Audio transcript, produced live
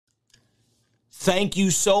Thank you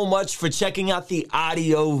so much for checking out the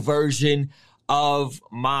audio version of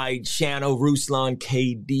my channel, Ruslan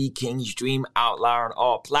KD, King's Dream Outlier on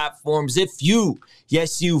all platforms. If you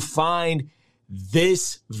find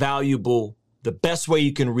this valuable, the best way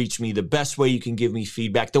you can reach me, the best way you can give me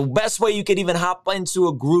feedback, the best way you can even hop into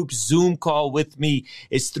a group Zoom call with me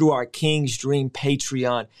is through our King's Dream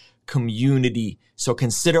Patreon community. So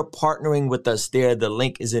consider partnering with us there. The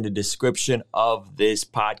link is in the description of this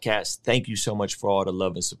podcast. Thank you so much for all the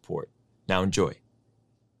love and support. Now enjoy.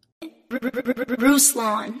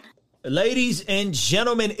 Ruslan. Ladies and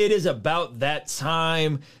gentlemen, it is about that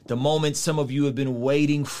time, the moment some of you have been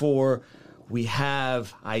waiting for. We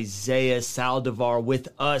have Isaiah Saldivar with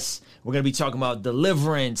us. We're going to be talking about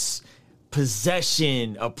deliverance,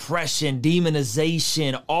 possession, oppression,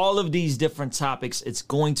 demonization, all of these different topics. It's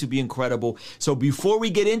going to be incredible. So before we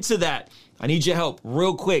get into that, I need your help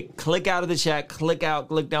real quick. Click out of the chat, click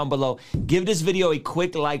down below. Give this video a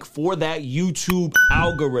quick like for that YouTube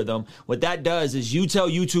algorithm. What that does is you tell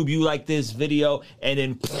YouTube you like this video and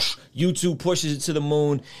then YouTube pushes it to the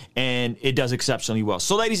moon and it does exceptionally well.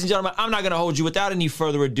 So ladies and gentlemen, I'm not going to hold you without any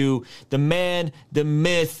further ado. The man, the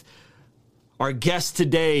myth, our guest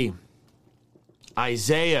today,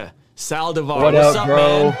 Isaiah Saldivar. What's up, bro?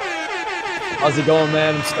 Man? How's it going,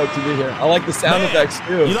 man? I'm stoked to be here. I like the sound effects,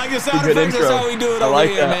 too. You like the sound effects? That's how we do it I over like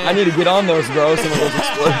here, that. man. I need to get on those, bro. Some of those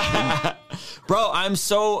explosions. Bro, I'm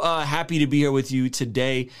so happy to be here with you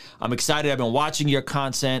today. I'm excited. I've been watching your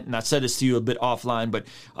content, and I said this to you a bit offline, but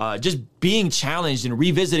just being challenged and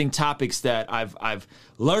revisiting topics that I've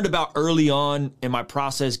learned about early on in my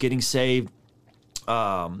process getting saved.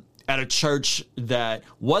 At a church that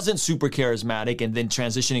wasn't super charismatic and then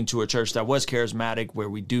transitioning to a church that was charismatic where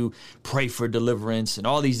we do pray for deliverance and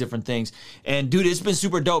all these different things. And dude, it's been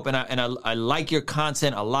super dope. And I like your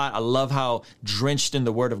content a lot. I love how drenched in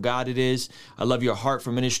the word of God it is. I love your heart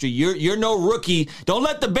for ministry. You're no rookie. Don't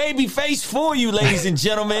let the baby face fool you, ladies and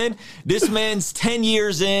gentlemen. This man's 10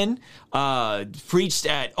 years in, preached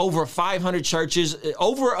at over 500 churches,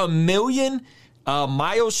 over 1 million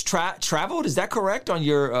miles traveled. Is that correct on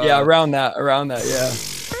your yeah, around that, yeah.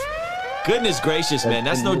 Goodness gracious, man.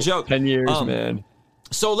 That's no joke. 10 years, man.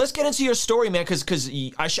 So let's get into your story, man, because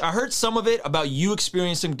I heard some of it about you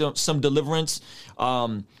experiencing some deliverance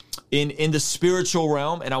in the spiritual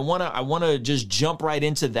realm, and I wanna just jump right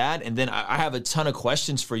into that, and then I have a ton of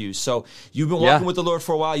questions for you. So you've been walking with the Lord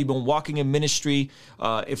for a while. You've been walking in ministry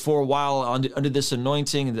for a while under this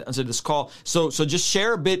anointing and under this call. So just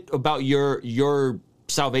share a bit about your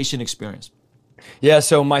salvation experience. Yeah,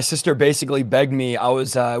 so my sister basically begged me. I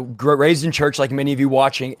was raised in church like many of you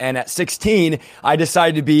watching, and at 16, I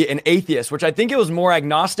decided to be an atheist, which I think it was more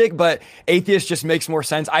agnostic, but atheist just makes more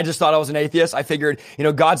sense. I just thought I was an atheist. I figured,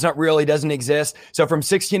 God's not real. He doesn't exist. So from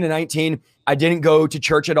 16 to 19, I didn't go to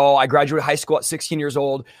church at all. I graduated high school at 16 years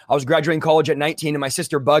old. I was graduating college at 19, and my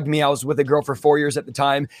sister bugged me. I was with a girl for 4 years at the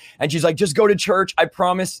time, and she's like, just go to church. I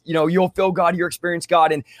promise, you'll feel God, you'll experience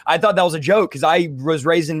God. And I thought that was a joke because I was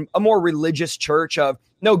raised in a more religious church of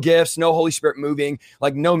no gifts, no Holy Spirit moving,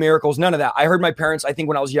 like no miracles, none of that. I heard my parents, I think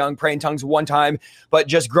when I was young, pray in tongues one time, but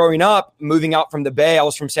just growing up, moving out from the Bay, I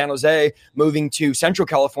was from San Jose, moving to Central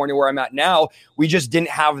California where I'm at now, we just didn't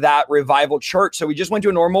have that revival church. So we just went to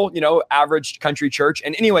a normal, average country church.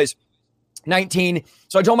 And anyways, 19.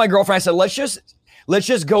 So I told my girlfriend, I said, let's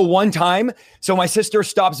just go one time. So my sister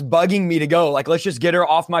stops bugging me to go. Like, let's just get her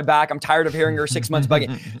off my back. I'm tired of hearing her 6 months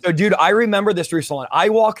bugging. So dude, I remember this, Ruslan. I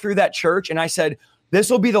walked through that church and I said, this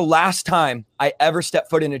will be the last time I ever step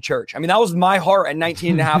foot in a church. I mean, that was my heart at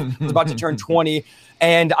 19 and a half. I was about to turn 20.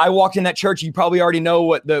 And I walked in that church. You probably already know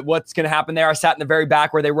what's going to happen there. I sat in the very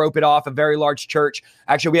back where they rope it off, a very large church.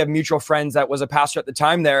 Actually, we have mutual friends that was a pastor at the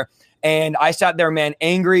time there. And I sat there, man,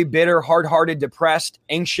 angry, bitter, hard-hearted, depressed,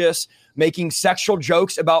 anxious, making sexual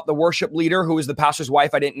jokes about the worship leader who was the pastor's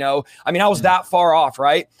wife I didn't know. I mean, I was that far off,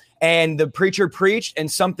 right? And the preacher preached and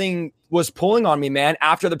something was pulling on me, man.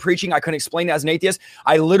 After the preaching, I couldn't explain it as an atheist.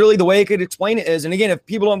 I literally, the way I could explain it is, and again, if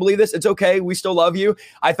people don't believe this, it's okay. We still love you.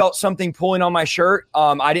 I felt something pulling on my shirt.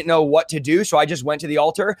 I didn't know what to do. So I just went to the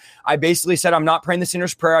altar. I basically said, I'm not praying the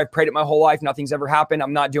sinner's prayer. I've prayed it my whole life. Nothing's ever happened.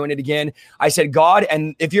 I'm not doing it again. I said, God,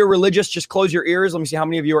 and if you're religious, just close your ears. Let me see how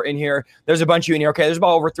many of you are in here. There's a bunch of you in here. Okay. There's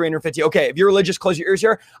about over 350. Okay. If you're religious, close your ears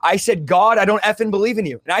here. I said, God, I don't effing believe in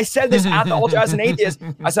you. And I said this at the altar as an atheist.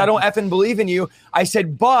 I said, I don't effing believe in you. I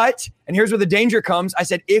said, but, and here's where the danger comes. I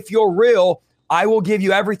said, if you're real, I will give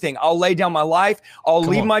you everything. I'll lay down my life. I'll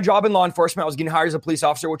leave my job in law enforcement. I was getting hired as a police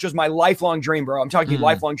officer, which was my lifelong dream, bro. I'm talking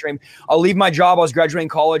lifelong dream. I'll leave my job. I was graduating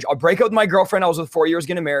college. I'll break up with my girlfriend I was with 4 years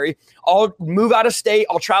going to marry. I'll move out of state.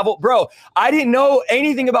 I'll travel. Bro, I didn't know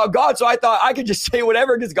anything about God, so I thought I could just say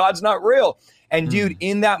whatever because God's not real. And dude,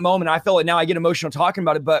 in that moment, I feel it now. I get emotional talking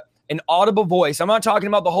about it, but an audible voice. I'm not talking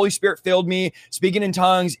about the Holy Spirit filled me, speaking in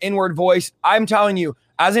tongues, inward voice. I'm telling you,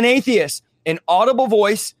 as an atheist, an audible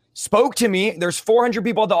voice spoke to me. There's 400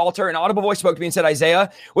 people at the altar. An audible voice spoke to me and said, Isaiah,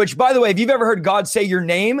 which, by the way, if you've ever heard God say your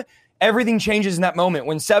name, everything changes in that moment.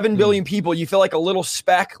 When 7 billion people, you feel like a little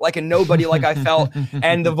speck, like a nobody, like I felt.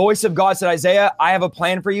 And the voice of God said, Isaiah, I have a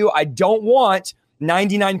plan for you. I don't want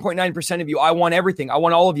 99.9% of you. I want everything. I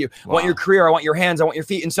want all of you. I want your career. I want your hands. I want your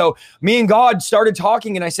feet. And so me and God started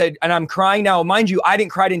talking, and I said, and I'm crying now. Mind you, I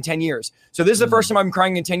didn't cry in 10 years. So this is the first time I'm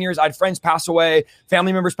crying in 10 years. I had friends pass away,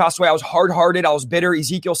 family members pass away. I was hard-hearted. I was bitter.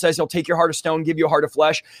 Ezekiel says he'll take your heart of stone, give you a heart of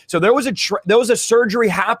flesh. So there was a surgery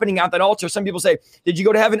happening at that altar. Some people say, did you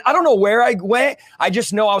go to heaven? I don't know where I went. I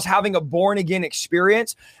just know I was having a born again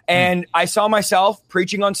experience. And I saw myself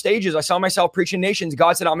preaching on stages. I saw myself preaching nations.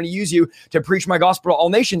 God said, I'm going to use you to preach my gospel to all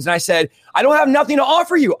nations. And I said, I don't have nothing to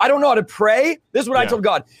offer you. I don't know how to pray. This is what I told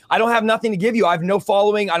God. I don't have nothing to give you. I have no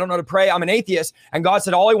following. I don't know how to pray. I'm an atheist. And God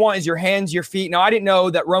said, all I want is your hands, your feet. Now, I didn't know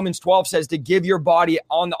that Romans 12 says to give your body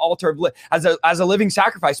on the altar of as a living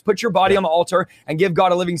sacrifice. Put your body on the altar and give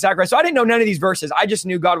God a living sacrifice. So I didn't know none of these verses. I just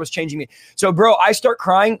knew God was changing me. So, bro, I start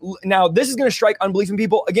crying. Now, this is going to strike unbelief in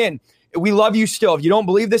people. Again, we love you still. If you don't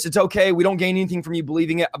believe this, it's okay. We don't gain anything from you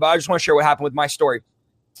believing it. But I just want to share what happened with my story.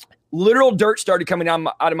 Literal dirt started coming out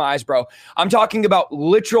of my eyes, bro. I'm talking about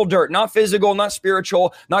literal dirt, not physical, not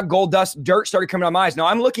spiritual, not gold dust. Dirt started coming out of my eyes. Now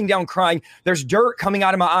I'm looking down crying. There's dirt coming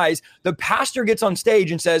out of my eyes. The pastor gets on stage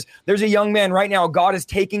and says, there's a young man right now. God is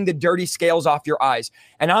taking the dirty scales off your eyes.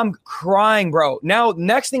 And I'm crying, bro. Now,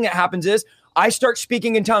 next thing that happens is I start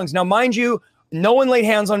speaking in tongues. Now, mind you, no one laid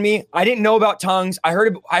hands on me. I didn't know about tongues. I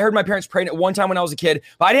heard my parents praying at one time when I was a kid,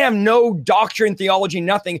 but I didn't have no doctrine, theology,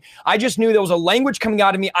 nothing. I just knew there was a language coming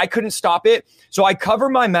out of me. I couldn't stop it. So I cover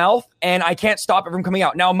my mouth and I can't stop it from coming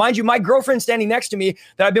out. Now, mind you, my girlfriend standing next to me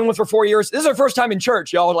that I've been with for 4 years. This is her first time in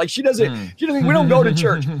church, y'all. Like she doesn't, we don't go to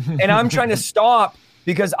church. And I'm trying to stop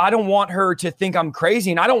because I don't want her to think I'm crazy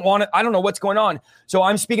and I don't know what's going on. So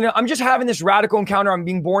I'm just having this radical encounter. I'm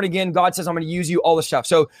being born again. God says I'm going to use you, all this stuff.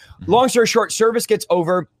 So long story short, service gets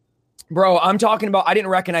over. Bro, I'm talking about, I didn't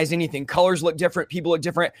recognize anything. Colors look different. People look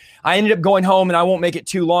different. I ended up going home and I won't make it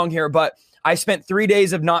too long here, but I spent 3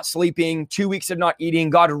 days of not sleeping, 2 weeks of not eating.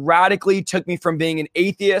 God radically took me from being an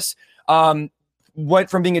atheist, went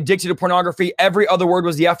from being addicted to pornography. Every other word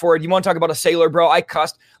was the F word. You want to talk about a sailor, bro? I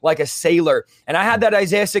cussed like a sailor. And I had that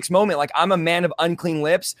Isaiah 6 moment. Like I'm a man of unclean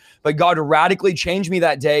lips, but God radically changed me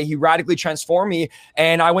that day. He radically transformed me.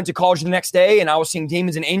 And I went to college the next day and I was seeing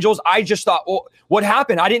demons and angels. I just thought, well, what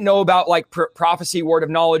happened? I didn't know about like prophecy, word of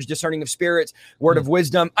knowledge, discerning of spirits, word of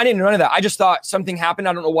wisdom. I didn't know none of that. I just thought something happened.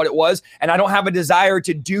 I don't know what it was. And I don't have a desire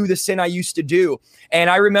to do the sin I used to do. And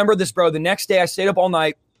I remember this, bro. The next day I stayed up all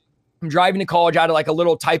night. I'm driving to college out of like a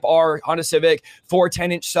little Type R Honda Civic, 4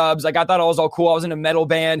 10-inch subs. Like I thought I was all cool. I was in a metal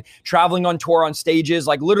band, traveling on tour on stages,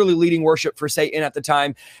 like literally leading worship for Satan at the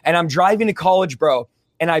time. And I'm driving to college, bro.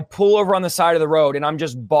 And I pull over on the side of the road and I'm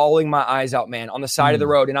just bawling my eyes out, man, on the side of the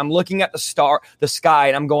road. And I'm looking at the sky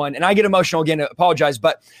and I'm going, and I get emotional again, I apologize,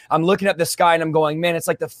 but I'm looking at the sky and I'm going, man, it's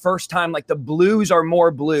like the first time, like the blues are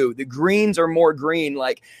more blue. The greens are more green.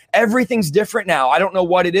 Like everything's different now. I don't know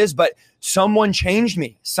what it is, but someone changed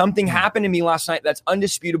me. Something happened to me last night that's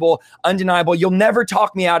undisputable, undeniable. You'll never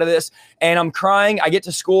talk me out of this. And I'm crying. I get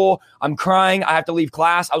to school. I'm crying. I have to leave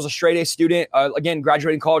class. I was a straight A student. Again,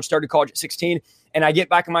 graduating college, started college at 16. And I get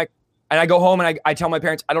back and I go home and I tell my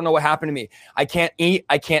parents, I don't know what happened to me. I can't eat.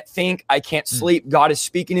 I can't think. I can't sleep. God is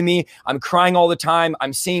speaking to me. I'm crying all the time.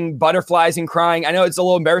 I'm seeing butterflies and crying. I know it's a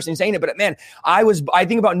little embarrassing saying it, but man, I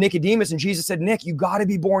think about Nicodemus and Jesus said, Nick, you got to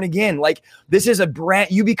be born again. Like this is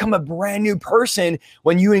you become a brand new person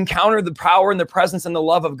when you encounter the power and the presence and the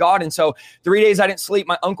love of God. And so 3 days I didn't sleep.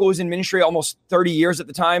 My uncle was in ministry almost 30 years at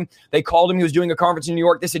the time. They called him. He was doing a conference in New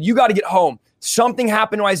York. They said, you got to get home. Something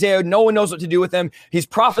happened to Isaiah. No one knows what to do with him. He's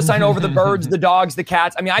prophesying over the birds, the dogs, the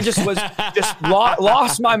cats. I mean, I just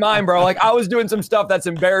lost my mind, bro. Like I was doing some stuff that's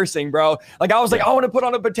embarrassing, bro. Like I was like, I want to put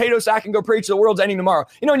on a potato sack and go preach. The world's ending tomorrow.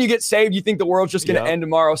 You know, when you get saved, you think the world's just going to end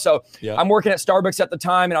tomorrow. So I'm working at Starbucks at the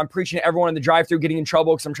time and I'm preaching to everyone in the drive-thru, getting in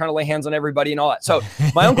trouble because I'm trying to lay hands on everybody and all that. So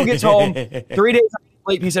my uncle gets home 3 days.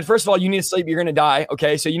 Sleep. He said, first of all, you need to sleep. You're going to die.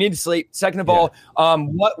 Okay. So you need to sleep. Second of all,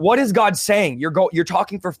 what is God saying? You're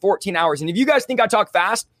talking for 14 hours. And if you guys think I talk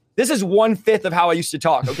fast, This is 1/5 of how I used to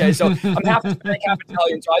talk. Okay. So I'm half Hispanic, half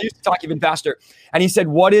Italian. So I used to talk even faster. And he said,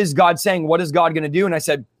 what is God saying? What is God going to do? And I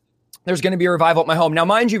said, there's going to be a revival at my home. Now,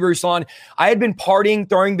 mind you, Ruslan, I had been partying,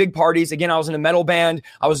 throwing big parties. Again, I was in a metal band.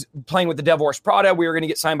 I was playing with the Devil Wears Prada. We were going to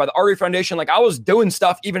get signed by the Artery Foundation. Like I was doing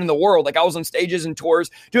stuff even in the world. Like I was on stages and tours,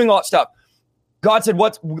 doing all that stuff. God said,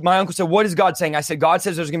 my uncle said, what is God saying? I said, God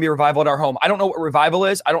says there's going to be a revival at our home. I don't know what revival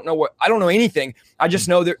is. I don't know anything. I just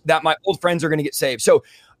know that my old friends are going to get saved. So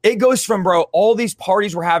it goes from, bro, all these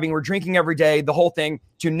parties we're having, we're drinking every day, the whole thing,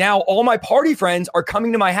 to now all my party friends are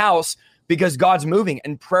coming to my house because God's moving,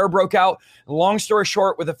 and prayer broke out. Long story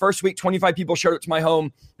short, with the first week, 25 people showed up to my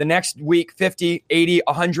home. The next week, 50, 80,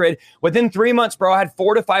 100. Within 3 months, bro, I had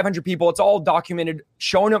 400 to 500 people. It's all documented,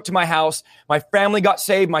 showing up to my house. My family got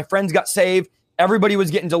saved. My friends got saved. Everybody was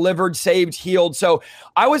getting delivered, saved, healed. So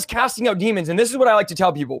I was casting out demons. And this is what I like to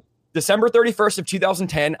tell people. December 31st of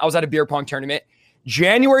 2010, I was at a beer pong tournament.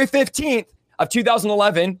 January 15th of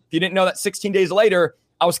 2011, if you didn't know that, 16 days later,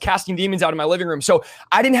 I was casting demons out of my living room. So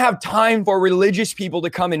I didn't have time for religious people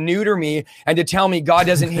to come and neuter me and to tell me God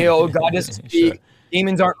doesn't heal, God doesn't speak,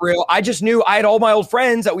 demons aren't real. I just knew I had all my old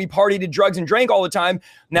friends that we partied, did drugs, and drank all the time.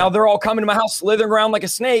 Now they're all coming to my house, slithering around like a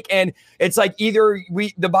snake. And it's like either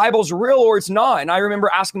the Bible's real or it's not. And I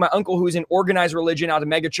remember asking my uncle, who's in organized religion out of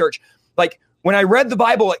mega church, like, when I read the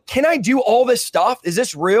Bible, like, can I do all this stuff? Is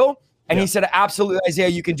this real? And he said, absolutely, Isaiah,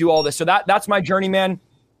 you can do all this. So that's my journey, man.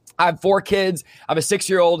 I have 4 kids. I have a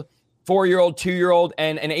 6-year-old, 4-year-old, 2-year-old,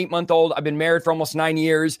 and an 8-month-old. I've been married for almost 9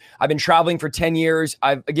 years. I've been traveling for 10 years.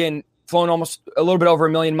 I've, again, flown almost a little bit over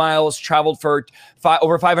 1 million miles, traveled for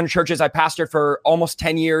over 500 churches. I pastored for almost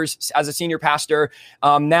 10 years as a senior pastor.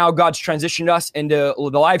 Now God's transitioned us into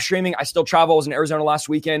the live streaming. I still travel. I was in Arizona last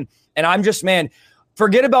weekend. And I'm just, man,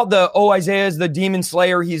 forget about Isaiah's the demon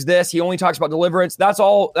slayer. He's this. He only talks about deliverance. That's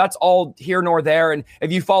all here nor there. And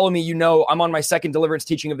if you follow me, you know I'm on my 2nd deliverance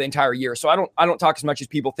teaching of the entire year. So I don't talk as much as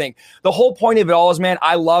people think. The whole point of it all is, man,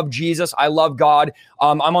 I love Jesus. I love God.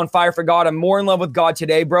 I'm on fire for God. I'm more in love with God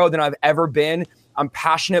today, bro, than I've ever been. I'm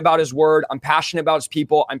passionate about his word. I'm passionate about his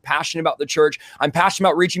people. I'm passionate about the church. I'm passionate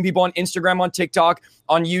about reaching people on Instagram, on TikTok,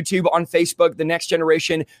 on YouTube, on Facebook, the next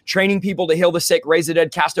generation, training people to heal the sick, raise the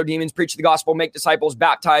dead, cast out demons, preach the gospel, make disciples,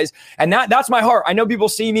 baptize. And that's my heart. I know people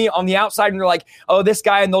see me on the outside and they're like, oh, this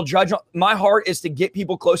guy, and they'll judge. My heart is to get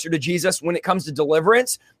people closer to Jesus. When it comes to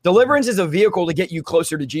deliverance, deliverance is a vehicle to get you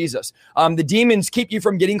closer to Jesus. The demons keep you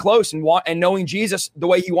from getting close and knowing Jesus the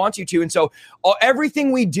way he wants you to. And so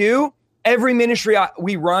everything we do, every ministry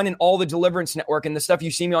we run, and all the deliverance network and the stuff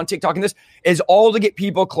you see me on TikTok and this is all to get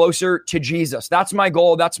people closer to Jesus. That's my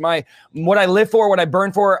goal. That's what I live for, what I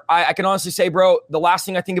burn for. I can honestly say, bro, the last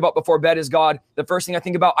thing I think about before bed is God. The first thing I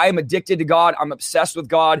think about, I am addicted to God. I'm obsessed with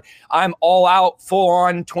God. I'm all out, full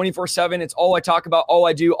on, 24/7. It's all I talk about, all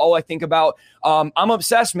I do, all I think about. I'm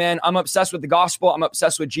obsessed, man. I'm obsessed with the gospel. I'm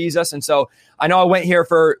obsessed with Jesus. And so I know I went here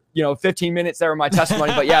for 15 minutes there with my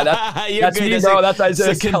testimony, but yeah, that's me, bro. That's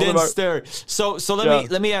Isaiah. Condensed there. So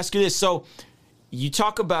let me ask you this. So you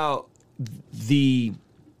talk about the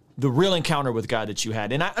real encounter with God that you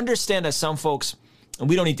had, and I understand that some folks, and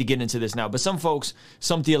we don't need to get into this now, but some folks,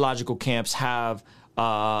 some theological camps have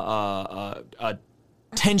a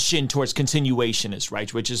tension towards continuationists,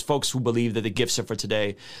 right? Which is folks who believe that the gifts are for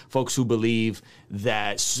today, folks who believe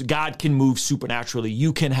that God can move supernaturally.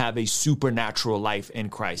 You can have a supernatural life in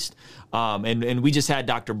Christ. And we just had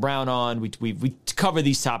Dr. Brown on. We cover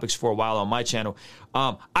these topics for a while on my channel.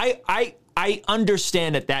 I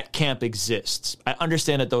understand that camp exists. I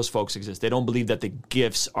understand that those folks exist. They don't believe that the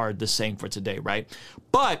gifts are the same for today, right?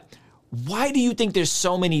 But why do you think there's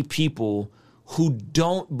so many people who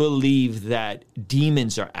don't believe that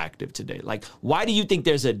demons are active today? Like, why do you think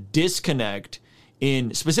there's a disconnect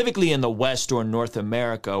specifically in the West or North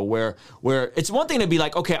America where it's one thing to be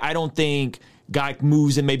like, okay, I don't think God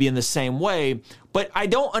moves in maybe in the same way, but I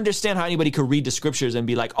don't understand how anybody could read the scriptures and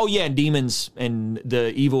be like, oh yeah, demons and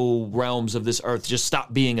the evil realms of this earth just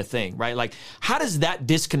stop being a thing, right? Like, how does that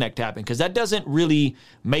disconnect happen? Because that doesn't really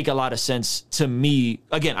make a lot of sense to me.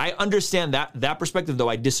 Again, I understand that perspective, though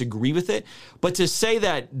I disagree with it. But to say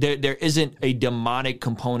that there isn't a demonic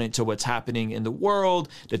component to what's happening in the world,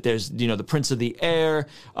 that there's, the prince of the air,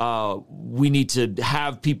 we need to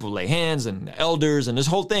have people lay hands and elders and this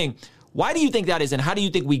whole thing. Why do you think that is, and how do you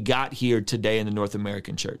think we got here today in the North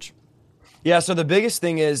American church? Yeah, so the biggest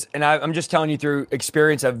thing is, and I'm just telling you through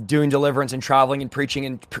experience of doing deliverance and traveling and preaching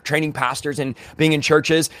and training pastors and being in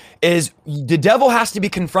churches, is the devil has to be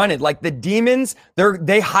confronted. Like the demons,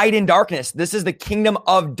 they hide in darkness. This is the kingdom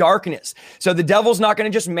of darkness. So the devil's not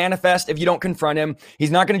going to just manifest if you don't confront him.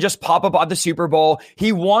 He's not going to just pop up at the Super Bowl.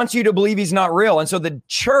 He wants you to believe he's not real. And so the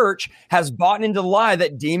church has bought into the lie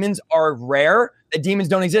that demons are rare, that demons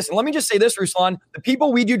don't exist. And let me just say this, Ruslan, the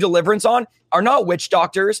people we do deliverance on are not witch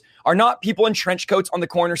doctors, are not people in trench coats on the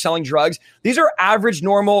corner selling drugs. These are average,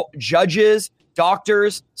 normal judges,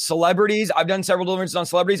 doctors, celebrities. I've done several deliverances on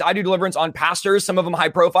celebrities. I do deliverance on pastors, some of them high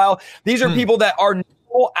profile. These are people that are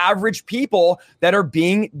normal, average people that are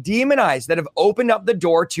being demonized, that have opened up the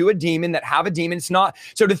door to a demon, that have a demon. It's not.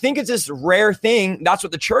 So to think it's this rare thing, that's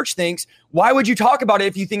what the church thinks. Why would you talk about it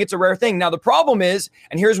if you think it's a rare thing? Now, the problem is,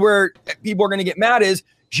 and here's where people are going to get mad, is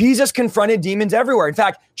Jesus confronted demons everywhere. In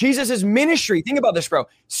fact, Jesus' ministry, think about this, bro,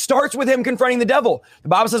 starts with him confronting the devil. The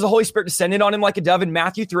Bible says the Holy Spirit descended on him like a dove in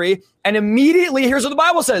Matthew 3. And immediately, here's what the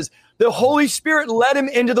Bible says. The Holy Spirit led him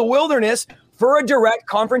into the wilderness for a direct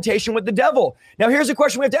confrontation with the devil. Now, here's a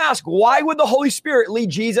question we have to ask. Why would the Holy Spirit lead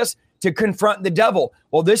Jesus to confront the devil?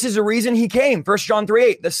 Well, this is the reason he came. 1 John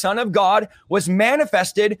 3:8, the Son of God was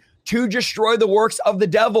manifested to destroy the works of the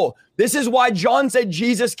devil. This is why John said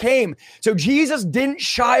Jesus came. So Jesus didn't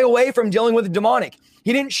shy away from dealing with the demonic.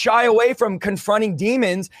 He didn't shy away from confronting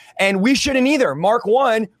demons, and we shouldn't either. Mark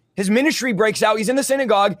 1, his ministry breaks out. He's in the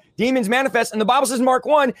synagogue. Demons manifest. And the Bible says in Mark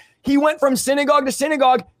 1, he went from synagogue to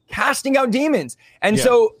synagogue casting out demons. And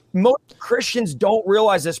so most Christians don't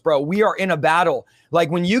realize this, bro. We are in a battle. Like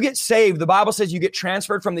when you get saved, the Bible says you get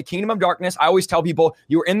transferred from the kingdom of darkness. I always tell people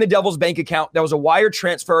you were in the devil's bank account. There was a wire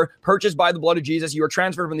transfer purchased by the blood of Jesus. You were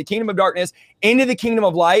transferred from the kingdom of darkness into the kingdom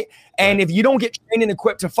of light. And if you don't get trained and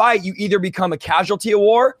equipped to fight, you either become a casualty of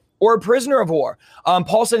war or a prisoner of war.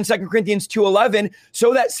 Paul said in 2 Corinthians 2:11,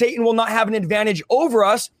 so that Satan will not have an advantage over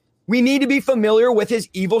us, we need to be familiar with his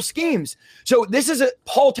evil schemes. So this is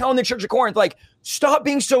Paul telling the church of Corinth, like, stop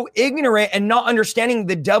being so ignorant and not understanding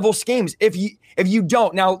the devil's schemes. If you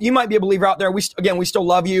don't, now you might be a believer out there. We still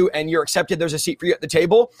love you and you're accepted. There's a seat for you at the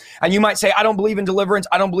table. And you might say, I don't believe in deliverance.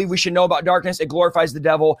 I don't believe we should know about darkness. It glorifies the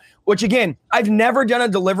devil, which again, I've never done a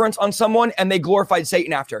deliverance on someone and they glorified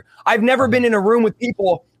Satan after. I've never been in a room with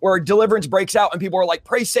people where deliverance breaks out and people are like,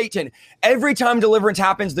 praise Satan. Every time deliverance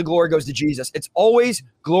happens, the glory goes to Jesus. It's always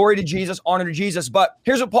glory to Jesus, honor to Jesus. But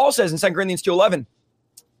here's what Paul says in 2 Corinthians 2:11.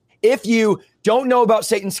 If you don't know about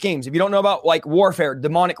Satan's schemes, if you don't know about like warfare,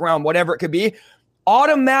 demonic realm, whatever it could be,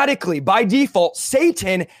 automatically, by default,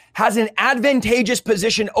 Satan has an advantageous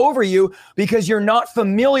position over you because you're not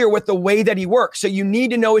familiar with the way that he works. So you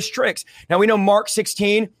need to know his tricks. Now we know Mark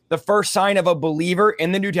 16, the first sign of a believer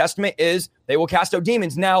in the New Testament is they will cast out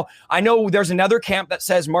demons. Now, I know there's another camp that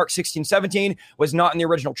says Mark 16:17 was not in the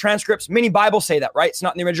original transcripts. Many Bibles say that, right? It's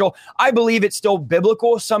not in the original. I believe it's still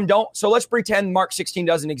biblical. Some don't. So let's pretend Mark 16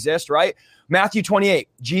 doesn't exist, right? Matthew 28,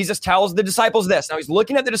 Jesus tells the disciples this. Now he's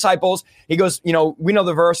looking at the disciples. He goes, we know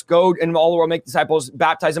the verse, go and all the world, make disciples,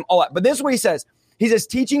 baptize them, all that. But this is what he says. He says,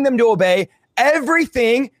 teaching them to obey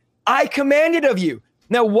everything I commanded of you.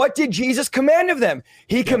 Now, what did Jesus command of them?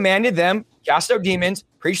 He commanded them, cast out demons,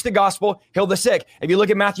 preach the gospel, heal the sick. If you look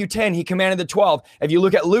at Matthew 10, he commanded the 12. If you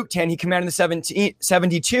look at Luke 10, he commanded the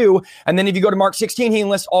 72. And then if you go to Mark 16, he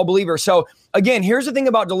enlists all believers. So again, here's the thing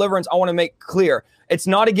about deliverance I want to make clear. It's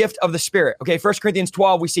not a gift of the Spirit. Okay, 1 Corinthians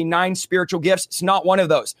 12, we see 9 spiritual gifts. It's not one of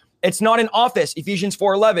those. It's not an office. Ephesians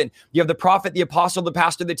 4:11. You have the prophet, the apostle, the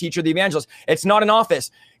pastor, the teacher, the evangelist. It's not an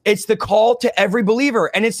office. It's the call to every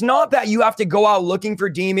believer. And it's not that you have to go out looking for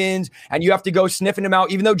demons and you have to go sniffing them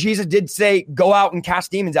out, even though Jesus did say, go out and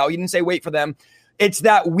cast demons out. He didn't say, wait for them. It's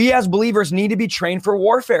that we as believers need to be trained for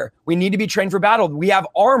warfare. We need to be trained for battle. We have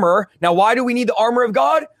armor. Now, why do we need the armor of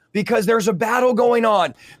God? Because there's a battle going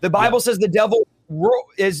on. The Bible says the devil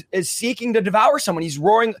is seeking to devour someone. He's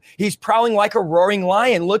roaring. He's prowling like a roaring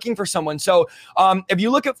lion looking for someone. So if you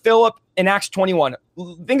look at Philip in Acts 21,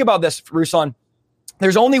 think about this, Ruslan.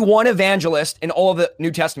 There's only one evangelist in all of the New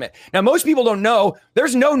Testament. Now, most people don't know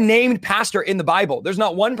there's no named pastor in the Bible. There's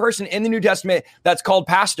not one person in the New Testament that's called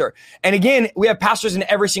pastor. And again, we have pastors in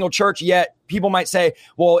every single church, yet people might say,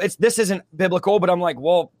 well, this isn't biblical. But I'm like,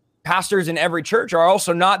 well, pastors in every church are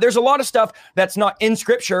also not. There's a lot of stuff that's not in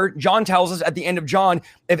scripture. John tells us at the end of John,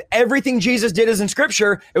 if everything Jesus did is in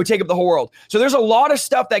scripture, it would take up the whole world. So there's a lot of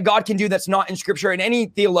stuff that God can do that's not in scripture. And any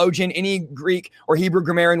theologian, any Greek or Hebrew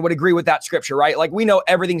grammarian would agree with that scripture, right? Like we know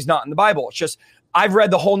everything's not in the Bible. It's just, I've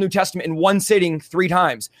read the whole New Testament in one sitting 3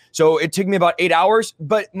 times. So it took me about 8 hours.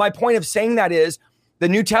 But my point of saying that is the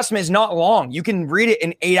New Testament is not long. You can read it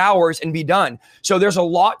in 8 hours and be done. So there's a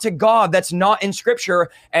lot to God that's not in Scripture.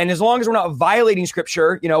 And as long as we're not violating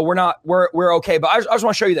Scripture, we're okay. But I just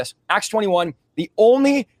want to show you this. Acts 21, the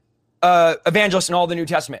only evangelist in all the New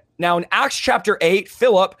Testament. Now in Acts chapter 8,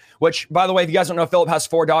 Philip, which by the way, if you guys don't know, Philip has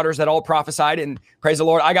 4 daughters that all prophesied, and praise the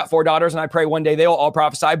Lord, I got 4 daughters and I pray one day they'll all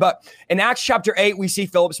prophesy. But in Acts chapter 8, we see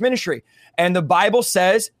Philip's ministry, and the Bible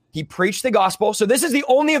says he preached the gospel. So this is the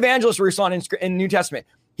only evangelist we saw in the New Testament.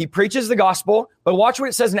 He preaches the gospel, but watch what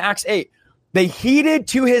it says in Acts 8. They heeded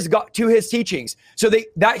to his teachings. So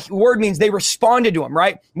that word means they responded to him,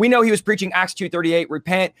 right? We know he was preaching Acts 2:38,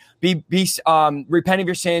 repent, repent of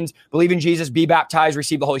your sins, believe in Jesus, be baptized,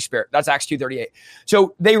 receive the Holy Spirit. That's Acts 2:38.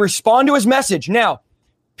 So they respond to his message. Now,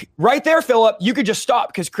 right there, Philip, you could just stop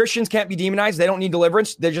because Christians can't be demonized. They don't need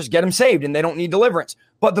deliverance. They just get them saved and they don't need deliverance.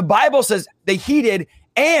 But the Bible says they heeded,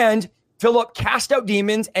 and Philip cast out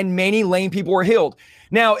demons and many lame people were healed.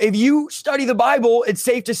 Now, if you study the Bible, it's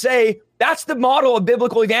safe to say that's the model of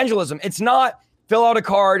biblical evangelism. It's not fill out a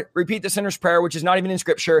card, repeat the sinner's prayer, which is not even in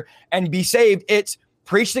Scripture, and be saved. It's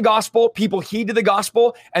preach the gospel, people heed to the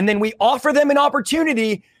gospel, and then we offer them an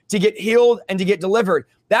opportunity to get healed and to get delivered.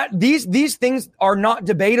 These things are not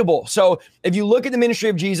debatable. So if you look at the ministry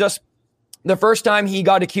of Jesus, the first time he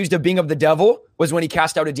got accused of being of the devil was when he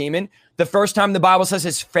cast out a demon. The first time the Bible says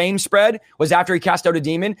his fame spread was after he cast out a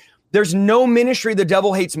demon. There's no ministry the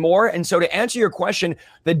devil hates more. And so to answer your question,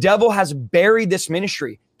 the devil has buried this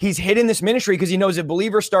ministry. He's hidden this ministry because he knows if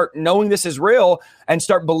believers start knowing this is real and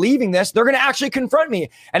start believing this, they're going to actually confront me.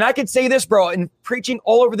 And I could say this, bro, in preaching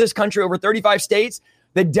all over this country, over 35 states,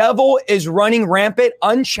 the devil is running rampant,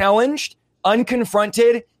 unchallenged,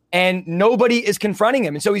 unconfronted, and nobody is confronting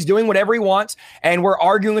him. And so he's doing whatever he wants. And we're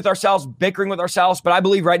arguing with ourselves, bickering with ourselves. But I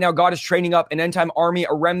believe right now God is training up an end-time army,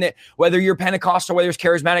 a remnant, whether you're Pentecostal, whether it's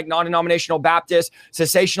charismatic, non-denominational, Baptist,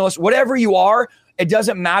 cessationalist, whatever you are, it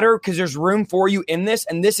doesn't matter because there's room for you in this.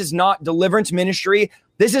 And this is not deliverance ministry.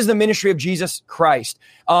 This is the ministry of Jesus Christ.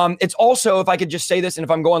 It's also, if I could just say this, and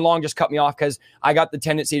if I'm going long, just cut me off because I got the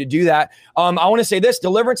tendency to do that. I want to say this,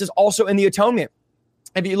 deliverance is also in the atonement.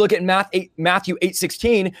 If you look at Matthew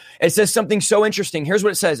 8:16, it says something so interesting. Here's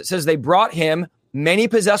what it says. It says they brought him many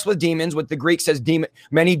possessed with demons, what the Greek says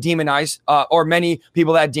many demonized, or many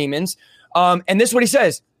people that had demons. And this is what he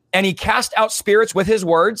says. And he cast out spirits with his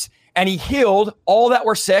words, and he healed all that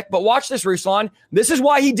were sick. But watch this, Ruslan. This is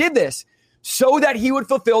why he did this, so that he would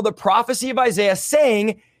fulfill the prophecy of Isaiah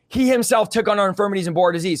saying, he himself took on our infirmities and bore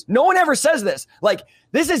our disease. No one ever says this. Like,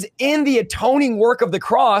 this is in the atoning work of the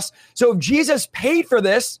cross. So if Jesus paid for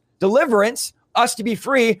this deliverance, us to be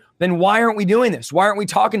free, then why aren't we doing this? Why aren't we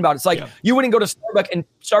talking about it? It's like you wouldn't go to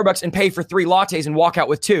Starbucks and pay for 3 lattes and walk out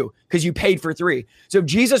with 2 because you paid for 3. So if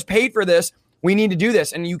Jesus paid for this, we need to do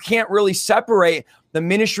this. And you can't really separate the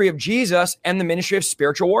ministry of Jesus and the ministry of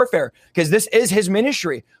spiritual warfare because this is his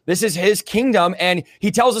ministry. This is his kingdom. And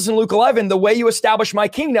he tells us in Luke 11, the way you establish my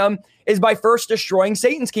kingdom is by first destroying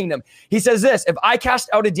Satan's kingdom. He says this, if I cast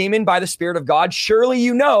out a demon by the Spirit of God, surely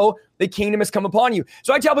you know the kingdom has come upon you.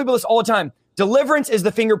 So I tell people this all the time. Deliverance is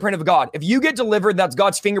the fingerprint of God. If you get delivered, that's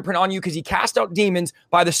God's fingerprint on you because he cast out demons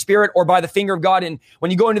by the Spirit or by the finger of God. And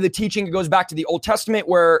when you go into the teaching, it goes back to the Old Testament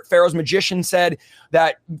where Pharaoh's magician said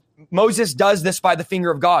that Moses does this by the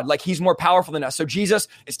finger of God. Like he's more powerful than us. So Jesus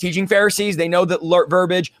is teaching Pharisees. They know that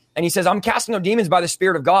verbiage. And he says, I'm casting out demons by the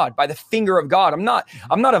Spirit of God, by the finger of God. I'm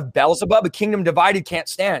not of Beelzebub. A kingdom divided can't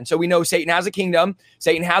stand. So we know Satan has a kingdom.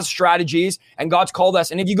 Satan has strategies and God's called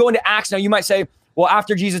us. And if you go into Acts now, you might say, well,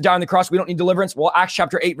 after Jesus died on the cross, we don't need deliverance. Well, Acts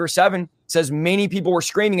chapter 8, verse 7 says many people were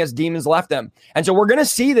screaming as demons left them. And so we're going to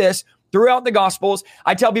see this throughout the Gospels.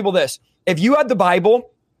 I tell people this, if you had the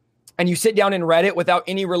Bible and you sit down and read it without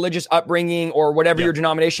any religious upbringing or whatever your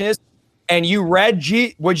denomination is, and you read,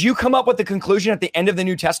 would you come up with the conclusion at the end of the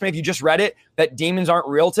New Testament, if you just read it, that demons aren't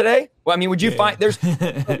real today? Well, I mean, would you find there's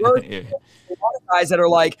a lot of guys that are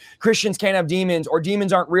like, Christians can't have demons or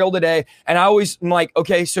demons aren't real today. And I always am like,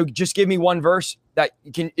 okay, so just give me one verse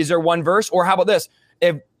is there one verse? Or how about this?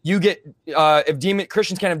 If you get,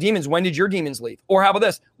 Christians can't have demons, when did your demons leave? Or how about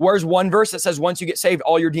this? Where's one verse that says once you get saved,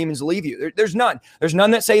 all your demons leave you? There's none. There's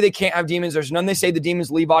none that say they can't have demons. There's none that say the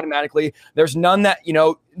demons leave automatically. There's none that,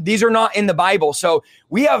 these are not in the Bible. So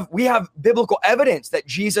we have biblical evidence that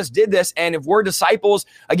Jesus did this. And if we're disciples,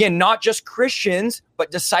 again, not just Christians,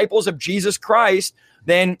 but disciples of Jesus Christ,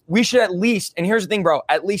 then we should at least, and here's the thing, bro,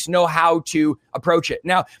 at least know how to approach it.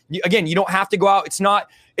 Now, again, you don't have to go out. It's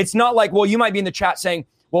not like, well, you might be in the chat saying,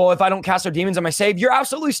 well, if I don't cast out demons, am I saved? You're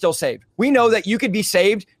absolutely still saved. We know that you could be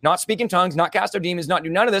saved, not speak in tongues, not cast out demons, not do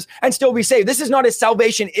none of this, and still be saved. This is not a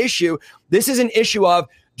salvation issue. This is an issue of,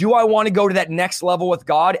 do I want to go to that next level with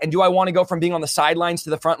God? And do I want to go from being on the sidelines to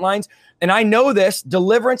the front lines? And I know this,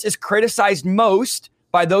 deliverance is criticized most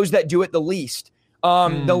by those that do it the least.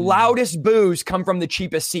 The loudest boos come from the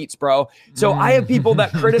cheapest seats, bro. So I have people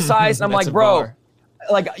that criticize, and I'm like, bro,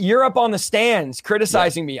 like you're up on the stands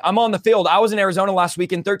criticizing me. I'm on the field. I was in Arizona last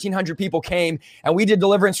week and 1,300 people came and we did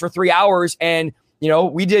deliverance for 3 hours. And, you know,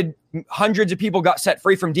 we did hundreds of people got set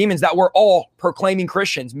free from demons that were all proclaiming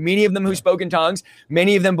Christians, many of them who spoke in tongues,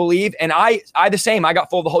 many of them believe. And I the same, I got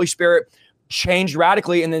full of the Holy Spirit, changed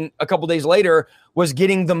radically. And then a couple days later was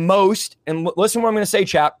getting the most, and listen what I'm going to say,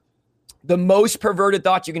 chap, the most perverted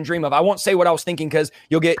thoughts you can dream of. I won't say what I was thinking because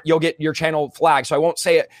you'll get your channel flagged. So I won't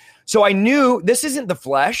say it. So I knew this isn't the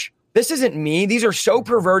flesh. This isn't me. These are so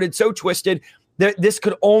perverted, so twisted. This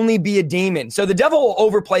could only be a demon. So the devil will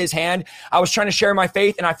overplay his hand. I was trying to share my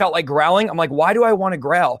faith and I felt like growling. I'm like, why do I want to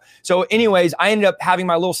growl? So anyways, I ended up having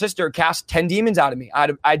my little sister cast 10 demons out of me. I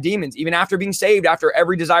had demons. Even after being saved, after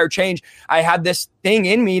every desire change, I had this thing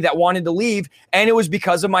in me that wanted to leave. And it was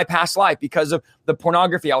because of my past life, because of the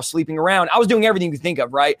pornography. I was sleeping around. I was doing everything you think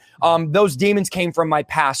of, right? Those demons came from my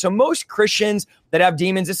past. So most Christians that have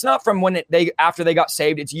demons, it's not from after they got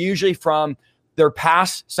saved. It's usually from their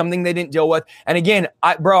past, something they didn't deal with. And again,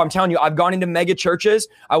 I'm telling you, I've gone into mega churches.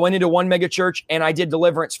 I went into one mega church and I did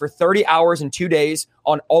deliverance for 30 hours and 2 days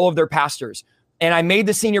on all of their pastors. And I made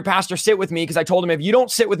the senior pastor sit with me because I told him, if you don't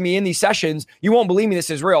sit with me in these sessions, you won't believe me this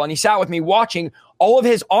is real. And he sat with me watching all of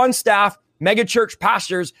his on-staff mega church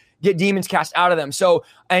pastors get demons cast out of them. So,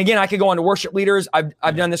 and again, I could go on to worship leaders.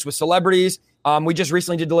 I've done this with celebrities. We just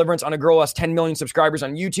recently did deliverance on a girl who has 10 million subscribers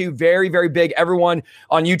on YouTube. Very, very big. Everyone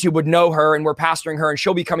on YouTube would know her, and we're pastoring her, and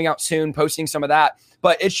she'll be coming out soon, posting some of that.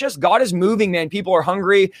 But it's just, God is moving, man. People are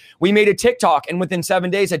hungry. We made a TikTok, and within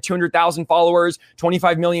 7 days had 200,000 followers,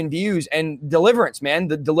 25 million views, and deliverance, man.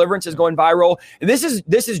 The deliverance is going viral. This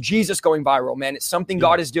is Jesus going viral, man. It's something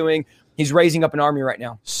God is doing. He's raising up an army right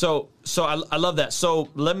now. So I love that. So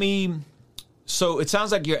it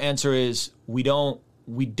sounds like your answer is we don't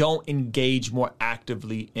engage more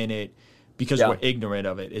actively in it because we're ignorant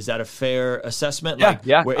of it. Is that a fair assessment?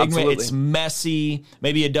 Yeah, we're ignorant. Absolutely. It's messy.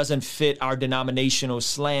 Maybe it doesn't fit our denominational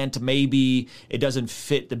slant. Maybe it doesn't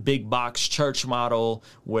fit the big box church model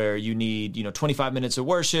where you need, 25 minutes of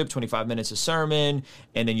worship, 25 minutes of sermon,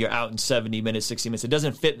 and then you're out in 70 minutes, 60 minutes. It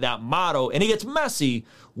doesn't fit that model. And it gets messy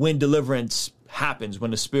when deliverance happens, when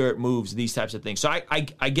the Spirit moves, these types of things. So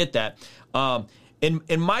I get that.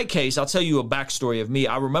 In my case, I'll tell you a backstory of me.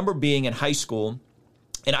 I remember being in high school,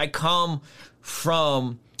 and I come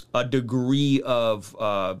from a degree of,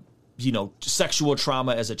 sexual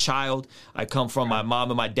trauma as a child. I come from my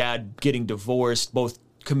mom and my dad getting divorced, both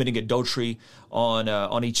committing adultery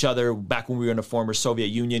on each other back when we were in the former Soviet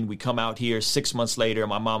Union. We come out here 6 months later,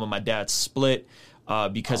 my mom and my dad split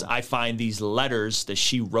because I find these letters that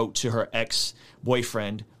she wrote to her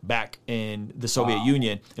ex-boyfriend back in the Soviet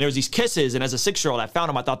Union. And there was these kisses, and as a 6-year-old, I found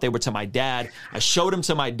them. I thought they were to my dad. I showed them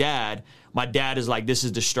to my dad. My dad is like, this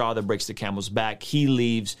is the straw that breaks the camel's back. He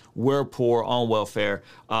leaves. We're poor, on welfare.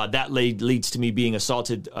 That leads to me being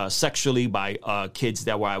assaulted sexually by kids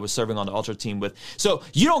that I was serving on the altar team with. So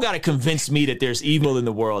you don't got to convince me that there's evil in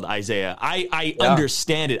the world, Isaiah. I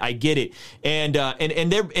understand it. I get it. And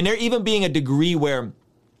there even being a degree where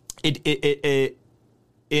it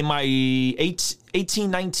in my 18,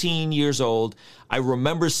 19 years old, I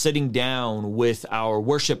remember sitting down with our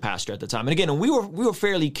worship pastor at the time. And again, we were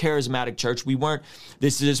fairly charismatic church. We weren't,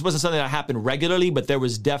 this wasn't something that happened regularly, but there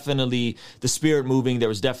was definitely the Spirit moving. There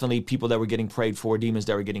was definitely people that were getting prayed for, demons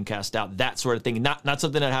that were getting cast out, that sort of thing. Not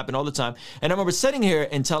something that happened all the time. And I remember sitting here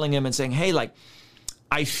and telling him and saying, hey,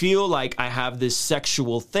 I feel like I have this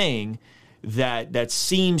sexual thing that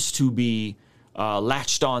seems to be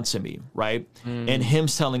latched on to me, right? And him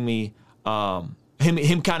telling me,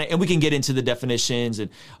 him kind of, and we can get into the definitions and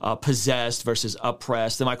possessed versus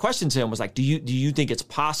oppressed. And my question to him was like, do you think it's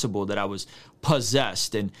possible that I was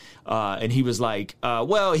possessed? And he was like,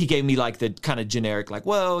 well, he gave me like the kind of generic, like,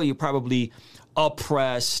 well, you're probably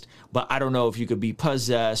oppressed, but I don't know if you could be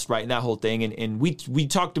possessed, right? And that whole thing. And we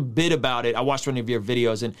talked a bit about it. I watched one of your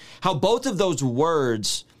videos and how both of those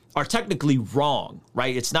words are technically wrong,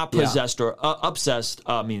 right? It's not possessed or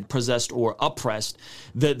possessed or oppressed.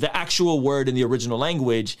 The actual word in the original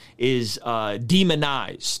language is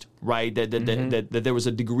demonized, right? That there was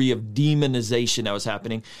a degree of demonization that was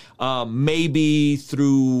happening, maybe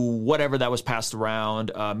through whatever that was passed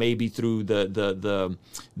around, maybe through the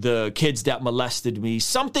kids that molested me.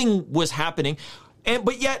 Something was happening,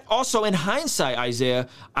 but yet also in hindsight, Isaiah,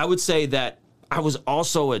 I would say that I was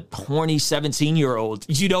also a horny 17-year-old,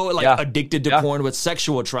 addicted to porn with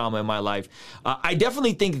sexual trauma in my life. I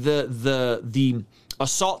definitely think the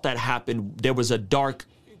assault that happened, there was a dark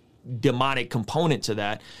demonic component to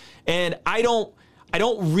that. And I don't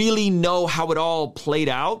really know how it all played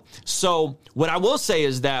out. So what I will say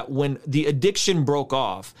is that when the addiction broke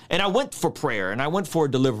off, and I went for prayer, and I went for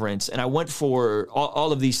deliverance, and I went for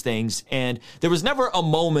all of these things, and there was never a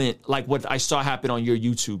moment like what I saw happen on your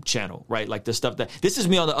YouTube channel, right? Like the stuff this is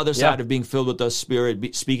me on the other side of being filled with the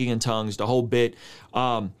Spirit, speaking in tongues, the whole bit.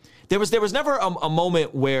 There was never a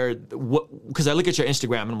moment where, because I look at your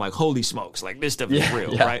Instagram and I'm like, holy smokes, like this stuff is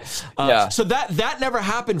real, right? So that never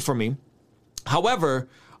happened for me. However,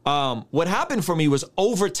 what happened for me was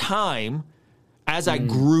over time, as I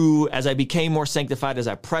grew, as I became more sanctified, as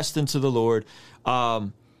I pressed into the Lord,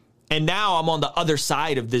 and now I'm on the other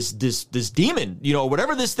side of this demon,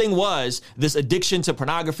 whatever this thing was, this addiction to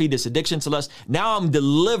pornography, this addiction to lust. Now I'm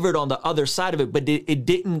delivered on the other side of it, but it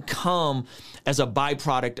didn't come as a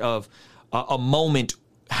byproduct of a moment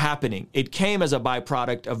happening. It came as a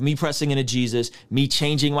byproduct of me pressing into Jesus, me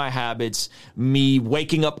changing my habits, me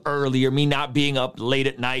waking up earlier, me not being up late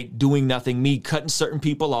at night, doing nothing, me cutting certain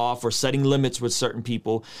people off or setting limits with certain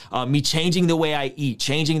people, me changing the way I eat,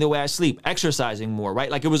 changing the way I sleep, exercising more, right?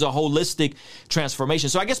 Like it was a holistic transformation.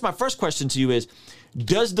 So I guess my first question to you is,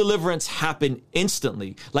 does deliverance happen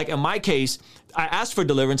instantly? Like in my case, I asked for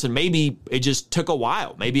deliverance and maybe it just took a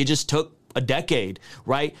while. Maybe it just took a decade,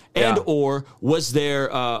 right? And or was there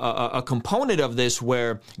a component of this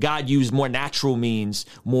where God used more natural means,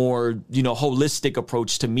 more, holistic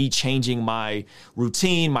approach to me changing my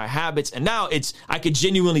routine, my habits? And now I could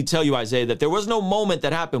genuinely tell you, Isaiah, that there was no moment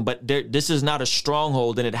that happened, but this is not a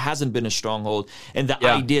stronghold, and it hasn't been a stronghold. And the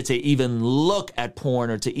idea to even look at porn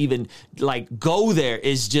or to even go there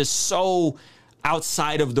is just so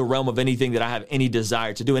outside of the realm of anything that I have any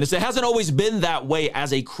desire to do. And it hasn't always been that way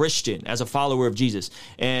as a Christian, as a follower of Jesus.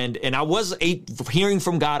 And I was hearing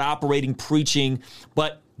from God, operating, preaching,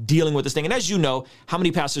 but dealing with this thing. And as you know, how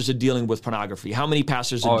many pastors are dealing with pornography? How many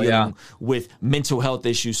pastors are dealing with mental health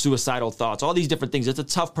issues, suicidal thoughts, all these different things? It's a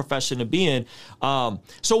tough profession to be in.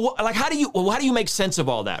 So how do you make sense of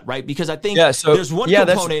all that, right? Because I think there's one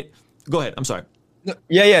component. Go ahead. I'm sorry.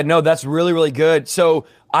 No, that's really, really good. So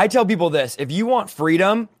I tell people this: if you want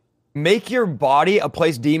freedom, make your body a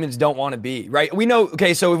place demons don't want to be, right? We know,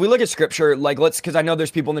 okay, so if we look at scripture, because I know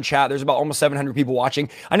there's people in the chat, there's about almost 700 people watching.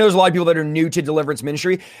 I know there's a lot of people that are new to deliverance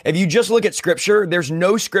ministry. If you just look at scripture, there's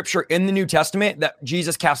no scripture in the New Testament that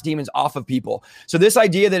Jesus cast demons off of people. So this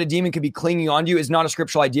idea that a demon could be clinging on you is not a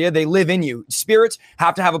scriptural idea. They live in you. Spirits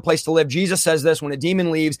have to have a place to live. Jesus says this: when a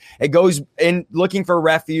demon leaves, it goes in looking for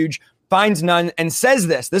refuge, finds none, and says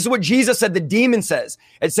this. This is what Jesus said the demon says.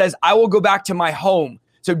 It says, I will go back to my home.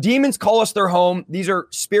 So demons call us their home. These are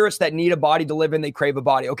spirits that need a body to live in. They crave a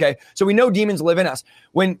body. Okay. So we know demons live in us.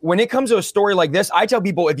 When it comes to a story like this, I tell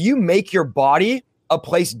people, if you make your body a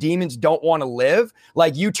place demons don't want to live,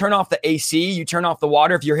 like you turn off the AC, you turn off the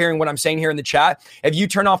water. If you're hearing what I'm saying here in the chat, if you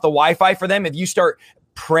turn off the Wi-Fi for them, if you start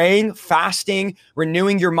praying, fasting,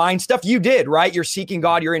 renewing your mind, stuff you did, right? You're seeking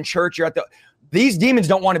God, you're in church, these demons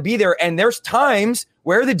don't want to be there. And there's times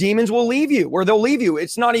where the demons will leave you, where they'll leave you.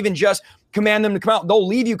 It's not even just command them to come out. They'll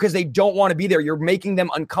leave you because they don't want to be there. You're making them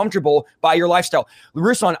uncomfortable by your lifestyle.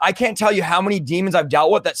 Ruslan, I can't tell you how many demons I've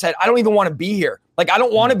dealt with that said, I don't even want to be here. Like, I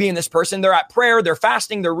don't want to be in this person. They're at prayer, they're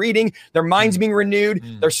fasting, they're reading, their mind's being renewed,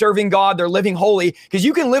 they're serving God, they're living holy. Because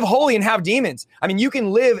you can live holy and have demons. I mean, you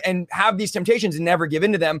can live and have these temptations and never give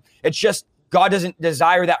in to them. It's just God doesn't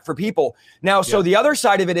desire that for people. Now, so the other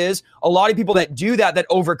side of it is a lot of people that do that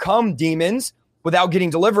overcome demons without getting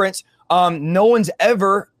deliverance. No one's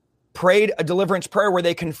ever prayed a deliverance prayer where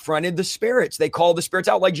they confronted the spirits. They called the spirits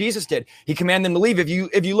out like Jesus did. He commanded them to leave. If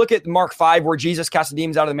you look at Mark 5, where Jesus cast the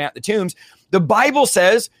demons out of the man at the tombs, the Bible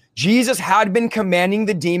says Jesus had been commanding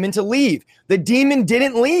the demon to leave. The demon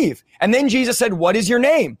didn't leave. And then Jesus said, what is your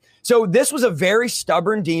name? So this was a very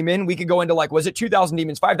stubborn demon. We could go into was it 2,000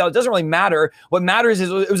 demons, 5,000? It doesn't really matter. What matters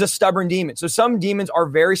is it was a stubborn demon. So some demons are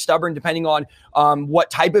very stubborn depending on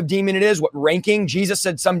what type of demon it is, what ranking. Jesus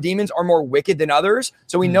said some demons are more wicked than others.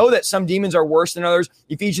 So we know that some demons are worse than others.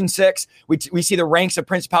 Ephesians 6, we see the ranks of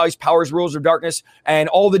principalities, powers, rulers of darkness, and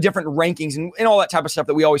all the different rankings and all that type of stuff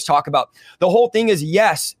that we always talk about. The whole thing is,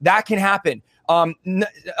 yes, that can happen.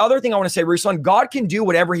 Other thing I want to say, Ruslan, God can do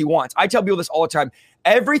whatever he wants. I tell people this all the time.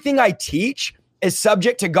 Everything I teach is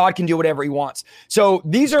subject to God can do whatever he wants. So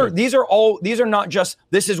these are not just,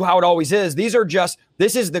 this is how it always is. This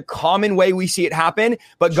is the common way we see it happen,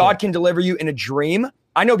 but God can deliver you in a dream.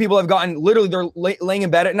 I know people have gotten literally, they're laying in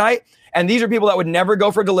bed at night. And these are people that would never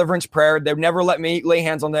go for deliverance prayer. They'd never let me lay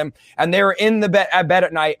hands on them. And they're in the bed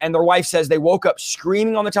at night. And their wife says they woke up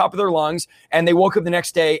screaming on the top of their lungs. And they woke up the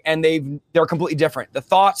next day and they're completely different. The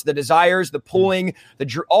thoughts, the desires, the pulling,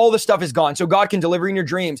 all the stuff is gone. So God can deliver in your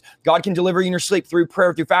dreams. God can deliver in your sleep through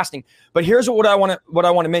prayer, through fasting. But here's what I want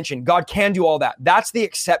to mention. God can do all that. That's the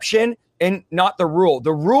exception and not the rule.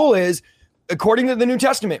 The rule is, according to the New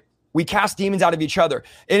Testament, we cast demons out of each other.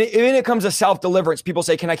 And when it comes to self-deliverance, people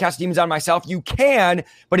say, can I cast demons out of myself? You can,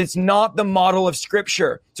 but it's not the model of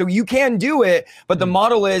Scripture. So you can do it, but the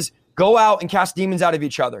model is go out and cast demons out of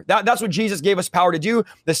each other. That's what Jesus gave us power to do.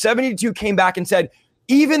 The 72 came back and said,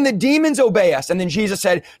 even the demons obey us. And then Jesus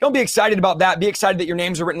said, don't be excited about that. Be excited that your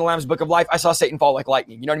names are written in the Lamb's Book of Life. I saw Satan fall like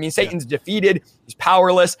lightning. You know what I mean? Satan's defeated. He's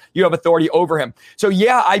powerless. You have authority over him. So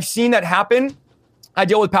yeah, I've seen that happen. I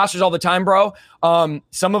deal with pastors all the time, bro.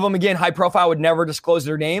 Some of them, again, high profile, would never disclose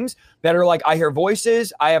their names, that are like, I hear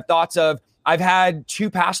voices. I have thoughts of, I've had 2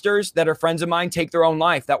 pastors that are friends of mine take their own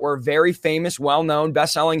life that were very famous, well-known,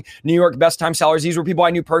 best-selling, New York best-time sellers. These were people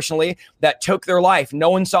I knew personally that took their life. No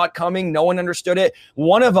one saw it coming. No one understood it.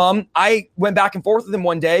 One of them, I went back and forth with him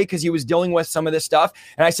one day because he was dealing with some of this stuff.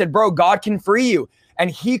 And I said, bro, God can free you. And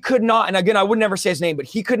he could not, and again, I would never say his name, but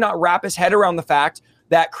he could not wrap his head around the fact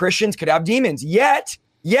that Christians could have demons. Yet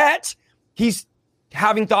he's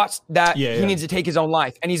having thoughts that he needs to take his own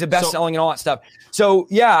life, and he's a best-selling and all that stuff. So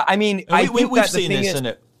yeah, I mean, we've seen this in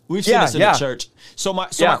it. We've seen this in the church. So my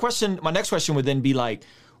next question would then be like,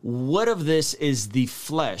 what of this is the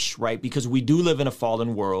flesh, right? Because we do live in a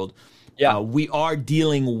fallen world. Yeah, we are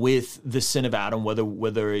dealing with the sin of Adam,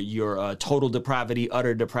 whether you're total depravity,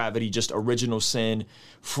 utter depravity, just original sin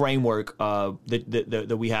framework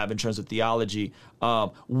that we have in terms of theology.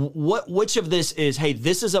 Which of this is, hey,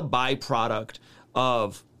 this is a byproduct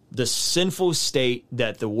of the sinful state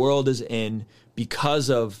that the world is in because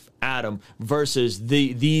of Adam, versus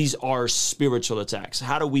these are spiritual attacks?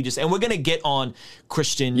 How do we and we're going to get on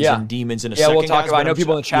Christians and demons in a second. Yeah, we'll talk about, I know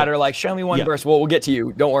people in the chat are like, show me one verse. Well, we'll get to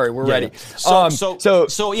you. Don't worry. We're ready. So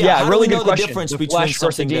really good question. The difference between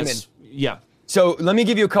something that's, So let me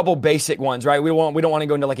give you a couple basic ones, right? We don't want to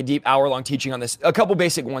go into like a deep hour-long teaching on this. A couple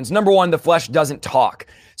basic ones. Number one, the flesh doesn't talk.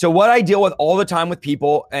 So what I deal with all the time with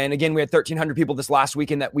people, and again, we had 1,300 people this last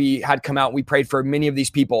weekend that we had come out. We prayed for many of these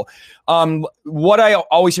people. What I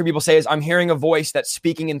always hear people say is, I'm hearing a voice that's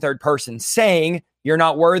speaking in third person saying, you're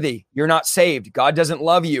not worthy. You're not saved. God doesn't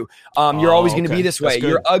love you. You're always going to be this way.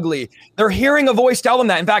 You're ugly. They're hearing a voice tell them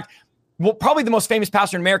that. In fact, probably the most famous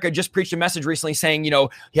pastor in America just preached a message recently saying, he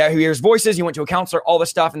hears voices. He went to a counselor, all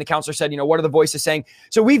this stuff. And the counselor said, what are the voices saying?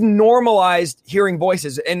 So we've normalized hearing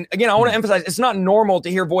voices. And again, I want to emphasize, it's not normal to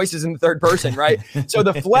hear voices in the third person, right? So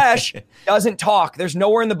the flesh doesn't talk. There's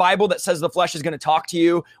nowhere in the Bible that says the flesh is going to talk to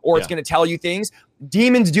you or it's going to tell you things.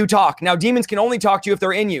 Demons do talk. Now, demons can only talk to you if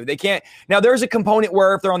they're in you. They can't. Now, there's a component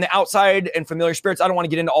where if they're on the outside and familiar spirits, I don't want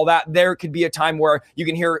to get into all that. There could be a time where you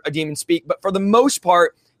can hear a demon speak. But for the most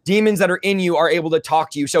part, demons that are in you are able to talk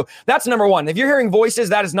to you. So that's number one. If you're hearing voices,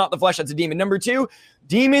 that is not the flesh, that's a demon. Number two,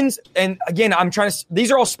 demons, and again,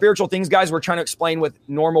 these are all spiritual things, guys, we're trying to explain with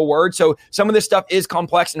normal words. So some of this stuff is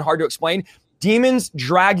complex and hard to explain. Demons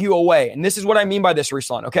drag you away. And this is what I mean by this,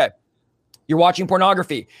 Ruslan. Okay, you're watching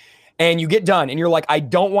pornography and you get done and you're like, I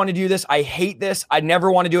don't want to do this. I hate this. I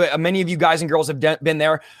never want to do it. Many of you guys and girls have been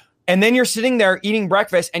there. And then you're sitting there eating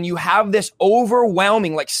breakfast and you have this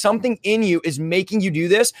overwhelming, like something in you is making you do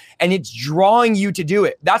this and it's drawing you to do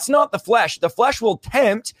it. That's not the flesh. The flesh will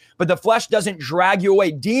tempt, but the flesh doesn't drag you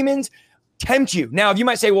away. Demons tempt you. Now, you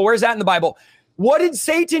might say, well, where's that in the Bible? What did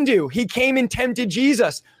Satan do? He came and tempted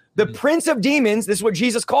Jesus. The prince of demons, this is what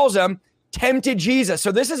Jesus calls him, tempted Jesus.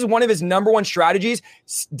 So this is one of his number one strategies.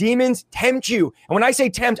 Demons tempt you. And when I say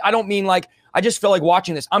tempt, I don't mean like, I just feel like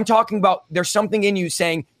watching this. I'm talking about there's something in you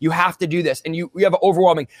saying you have to do this and you have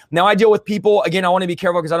overwhelming. Now I deal with people, again, I want to be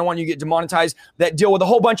careful because I don't want you to get demonetized, that deal with a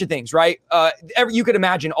whole bunch of things, right? You could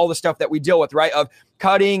imagine all the stuff that we deal with, right? Of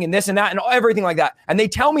cutting and this and that and everything like that. And they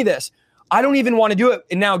tell me this, I don't even want to do it.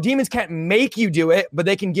 And now demons can't make you do it, but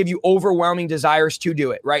they can give you overwhelming desires to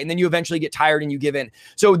do it, right? And then you eventually get tired and you give in.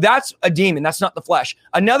 So that's a demon. That's not the flesh.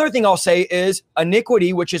 Another thing I'll say is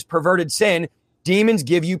iniquity, which is perverted sin. Demons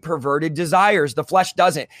give you perverted desires. The flesh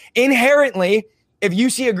doesn't. Inherently, if you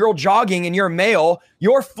see a girl jogging and you're a male,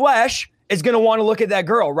 your flesh is going to want to look at that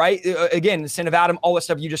girl, right? Again, the sin of Adam, all the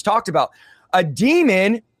stuff you just talked about. A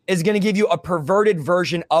demon is going to give you a perverted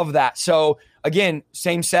version of that. So again,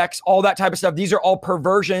 same sex, all that type of stuff. These are all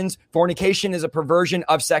perversions. Fornication is a perversion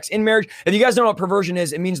of sex in marriage. If you guys don't know what perversion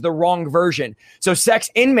is, it means the wrong version. So sex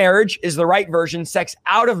in marriage is the right version. Sex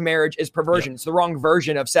out of marriage is perversion. Yep. It's the wrong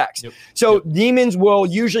version of sex. Yep. So demons will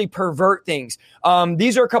usually pervert things.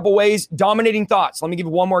 These are a couple ways. Dominating thoughts. Let me give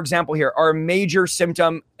you one more example here. Our major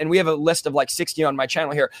symptom, and we have a list of like 60 on my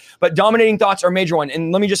channel here, but dominating thoughts are a major one.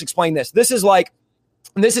 And let me just explain this. This is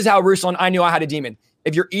how, Ruslan, I knew I had a demon.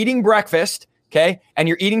 If you're eating breakfast, okay, and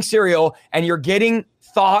you're eating cereal and you're getting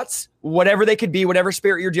thoughts, whatever they could be, whatever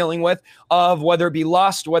spirit you're dealing with, of whether it be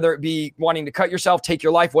lust, whether it be wanting to cut yourself, take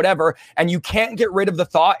your life, whatever, and you can't get rid of the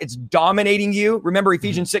thought, it's dominating you. Remember,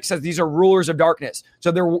 Ephesians 6 says these are rulers of darkness.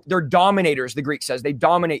 So they're dominators, the Greek says. They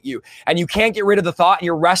dominate you. And you can't get rid of the thought, and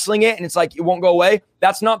you're wrestling it, and it's like it won't go away.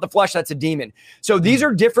 That's not the flesh, that's a demon. So these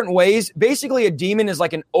are different ways. Basically, a demon is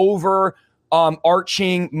like an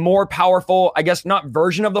arching, more powerful, I guess not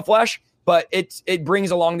version of the flesh, but it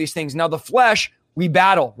brings along these things. Now, the flesh, we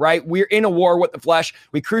battle, right? We're in a war with the flesh.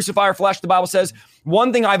 We crucify our flesh, the Bible says.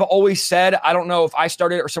 One thing I've always said, I don't know if I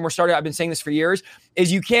started or somewhere started, I've been saying this for years,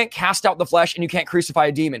 is you can't cast out the flesh and you can't crucify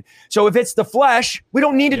a demon. So if it's the flesh, we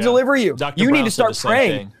don't need to deliver you. Dr. You Brown need to start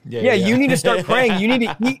praying. You need to start praying. You need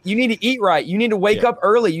to eat. You need to eat right. You need to wake up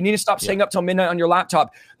early. You need to stop staying up till midnight on your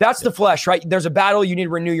laptop. That's the flesh, right? There's a battle. You need to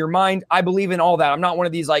renew your mind. I believe in all that. I'm not one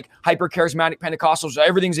of these like hyper charismatic Pentecostals.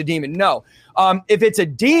 Everything's a demon. No. If it's a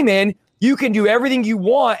demon, you can do everything you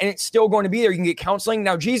want and it's still going to be there. You can get counseling.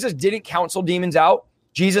 Now, Jesus didn't counsel demons out.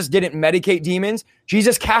 Jesus didn't medicate demons.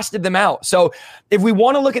 Jesus casted them out. So if we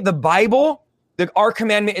want to look at the Bible, our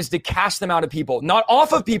commandment is to cast them out of people, not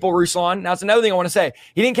off of people, Ruslan. That's another thing I want to say.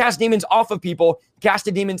 He didn't cast demons off of people,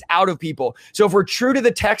 casted demons out of people. So if we're true to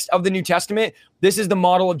the text of the New Testament, this is the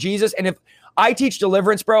model of Jesus. And if I teach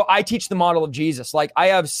deliverance, bro, I teach the model of Jesus. Like I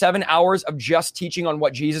have 7 hours of just teaching on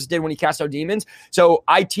what Jesus did when he cast out demons. So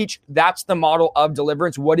I teach, that's the model of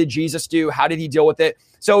deliverance. What did Jesus do? How did he deal with it?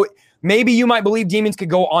 So maybe you might believe demons could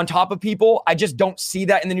go on top of people. I just don't see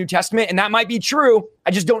that in the New Testament. And that might be true. I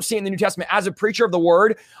just don't see it in the New Testament. As a preacher of the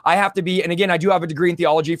word, I have to be, and again, I do have a degree in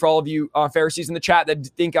theology for all of you Pharisees in the chat that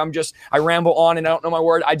think I ramble on and I don't know my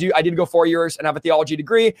word. I did go 4 years and have a theology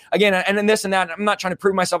degree. Again, and in this and that, I'm not trying to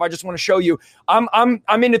prove myself. I just want to show you I'm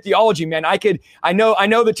into theology, man. I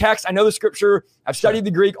know the text, I know the scripture, I've studied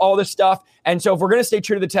the Greek, all this stuff. And so if we're going to stay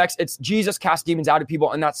true to the text, it's Jesus cast demons out of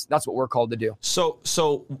people. And that's what we're called to do. So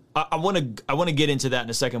I want to get into that in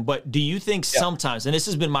a second, but do you think sometimes, and this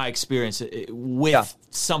has been my experience with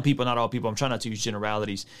some people, not all people, I'm trying not to use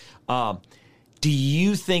generalities. Do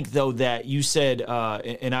you think though that you said,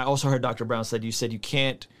 and I also heard Dr. Brown said, you said you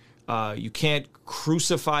can't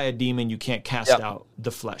crucify a demon, you can't cast out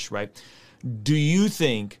the flesh, right? Do you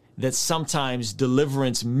think that sometimes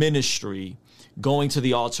deliverance ministry, going to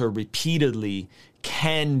the altar repeatedly,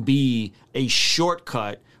 can be a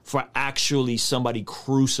shortcut for actually somebody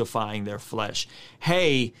crucifying their flesh?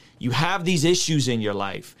 Hey, you have these issues in your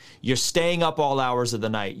life. You're staying up all hours of the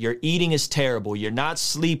night. Your eating is terrible. You're not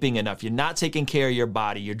sleeping enough. You're not taking care of your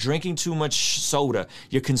body. You're drinking too much soda.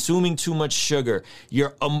 You're consuming too much sugar.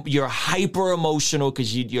 You're hyper emotional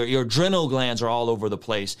because your adrenal glands are all over the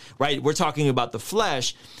place, right? We're talking about the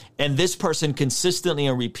flesh. And this person consistently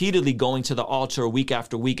and repeatedly going to the altar week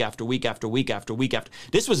after week after week after week after week after.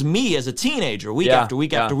 This was me as a teenager, week after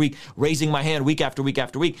week after week, raising my hand week after week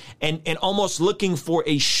after week, and almost looking for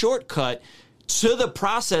a shortcut to the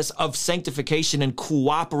process of sanctification and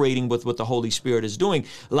cooperating with what the Holy Spirit is doing.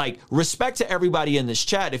 Like, respect to everybody in this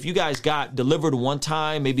chat. If you guys got delivered one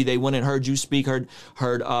time, maybe they went and heard you speak, heard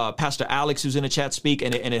Pastor Alex, who's in the chat, speak,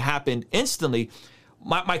 and it happened instantly.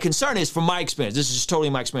 My concern is, from my experience, this is just totally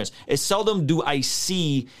my experience, is seldom do I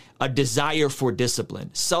see a desire for discipline.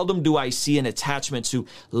 Seldom do I see an attachment to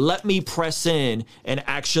let me press in and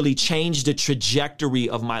actually change the trajectory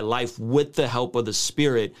of my life with the help of the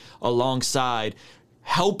Spirit alongside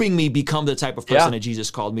helping me become the type of person that Jesus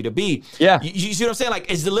called me to be. Yeah. You see what I'm saying? Like,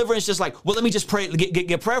 is deliverance just like, well, let me just pray,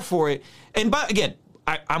 get prayer for it. And again,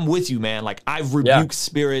 I'm with you, man. Like, I've rebuked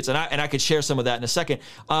spirits, and I could share some of that in a second.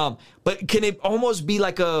 But can it almost be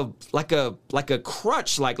like a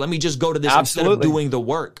crutch? Like, let me just go to this instead of doing the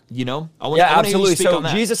work, you know? Absolutely. So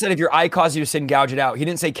Jesus said, if your eye causes you to sin, gouge it out. He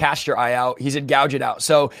didn't say cast your eye out. He said gouge it out.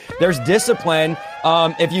 So there's discipline.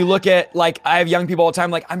 If you look at, like, I have young people all the time,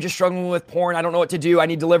 like, I'm just struggling with porn. I don't know what to do. I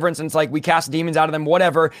need deliverance. And it's like, we cast demons out of them,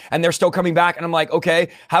 whatever. And they're still coming back. And I'm like, okay,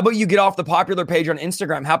 how about you get off the popular page on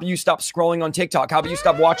Instagram? How about you stop scrolling on TikTok? How about you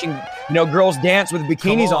stop watching, girls dance with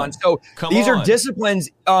bikinis on? So these are disciplines.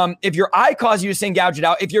 If your eye causes you to sin, gouge it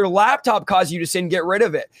out. If your laptop causes you to sin, get rid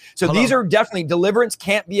of it. So these are definitely, deliverance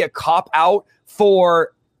can't be a cop out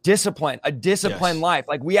for a disciplined life.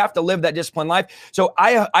 Like we have to live that disciplined life. So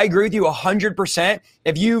I agree with you 100%.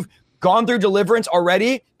 If you've gone through deliverance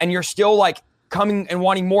already and you're still like coming and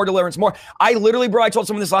wanting more deliverance, more. I literally, bro, I told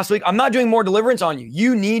someone this last week, I'm not doing more deliverance on you.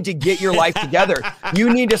 You need to get your life together.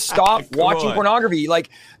 You need to stop watching pornography. Like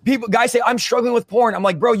guys say, I'm struggling with porn. I'm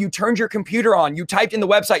like, bro, you turned your computer on, you typed in the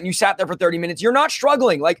website and you sat there for 30 minutes. You're not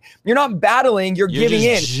struggling. Like you're not battling, you're giving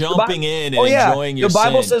in. Jumping in and enjoying your sin. The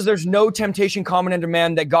Bible sin. says there's no temptation common unto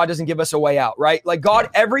man that God doesn't give us a way out, right? Like God,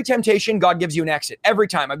 every temptation, God gives you an exit every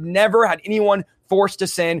time. I've never had anyone forced to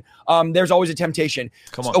sin. There's always a temptation.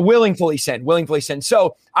 Come on. So, willingly sin.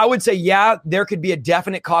 So I would say, yeah, there could be a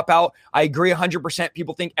definite cop out. I agree 100%.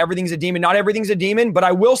 People think everything's a demon. Not everything's a demon, but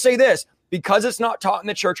I will say this, because it's not taught in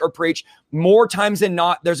the church or preached, more times than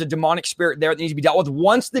not, there's a demonic spirit there that needs to be dealt with.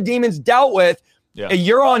 Once the demon's dealt with,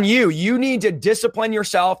 you're on you. You need to discipline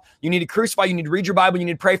yourself. You need to crucify. You need to read your Bible. You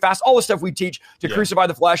need to pray fast. All the stuff we teach to crucify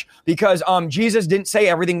the flesh, because Jesus didn't say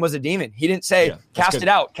everything was a demon. He didn't say, cast it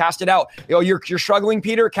out. Oh, you're struggling,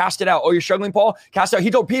 Peter? Cast it out. Oh, you're struggling, Paul? Cast it out.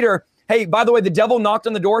 He told Peter, hey, by the way, the devil knocked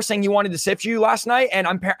on the door saying you wanted to sift you last night, and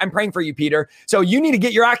I'm praying for you, Peter. So you need to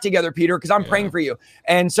get your act together, Peter, because I'm praying for you.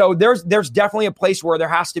 And so there's definitely a place where there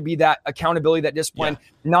has to be that accountability, that discipline.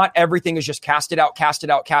 Not everything is just cast it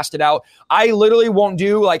out. I literally won't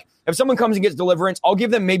do, like, if someone comes and gets deliverance, I'll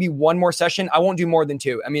give them maybe one more session. I won't do more than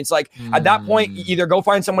 2. I mean, it's like at that point, either go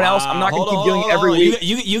find someone else. I'm not going to keep doing it every week.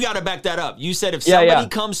 You got to back that up. You said if somebody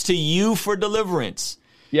comes to you for deliverance,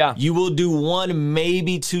 you will do 1,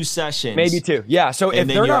 maybe 2 sessions. Maybe 2. Yeah. So if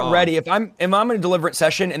they're not ready, if I'm in a deliverance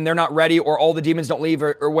session and they're not ready, or all the demons don't leave,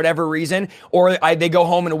 or whatever reason, or they go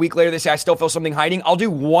home and a week later they say, I still feel something hiding, I'll do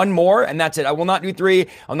 1 more and that's it. I will not do 3.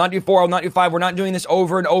 I'll not do 4. I'll not do 5. We're not doing this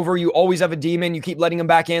over and over. You always have a demon. You keep letting them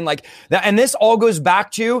back in like that. And this all goes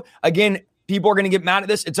back to, again, people are going to get mad at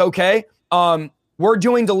this. It's okay. We're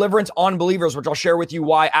doing deliverance on believers, which I'll share with you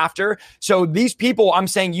why after. So these people, I'm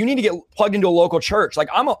saying you need to get plugged into a local church. Like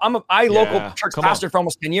I'm a local church pastor for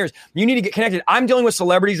almost 10 years. You need to get connected. I'm dealing with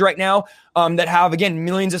celebrities right now that have, again,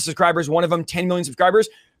 millions of subscribers. One of them, 10 million subscribers.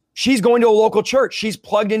 She's going to a local church. She's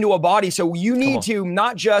plugged into a body. So you need to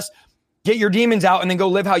not just get your demons out and then go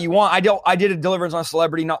live how you want. I did a deliverance on a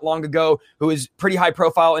celebrity not long ago who was pretty high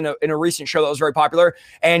profile in a recent show that was very popular.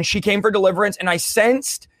 And she came for deliverance, and I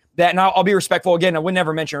sensed that, and I'll be respectful again, I would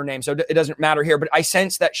never mention her name, so it doesn't matter here, but I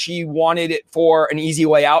sensed that she wanted it for an easy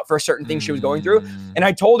way out for certain things she was going through. And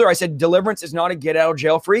I told her, I said, deliverance is not a get out of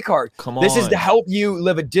jail free card. This is to help you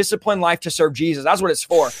live a disciplined life to serve Jesus. That's what it's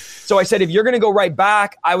for. So I said, if you're going to go right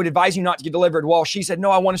back, I would advise you not to get delivered. Well, she said,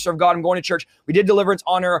 no, I want to serve God. I'm going to church. We did deliverance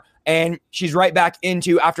on her, and she's right back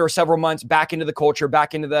into, after several months, back into the culture,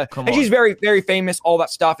 back into the, and she's very, very famous, all that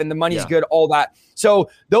stuff, and the money's good, all that.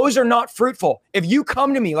 So those are not fruitful. If you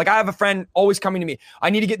come to me, like I have a friend always coming to me,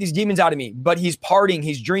 I need to get these demons out of me, but he's partying,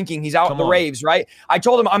 he's drinking, he's out in the raves, right? I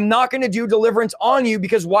told him, I'm not going to do deliverance on you,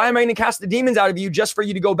 because why am I going to cast the demons out of you just for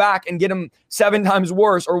you to go back and get them 7 times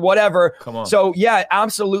worse or whatever? So yeah,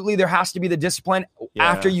 absolutely. There has to be the discipline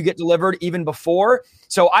after you get delivered, even before.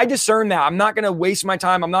 So I discern that. I'm not going to waste my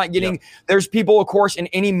time. I'm not getting, there's people, of course, in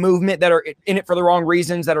any movement that are in it for the wrong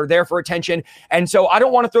reasons, that are there for attention. And so I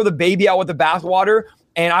don't want to throw the baby out with the bathwater.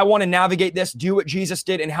 And I want to navigate this, do what Jesus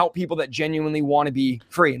did, and help people that genuinely want to be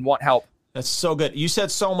free and want help. That's so good. You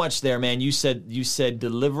said so much there, man. You said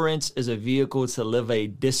deliverance is a vehicle to live a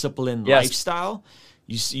disciplined lifestyle.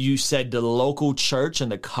 You said the local church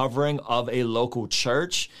and the covering of a local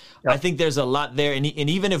church. I think there's a lot there. And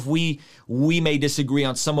even if we may disagree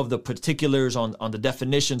on some of the particulars on the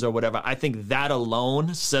definitions or whatever, I think that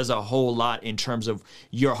alone says a whole lot in terms of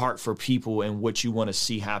your heart for people and what you want to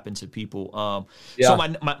see happen to people. So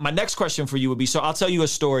my next question for you would be, so I'll tell you a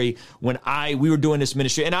story when we were doing this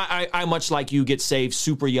ministry, and I much like you, get saved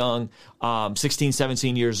super young, 16,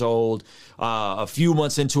 17 years old. A few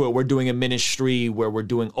months into it, we're doing a ministry where we're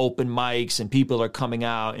doing open mics and people are coming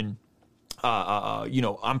out, and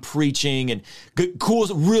I'm preaching, and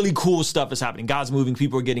really cool stuff is happening. God's moving.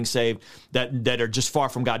 People are getting saved that are just far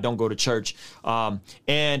from God, don't go to church.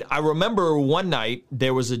 And I remember one night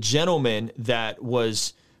there was a gentleman that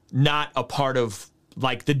was not a part of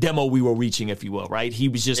like the demo we were reaching, if you will, right? He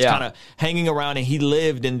was just kind of hanging around, and he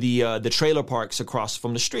lived in the trailer parks across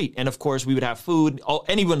from the street. And of course, we would have food.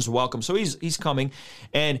 Anyone's welcome. So he's coming,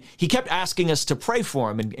 and he kept asking us to pray for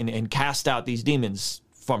him and cast out these demons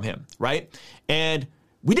from him, right? And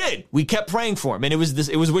we did. We kept praying for him, and it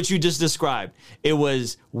was what you just described. It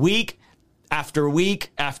was week after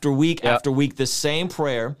week after week after week, the same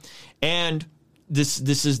prayer. And this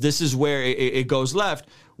is where it goes left.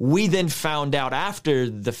 we then found out after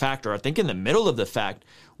the fact, or I think in the middle of the fact,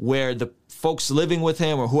 where the folks living with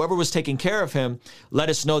him or whoever was taking care of him let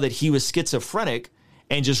us know that he was schizophrenic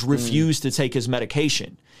and just refused to take his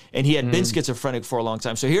medication. And he had been schizophrenic for a long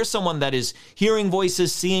time. So here's someone that is hearing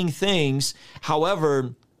voices, seeing things.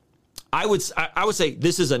 However, I would say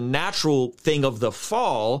this is a natural thing of the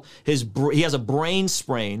fall. He has a brain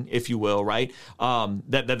sprain, if you will, right?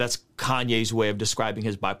 That's Kanye's way of describing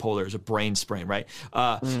his bipolar as a brain sprain, right?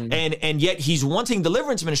 And yet he's wanting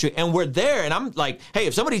deliverance ministry, and we're there. And I'm like, hey,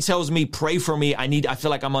 if somebody tells me pray for me, I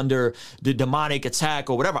feel like I'm under the demonic attack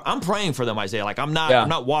or whatever, I'm praying for them, Isaiah. Like I'm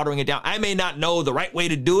not watering it down. I may not know the right way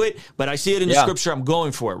to do it, but I see it in the scripture. I'm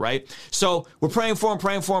going for it, right? So we're praying for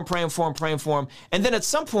him, and then at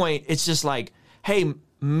some point it's just like, hey,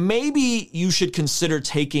 maybe you should consider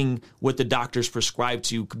taking what the doctors prescribed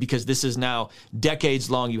to you, because this is now decades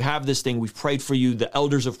long. You have this thing. We've prayed for you. The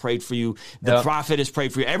elders have prayed for you. The prophet has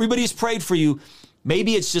prayed for you. Everybody's prayed for you.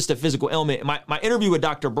 Maybe it's just a physical ailment. My interview with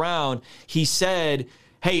Dr. Brown, he said,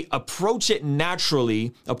 hey, approach it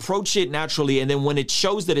naturally, and then when it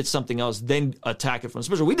shows that it's something else, then attack it from the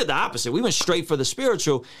spiritual. We did the opposite. We went straight for the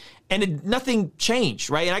spiritual, and nothing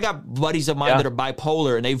changed, right? And I got buddies of mine that are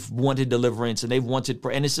bipolar, and they've wanted deliverance, and they've wanted,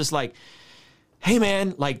 and it's just like, hey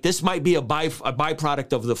man, like this might be a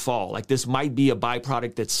byproduct of the fall. Like this might be a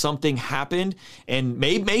byproduct that something happened, and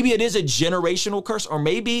maybe it is a generational curse, or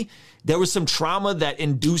maybe there was some trauma that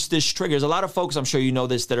induced this trigger. There's a lot of folks, I'm sure you know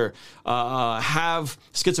this, that are have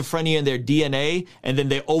schizophrenia in their DNA, and then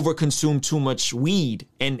they overconsume too much weed,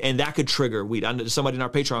 and that could trigger weed. I know somebody in our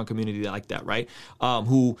Patreon community like that, right?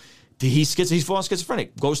 He's full on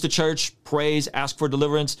schizophrenic, goes to church, prays, asks for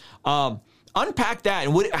deliverance. Unpack that,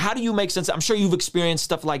 and how do you make sense? I'm sure you've experienced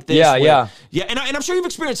stuff like this. Yeah, and I'm sure you've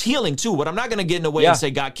experienced healing too. But I'm not going to get in the way and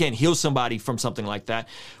say God can't heal somebody from something like that.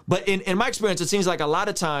 But in my experience, it seems like a lot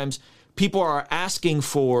of times people are asking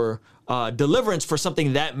for deliverance for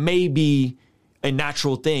something that may be a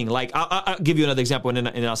natural thing. Like I'll give you another example, and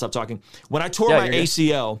then I'll stop talking. When I tore my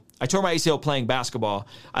ACL playing basketball.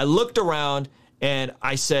 I looked around and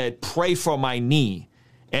I said, "Pray for my knee."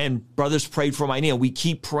 And brothers prayed for my knee, and we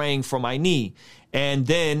keep praying for my knee. And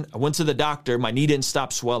then I went to the doctor. My knee didn't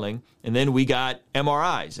stop swelling. And then we got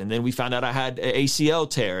MRIs. And then we found out I had an ACL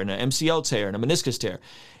tear and an MCL tear and a meniscus tear.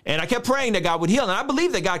 And I kept praying that God would heal. And I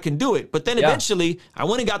believe that God can do it. But then eventually I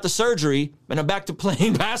went and got the surgery, and I'm back to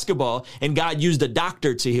playing basketball. And God used a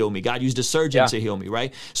doctor to heal me. God used a surgeon to heal me,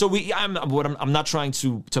 right? So I'm not trying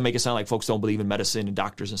to make it sound like folks don't believe in medicine and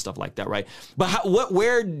doctors and stuff like that, right? But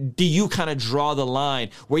where do you kind of draw the line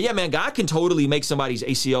where, yeah, man, God can totally make somebody's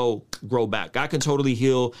ACL grow back. God can totally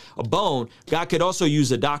heal a bone. God could also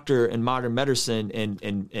use a doctor and modern medicine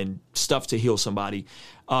and stuff to heal somebody.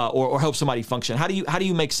 Or help somebody function. How do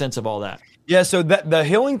you make sense of all that? Yeah, so the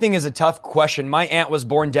healing thing is a tough question. My aunt was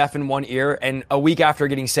born deaf in one ear, and a week after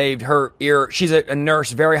getting saved, her ear, she's a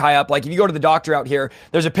nurse very high up. Like if you go to the doctor out here,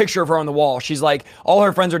 there's a picture of her on the wall. She's like, all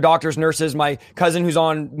her friends are doctors, nurses. My cousin who's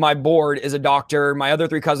on my board is a doctor. My other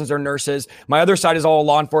 3 cousins are nurses. My other side is all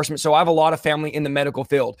law enforcement. So I have a lot of family in the medical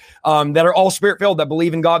field that are all spirit-filled, that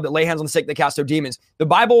believe in God, that lay hands on the sick, that cast out demons. The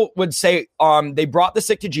Bible would say they brought the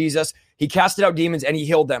sick to Jesus. He casted out demons and he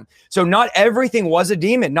healed them. So not everything was a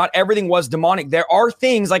demon. Not everything was demonic. There are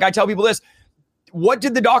things, like I tell people this, what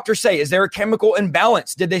did the doctor say? Is there a chemical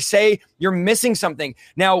imbalance? Did they say you're missing something?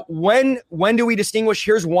 Now, when do we distinguish?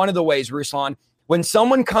 Here's one of the ways, Ruslan. When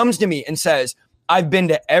someone comes to me and says, I've been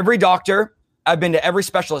to every doctor, I've been to every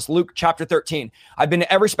specialist, Luke chapter 13. I've been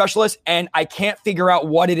to every specialist and I can't figure out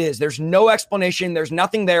what it is. There's no explanation. There's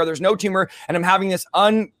nothing there. There's no tumor. And I'm having this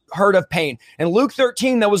unheard of pain. In Luke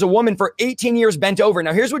 13, there was a woman for 18 years bent over.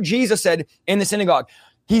 Now, here's what Jesus said in the synagogue.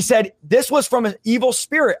 He said, this was from an evil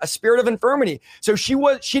spirit, a spirit of infirmity. So she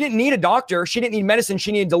didn't need a doctor. She didn't need medicine.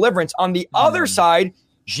 She needed deliverance. On the other side,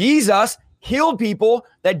 Jesus healed people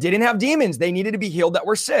that didn't have demons. They needed to be healed that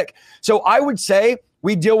were sick. So I would say,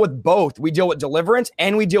 we deal with both. We deal with deliverance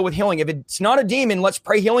and we deal with healing. If it's not a demon, let's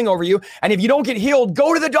pray healing over you. And if you don't get healed,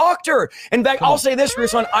 go to the doctor. In fact, I'll say this,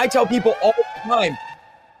 Ruslan, I tell people all the time,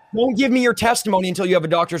 don't give me your testimony until you have a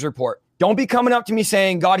doctor's report. Don't be coming up to me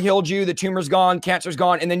saying, God healed you, the tumor's gone, cancer's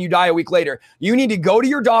gone, and then you die a week later. You need to go to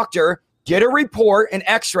your doctor, get a report, an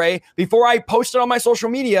x-ray, before I post it on my social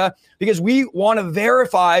media, because we want to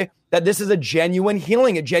verify that this is a genuine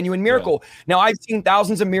healing, a genuine miracle. Now, I've seen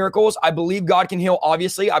thousands of miracles. I believe God can heal,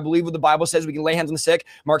 obviously. I believe what the Bible says. We can lay hands on the sick.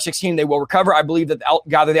 Mark 16, they will recover. I believe that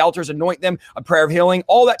gather the altars, anoint them, a prayer of healing,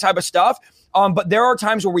 all that type of stuff. But there are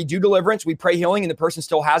times where we do deliverance, we pray healing, and the person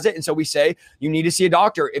still has it. And so we say, you need to see a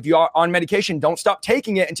doctor. If you are on medication, don't stop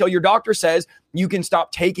taking it until your doctor says you can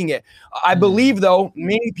stop taking it. I believe, though,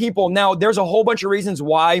 many people, now there's a whole bunch of reasons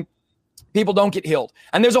why people don't get healed.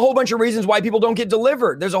 And there's a whole bunch of reasons why people don't get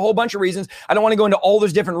delivered. There's a whole bunch of reasons. I don't want to go into all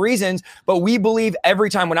those different reasons, but we believe every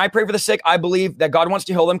time when I pray for the sick, I believe that God wants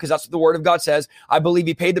to heal them because that's what the word of God says. I believe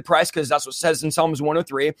he paid the price because that's what it says in Psalms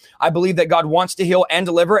 103. I believe that God wants to heal and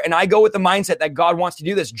deliver. And I go with the mindset that God wants to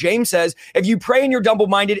do this. James says, if you pray and you're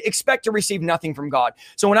double-minded, expect to receive nothing from God.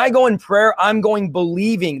 So when I go in prayer, I'm going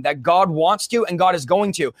believing that God wants to and God is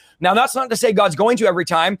going to. Now, that's not to say God's going to every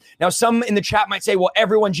time. Now, some in the chat might say, well,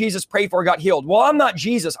 everyone Jesus prayed for got healed. Well, I'm not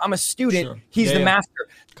Jesus. I'm a student. Sure. He's the master.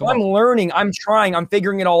 So I'm learning. I'm trying. I'm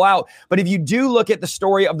figuring it all out. But if you do look at the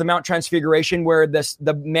story of the Mount Transfiguration, where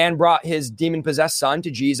the man brought his demon-possessed son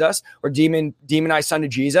to Jesus, or demonized son to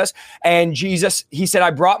Jesus, and Jesus, he said,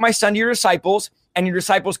 I brought my son to your disciples, and your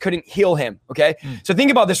disciples couldn't heal him. Okay? So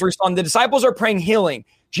think about this, Ruslan. The disciples are praying healing.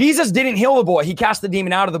 Jesus didn't heal the boy. He cast the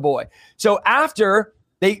demon out of the boy. So after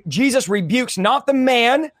Jesus rebukes not the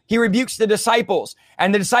man, he rebukes the disciples.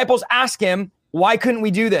 And the disciples ask him, why couldn't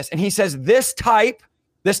we do this? And he says, this type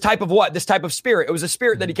of what? This type of spirit. It was a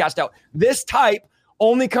spirit that he cast out. This type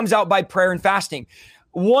only comes out by prayer and fasting.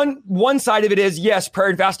 One side of it is, yes, prayer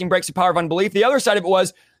and fasting breaks the power of unbelief. The other side of it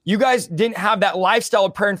was, you guys didn't have that lifestyle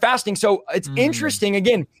of prayer and fasting. So it's interesting.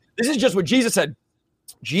 Again, this is just what Jesus said.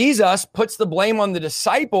 Jesus puts the blame on the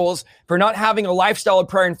disciples for not having a lifestyle of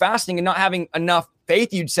prayer and fasting and not having enough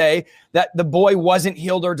faith, you'd say, that the boy wasn't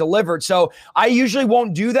healed or delivered. So I usually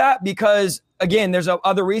won't do that because, again, there's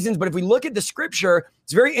other reasons. But if we look at the scripture,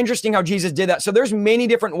 it's very interesting how Jesus did that. So there's many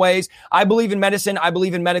different ways. I believe in medicine. I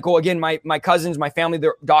believe in medical. Again, my cousins, my family,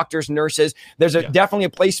 they're doctors, nurses. There's definitely a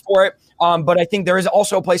place for it. But I think there is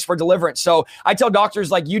also a place for deliverance. So I tell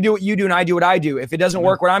doctors, like, you do what you do and I do what I do. If it doesn't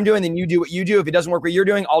work what I'm doing, then you do what you do. If it doesn't work what you're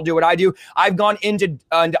doing, I'll do what I do. I've gone into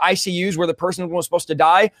ICUs where the person was supposed to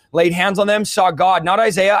die, laid hands on them, saw God, not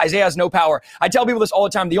Isaiah. Isaiah has no power. I tell people this all the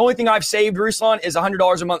time. The only thing I've saved, Ruslan, is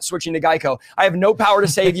 $100 a month switching to Geico. I have no power to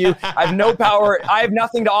save you. I have no power. I have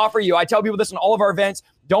nothing to offer you. I tell people this in all of our events.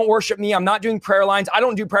 Don't worship me. I'm not doing prayer lines. I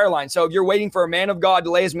don't do prayer lines. So if you're waiting for a man of God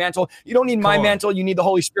to lay his mantle, you don't need my mantle. You need the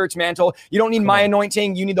Holy Spirit's mantle. You don't need my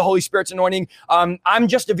anointing. You need the Holy Spirit's anointing. I'm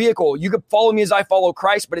just a vehicle. You could follow me as I follow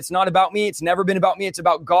Christ, but it's not about me. It's never been about me. It's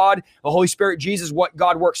about God, the Holy Spirit, Jesus, what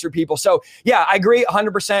God works through people. So yeah, I agree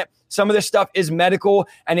 100%. Some of this stuff is medical.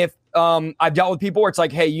 And if I've dealt with people where it's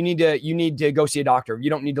like, hey, you need to go see a doctor. You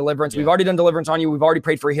don't need deliverance. We've already done deliverance on you. We've already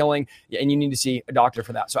prayed for healing, and you need to see a doctor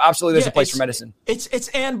for that. So absolutely, there's a place for medicine. It's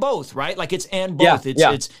and both, right? Like it's and both.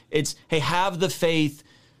 It's hey, have the faith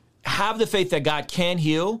that God can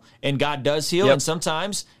heal and God does heal. And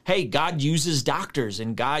sometimes, hey, God uses doctors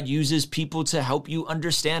and God uses people to help you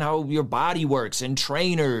understand how your body works, and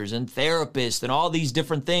trainers and therapists and all these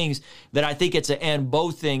different things. That I think it's an and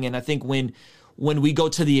both thing. And I think when we go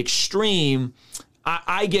to the extreme,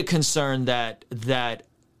 I get concerned that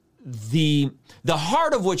the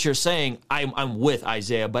heart of what you're saying, I'm with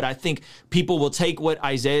Isaiah, but I think people will take what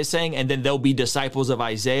Isaiah is saying and then they'll be disciples of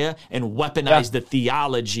Isaiah and weaponize the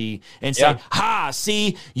theology and say,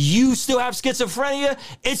 see, you still have schizophrenia?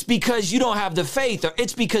 It's because you don't have the faith, or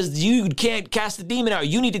it's because you can't cast the demon out.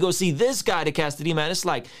 You need to go see this guy to cast the demon out. It's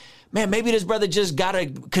like, man, maybe this brother just got a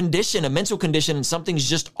condition, a mental condition, and something's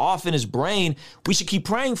just off in his brain. We should keep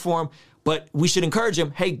praying for him, but we should encourage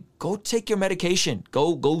him, hey, go take your medication.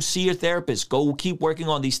 Go see your therapist. Go keep working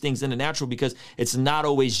on these things in the natural, because it's not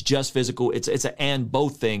always just physical. It's an and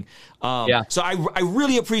both thing. So I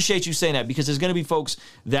really appreciate you saying that, because there's going to be folks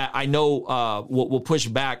that I know will push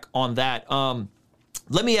back on that.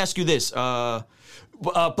 Let me ask you this.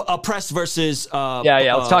 Oppressed versus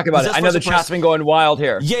let's talk about it. I know the chat's been going wild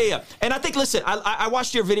here. And I think, listen, I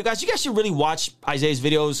watched your video, guys. You guys should really watch Isaiah's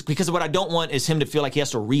videos, because what I don't want is him to feel like he has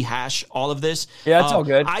to rehash all of this. It's all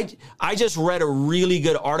good. I just read a really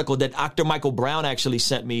good article that Dr. Michael Brown actually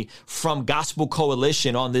sent me from Gospel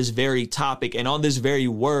Coalition on this very topic and on this very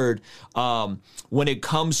word. When it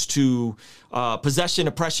comes to possession,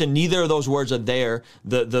 oppression, neither of those words are there.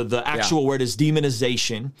 The actual word is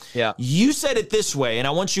demonization. You said it this way, and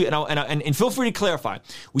I want you, and feel free to clarify.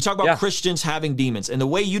 We talk about Christians having demons, and the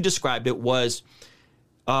way you described it was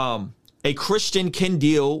a Christian can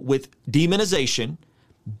deal with demonization,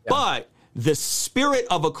 but the spirit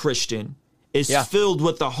of a Christian is filled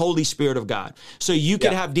with the Holy Spirit of God. So you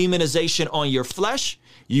could have demonization on your flesh.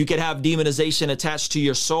 You could have demonization attached to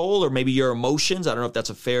your soul or maybe your emotions. I don't know if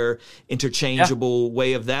that's a fair interchangeable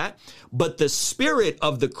way of that. But the spirit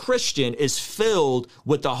of the Christian is filled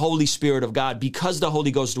with the Holy Spirit of God. Because the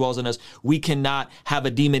Holy Ghost dwells in us, we cannot have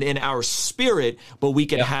a demon in our spirit, but we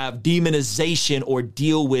can have demonization or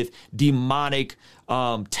deal with demonic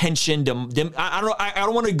tension. I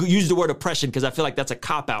don't want to use the word oppression because I feel like that's a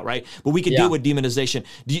cop-out, right? But we can deal with demonization.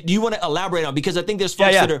 Do you want to elaborate on? Because I think there's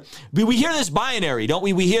folks that are, we hear this binary, don't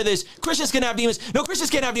we? We hear this, Christians can have demons. No, Christians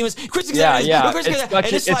can't have demons. Christians can't have demons. No, Christians can't have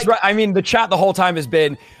demons. It's right. I mean, the chat the whole time has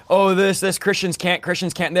been, oh, this, Christians can't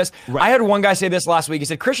this. Right. I had one guy say this last week. He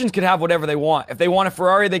said, Christians could have whatever they want. If they want a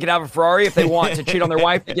Ferrari, they could have a Ferrari. If they want to cheat on their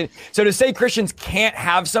wife, they can. So to say Christians can't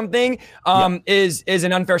have something is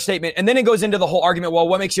an unfair statement. And then it goes into the whole argument, well,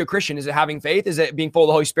 what makes you a Christian? Is it having faith? Is it being full of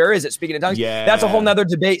the Holy Spirit? Is it speaking in tongues? Yeah. That's a whole nother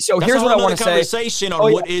debate. So here's what I want to say. Conversation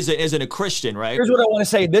on what isn't a Christian, right? Here's what I want to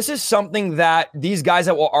say. This is something that these guys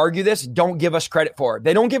that will argue this don't give us credit for.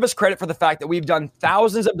 They don't give us credit for the fact that we've done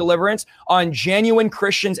thousands of deliverance on genuine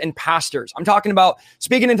Christians and pastors. I'm talking about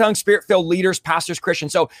speaking in tongues, spirit-filled leaders, pastors,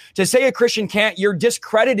 Christians. So to say a Christian can't, you're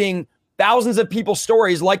discrediting thousands of people's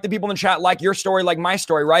stories, like the people in the chat, like your story, like my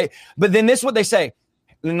story, right? But then this is what they say.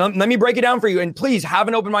 Let me break it down for you. And please have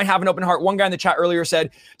an open mind, have an open heart. One guy in the chat earlier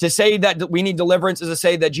said to say that we need deliverance is to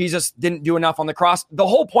say that Jesus didn't do enough on the cross. The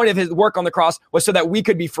whole point of his work on the cross was so that we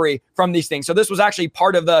could be free from these things. So this was actually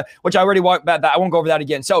part of which I already walked back. I won't go over that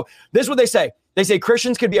again. So this is what they say. They say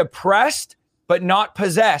Christians could be oppressed, but not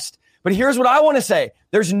possessed. But here's what I want to say.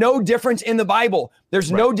 There's no difference in the Bible.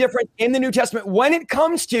 There's no difference in the New Testament when it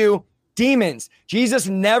comes to demons. Jesus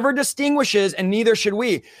never distinguishes, and neither should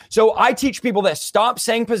we. So I teach people this. Stop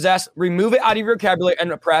saying possessed, remove it out of your vocabulary,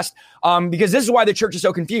 and oppressed, because this is why the church is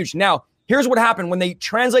so confused. Now, here's what happened. When they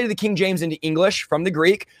translated the King James into English from the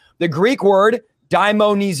Greek word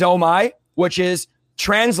daimonizomai, which is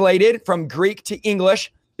translated from Greek to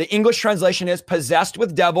English, the English translation is possessed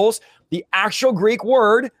with devils. The actual Greek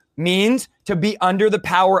word means to be under the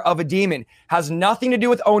power of a demon. Has nothing to do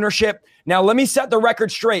with ownership. Now, let me set the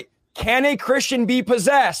record straight. Can a Christian be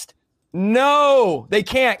possessed? No, they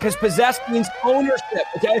can't, because possessed means ownership,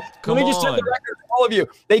 okay? Let me just set the record for all of you.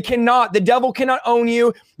 They cannot. The devil cannot own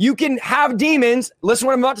you. You can have demons, listen to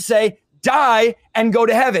what I'm about to say, die and go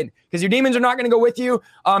to heaven, because your demons are not going to go with you.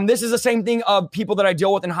 This is the same thing of people that I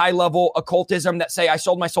deal with in high-level occultism that say, I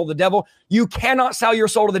sold my soul to the devil. You cannot sell your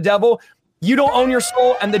soul to the devil. You don't own your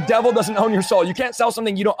soul, and the devil doesn't own your soul. You can't sell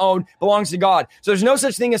something you don't own. It belongs to God. So there's no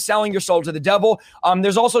such thing as selling your soul to the devil.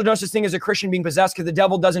 There's also no such thing as a Christian being possessed, because the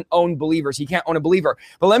devil doesn't own believers. He can't own a believer.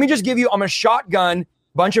 But let me just give you, I'm going to shotgun a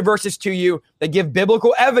bunch of verses to you that give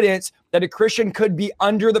biblical evidence that a Christian could be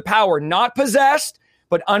under the power, not possessed,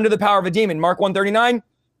 but under the power of a demon. Mark 1:39.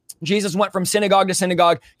 Jesus went from synagogue to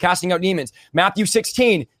synagogue, casting out demons. Matthew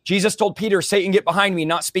 16, Jesus told Peter, Satan, get behind me,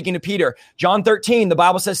 not speaking to Peter. John 13, the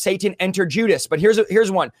Bible says Satan entered Judas. But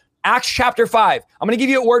here's one. Acts chapter 5. I'm going to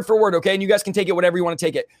give you it word for word, okay? And you guys can take it whatever you want to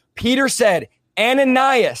take it. Peter said,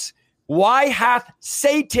 Ananias, why hath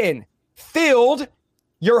Satan filled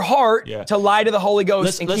your heart to lie to the Holy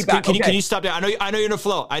Ghost and keep back? Can you stop there? I know you're in a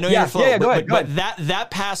flow. Go ahead. But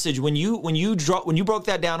that passage, when you broke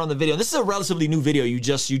that down on the video, this is a relatively new video you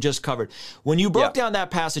just covered. When you broke down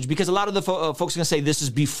that passage, because a lot of the folks are gonna say this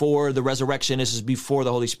is before the resurrection, this is before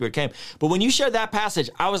the Holy Spirit came. But when you shared that passage,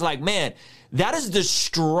 I was like, man, that is the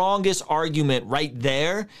strongest argument right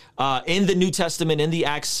there in the New Testament, in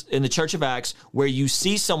the Church of Acts, where you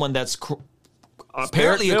see someone that's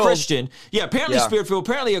apparently a Christian, spirit-filled,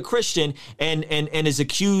 apparently a Christian, and is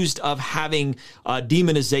accused of having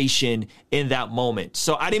demonization in that moment.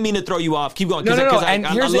 So I didn't mean to throw you off. Keep going. No. And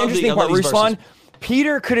here's the interesting part, Ruslan.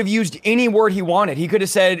 Peter could have used any word he wanted. He could have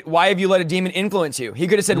said, why have you let a demon influence you? He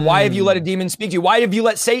could have said, why have you let a demon speak to you? Why have you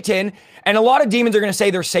let Satan? And a lot of demons are going to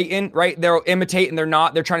say they're Satan, right? They'll imitate and they're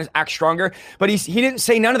not. They're trying to act stronger. But he didn't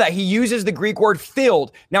say none of that. He uses the Greek word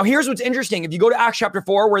filled. Now, here's what's interesting. If you go to Acts chapter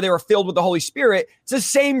 4, where they were filled with the Holy Spirit, it's the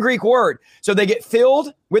same Greek word. So they get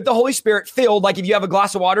filled with the Holy Spirit, filled, like if you have a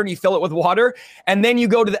glass of water and you fill it with water. And then you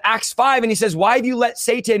go to the Acts 5 and he says, why have you let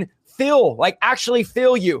Satan fill, like actually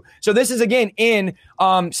fill you? So this is again in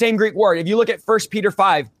same Greek word. If you look at 1 Peter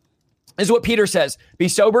 5, this is what Peter says. Be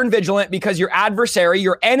sober and vigilant, because your adversary,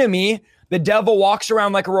 your enemy, the devil, walks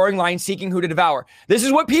around like a roaring lion seeking who to devour. This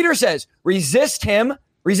is what Peter says. Resist him.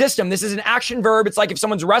 Resist him. This is an action verb. It's like if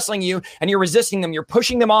someone's wrestling you and you're resisting them, you're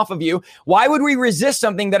pushing them off of you. Why would we resist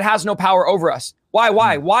something that has no power over us? Why?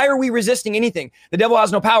 Why are we resisting anything? The devil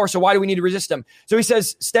has no power, so why do we need to resist him? So he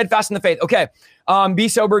says, steadfast in the faith. Okay, be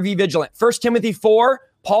sober, be vigilant. 1 Timothy 4,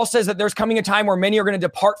 Paul says that there's coming a time where many are going to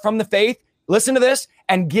depart from the faith. Listen to this,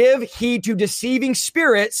 and give heed to deceiving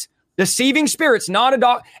spirits,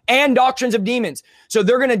 and doctrines of demons. So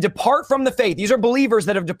they're going to depart from the faith. These are believers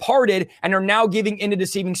that have departed and are now giving into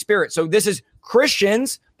deceiving spirits. So this is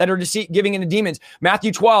Christians that are giving into demons.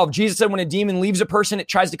 Matthew 12, Jesus said when a demon leaves a person, it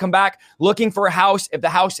tries to come back looking for a house. If the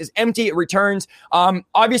house is empty, it returns.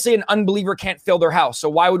 Obviously, an unbeliever can't fill their house. So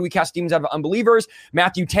why would we cast demons out of unbelievers?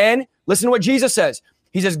 Matthew 10, listen to what Jesus says.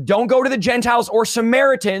 He says, don't go to the Gentiles or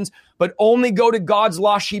Samaritans, but only go to God's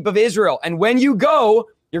lost sheep of Israel. And when you go,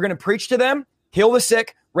 you're going to preach to them, heal the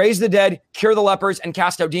sick, raise the dead, cure the lepers, and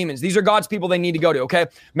cast out demons. These are God's people they need to go to, okay?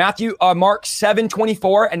 Mark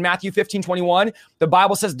 7:24 and Matthew 15:21, the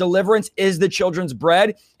Bible says deliverance is the children's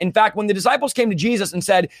bread. In fact, when the disciples came to Jesus and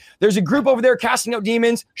said, there's a group over there casting out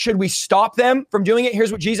demons, should we stop them from doing it?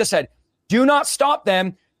 Here's what Jesus said, do not stop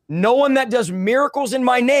them. No one that does miracles in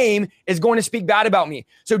my name is going to speak bad about me.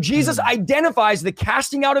 So Jesus identifies the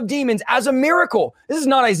casting out of demons as a miracle. This is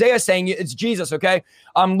not Isaiah saying it, it's Jesus, okay?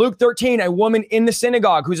 Luke 13, a woman in the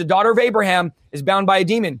synagogue who's a daughter of Abraham is bound by a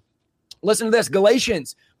demon. Listen to this,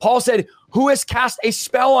 Galatians. Paul said, who has cast a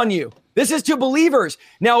spell on you? This is to believers.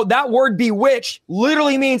 Now, that word bewitched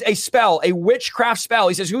literally means a spell, a witchcraft spell.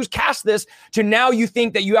 He says, who's cast this to now you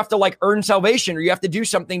think that you have to like earn salvation or you have to do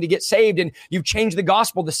something to get saved and you've changed the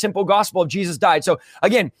gospel, the simple gospel of Jesus died. So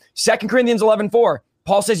again, 2 Corinthians 11:4,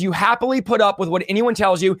 Paul says, you happily put up with what anyone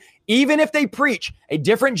tells you, even if they preach a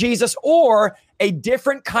different Jesus or a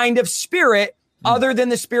different kind of spirit other than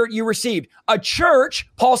the spirit you received. A church,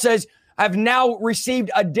 Paul says, have now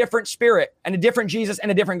received a different spirit and a different Jesus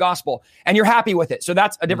and a different gospel, and you're happy with it. So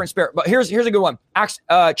that's a different spirit. But here's a good one. Acts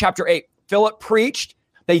chapter 8. Philip preached.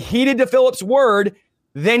 They heeded to Philip's word.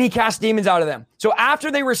 Then he cast demons out of them. So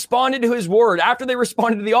after they responded to his word, after they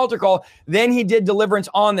responded to the altar call, then he did deliverance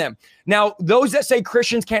on them. Now, those that say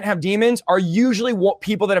Christians can't have demons are usually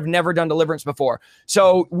people that have never done deliverance before.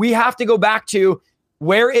 So we have to go back to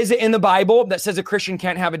where is it in the Bible that says a Christian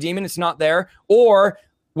can't have a demon? It's not there. Or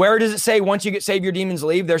where does it say once you get saved, your demons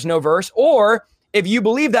leave? There's no verse. Or if you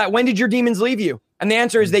believe that, when did your demons leave you? And the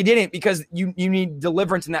answer is they didn't, because you need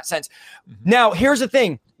deliverance in that sense. Now, here's the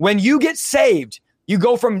thing. When you get saved, you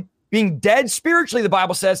go from being dead spiritually, the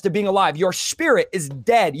Bible says, to being alive. Your spirit is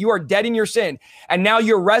dead. You are dead in your sin. And now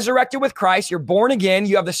you're resurrected with Christ. You're born again.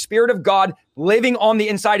 You have the Spirit of God living on the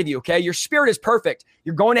inside of you, okay? Your spirit is perfect.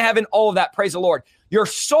 You're going to heaven, all of that. Praise the Lord. Your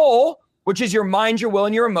soul, which is your mind, your will,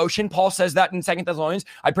 and your emotion. Paul says that in 2 Thessalonians.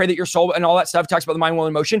 I pray that your soul and all that stuff talks about the mind, will,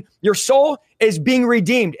 and emotion. Your soul is being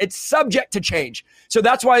redeemed. It's subject to change. So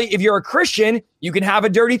that's why if you're a Christian, you can have a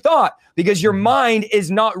dirty thought because your mind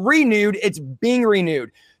is not renewed. It's being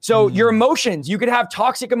renewed. So your emotions, you could have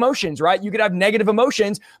toxic emotions, right? You could have negative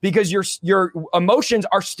emotions because your emotions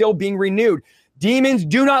are still being renewed. Demons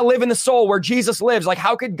do not live in the soul where Jesus lives. Like,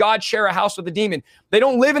 how could God share a house with a demon? They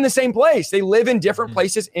don't live in the same place. They live in different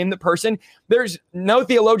places in the person. There's no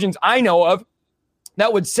theologians I know of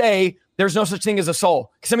that would say there's no such thing as a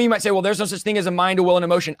soul. Some of you might say, well, there's no such thing as a mind, a will, and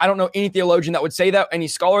emotion. I don't know any theologian that would say that, any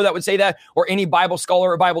scholar that would say that, or any Bible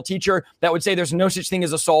scholar or Bible teacher that would say there's no such thing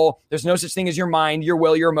as a soul. There's no such thing as your mind, your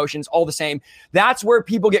will, your emotions, all the same. That's where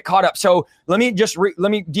people get caught up. So let me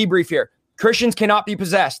debrief here. Christians cannot be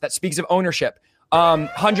possessed. That speaks of ownership.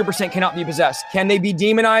 100% cannot be possessed. Can they be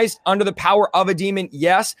demonized under the power of a demon?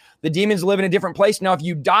 Yes. The demons live in a different place. Now, if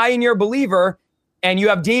you die and you're a believer and you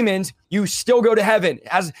have demons, you still go to heaven.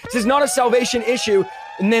 This is not a salvation issue.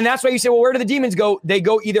 And then that's why you say, well, where do the demons go? They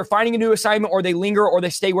go either finding a new assignment, or they linger, or they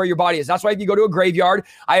stay where your body is. That's why if you go to a graveyard,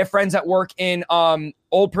 I have friends that work in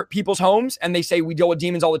old people's homes, and they say we deal with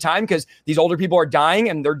demons all the time because these older people are dying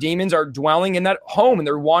and their demons are dwelling in that home and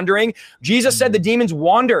they're wandering. Jesus said the demons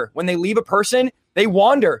wander. When they leave a person, they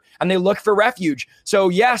wander and they look for refuge. So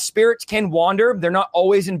yeah, spirits can wander. They're not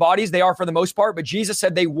always in bodies. They are for the most part, but Jesus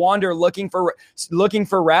said they wander looking for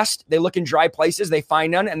rest. They look in dry places. They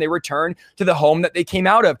find none and they return to the home that they came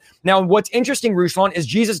out of. Now, what's interesting, Ruslan, is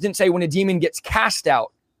Jesus didn't say when a demon gets cast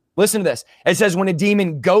out. Listen to this. It says when a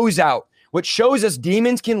demon goes out, which shows us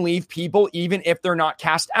demons can leave people even if they're not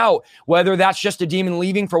cast out. Whether that's just a demon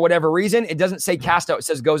leaving for whatever reason, it doesn't say cast out, it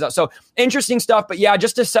says goes out. So interesting stuff. But yeah,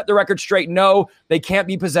 just to set the record straight, no, they can't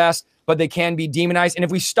be possessed, but they can be demonized. And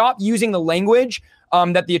if we stop using the language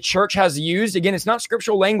that the church has used, again, it's not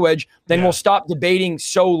scriptural language, then we'll stop debating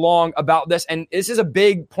so long about this. And this is a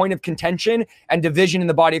big point of contention and division in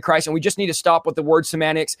the body of Christ. And we just need to stop with the word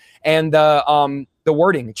semantics and the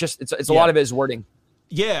wording. It's a lot of it is wording.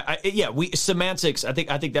 Semantics. I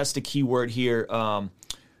think that's the key word here.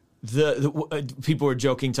 People were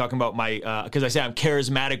joking, talking about my, because I say I'm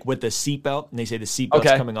charismatic with the seatbelt, and they say the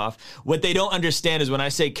seatbelt's coming off. What they don't understand is when I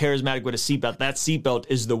say charismatic with a seatbelt, that seatbelt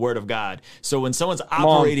is the Word of God. So when someone's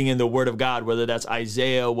operating in the Word of God, whether that's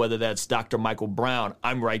Isaiah, whether that's Dr. Michael Brown,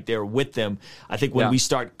 I'm right there with them. I think when we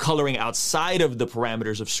start coloring outside of the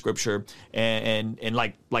parameters of Scripture, and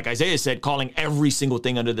like Isaiah said, calling every single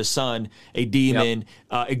thing under the sun a demon,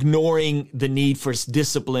 ignoring the need for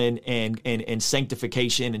discipline and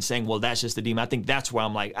sanctification, and saying, well, that's just a demon. I think that's where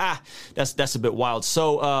I'm like, that's a bit wild.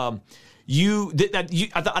 So I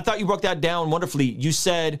thought you broke that down wonderfully. You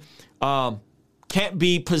said can't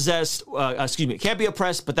be possessed, can't be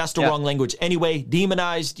oppressed, but that's the wrong language anyway.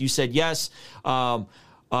 Demonized, you said yes. When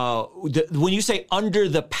you say under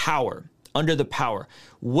the power,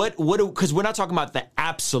 what because we're not talking about the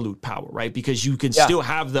absolute power, right? Because you can still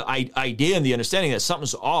have the idea and the understanding that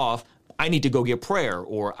something's off. I need to go get prayer,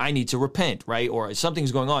 or I need to repent, right? Or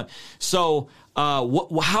something's going on. So,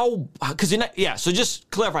 so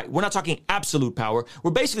just clarify, we're not talking absolute power.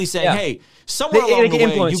 We're basically saying, hey, somewhere along the way,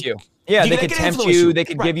 influence you. Yeah, they could tempt you. They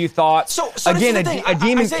could give you thoughts. So again, a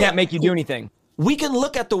demon can't make you do anything. We can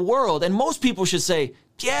look at the world, and most people should say,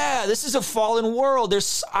 yeah, this is a fallen world.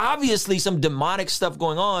 There's obviously some demonic stuff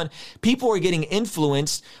going on. People are getting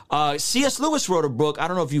influenced. C.S. Lewis wrote a book. I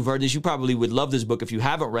don't know if you've heard this. You probably would love this book if you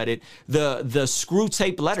haven't read it. The Screw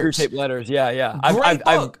Tape Letters. Screw Tape Letters, yeah. Great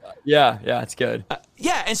book. It's good.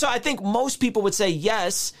 And so I think most people would say,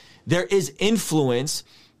 yes, there is influence.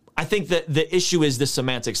 I think that the issue is the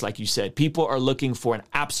semantics, like you said. People are looking for an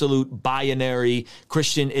absolute binary.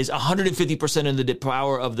 Christian is 150% in the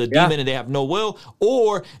power of the demon and they have no will,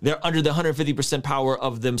 or they're under the 150% power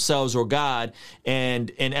of themselves or God.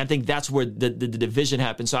 And I think that's where the division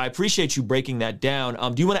happens. So I appreciate you breaking that down.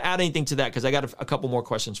 Do you want to add anything to that? Because I got a couple more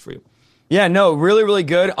questions for you. Yeah, no, really, really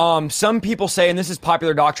good. Some people say, and this is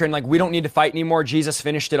popular doctrine, like we don't need to fight anymore. Jesus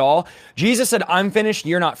finished it all. Jesus said, I'm finished,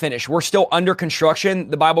 you're not finished. We're still under construction.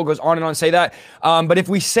 The Bible goes on and on to say that. But if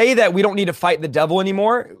we say that we don't need to fight the devil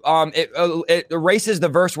anymore, it erases the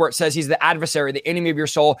verse where it says he's the adversary, the enemy of your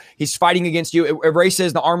soul. He's fighting against you. It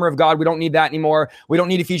erases the armor of God. We don't need that anymore. We don't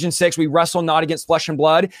need Ephesians 6. We wrestle not against flesh and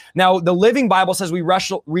blood. Now, the Living Bible says we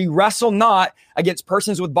wrestle not against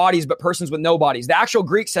persons with bodies, but persons with no bodies. The actual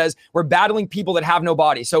Greek says we're battling people that have no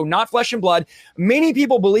body. So not flesh and blood. Many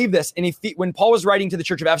people believe this. And when Paul was writing to the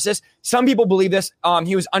church of Ephesus, some people believe this.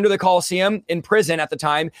 He was under the Colosseum in prison at the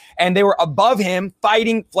time, and they were above him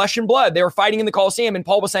fighting flesh and blood. They were fighting in the Colosseum, and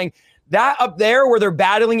Paul was saying, that up there where they're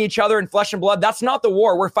battling each other in flesh and blood, that's not the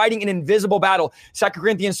war. We're fighting an invisible battle. 2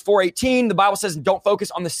 Corinthians 4:18, the Bible says, don't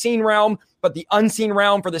focus on the seen realm, but the unseen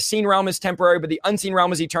realm. For the seen realm is temporary, but the unseen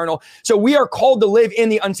realm is eternal. So we are called to live in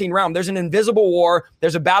the unseen realm. There's an invisible war.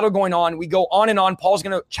 There's a battle going on. We go on and on. Paul's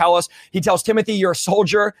going to tell us. He tells Timothy, you're a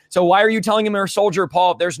soldier. So why are you telling him you're a soldier,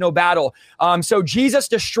 Paul, if there's no battle? So Jesus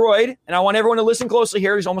destroyed, and I want everyone to listen closely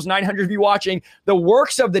here. There's almost 900 of you watching, the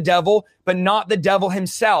works of the devil, but not the devil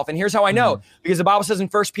himself. And here's how I know. Because the Bible says in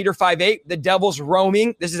 1 Peter 5:8, the devil's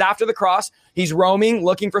roaming. This is after the cross. He's roaming,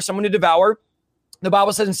 looking for someone to devour. The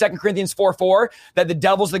Bible says in 2 Corinthians 4:4 that the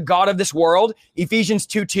devil's the god of this world. Ephesians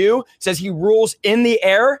 2:2 says he rules in the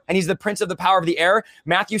air and he's the prince of the power of the air.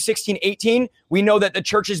 Matthew 16:18, we know that the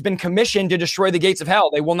church has been commissioned to destroy the gates of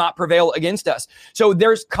hell. They will not prevail against us. So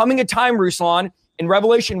there's coming a time, Ruslan, in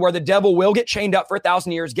Revelation where the devil will get chained up for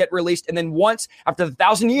 1,000 years, get released, and then once after the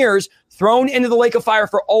 1,000 years, thrown into the lake of fire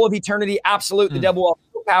for all of eternity. Absolute. The devil will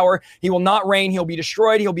have no power. He will not reign. He'll be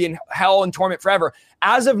destroyed. He'll be in hell and torment forever.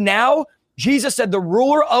 As of now, Jesus said, the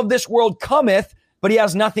ruler of this world cometh, but he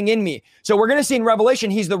has nothing in me. So we're going to see in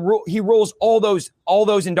Revelation, he rules all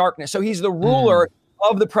those in darkness. So he's the ruler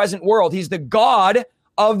of the present world. He's the God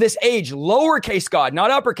of this age, lowercase God,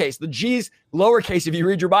 not uppercase. The G's lowercase if you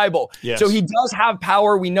read your Bible. Yes. So he does have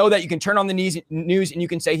power. We know that. You can turn on the news and you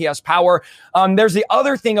can say he has power. There's the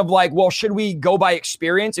other thing of like, well, should we go by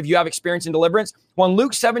experience if you have experience in deliverance? Well, in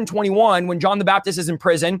Luke 7:21, when John the Baptist is in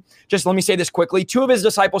prison, just let me say this quickly, 2 of his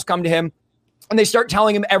disciples come to him and they start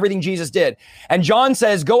telling him everything Jesus did. And John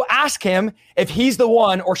says, go ask him if he's the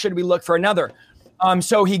one or should we look for another?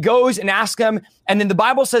 So he goes and asks him. And then the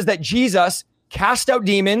Bible says that Jesus cast out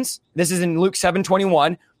demons. This is in Luke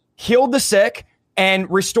 7:21, healed the sick and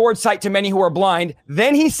restored sight to many who are blind.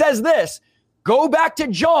 Then he says this, go back to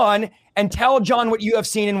John and tell John what you have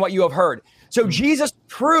seen and what you have heard. So Jesus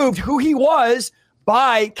proved who he was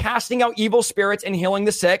by casting out evil spirits and healing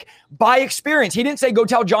the sick by experience. He didn't say, go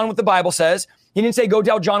tell John what the Bible says. He didn't say, go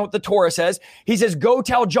tell John what the Torah says. He says, go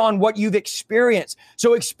tell John what you've experienced.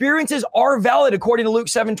 So experiences are valid according to Luke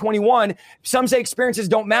 7:21. Some say experiences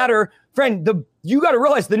don't matter. Friend, you got to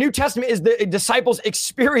realize the New Testament is the disciples'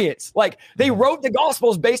 experience. Like they wrote the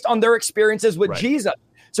Gospels based on their experiences with Jesus.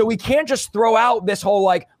 So we can't just throw out this whole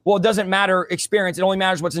like, well, it doesn't matter experience. It only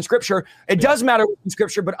matters what's in Scripture. It does matter what's in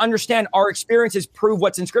Scripture, but understand our experiences prove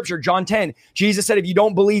what's in Scripture. John 10, Jesus said, if you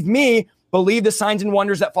don't believe me, believe the signs and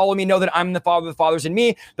wonders that follow me, know that I'm in the Father, the Father's in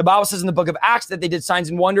me. The Bible says in the book of Acts that they did signs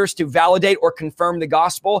and wonders to validate or confirm the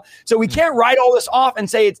gospel. So we can't write all this off and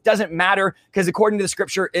say it doesn't matter, because according to the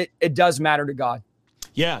Scripture, it does matter to God.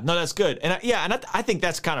 Yeah, no, that's good. And I think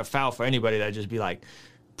that's kind of foul for anybody that just be like,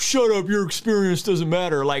 shut up, your experience doesn't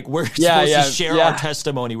matter. Like we're supposed to share our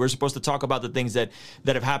testimony. We're supposed to talk about the things that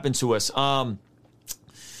have happened to us. I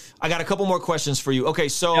got a couple more questions for you. Okay,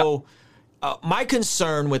 so my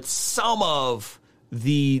concern with some of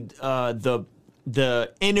the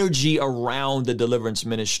energy around the deliverance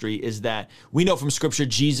ministry is that we know from Scripture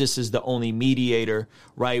Jesus is the only mediator,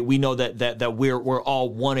 right? We know that we're all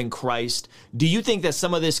one in Christ. Do you think that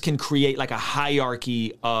some of this can create like a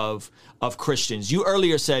hierarchy of Christians? You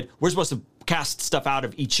earlier said we're supposed to cast stuff out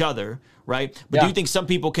of each other, right? But do you think some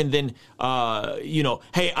people can then,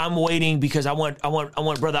 hey, I'm waiting because I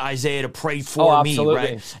want Brother Isaiah to pray for me,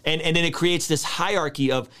 right? And then it creates this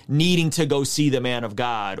hierarchy of needing to go see the man of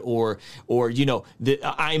God, or I'm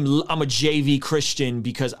a JV Christian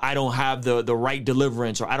because I don't have the right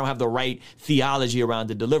deliverance, or I don't have the right theology around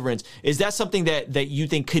the deliverance. Is that something that you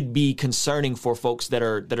think could be concerning for folks that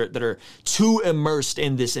are too immersed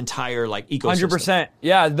in this entire like ecosystem? 100%.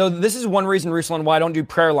 Yeah, though this is one reason, Ruslan, why I don't do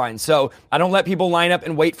prayer lines. So I don't let people line up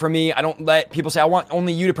and wait for me. I don't let people say, I want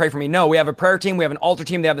only you to pray for me. No, we have a prayer team. We have an altar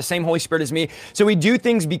team. They have the same Holy Spirit as me. So we do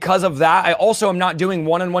things because of that. I also am not doing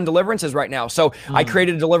one-on-one deliverances right now. So I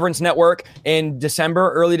created a deliverance network in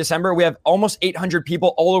early December. We have almost 800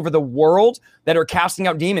 people all over the world that are casting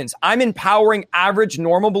out demons. I'm empowering average,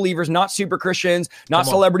 normal believers, not super Christians, not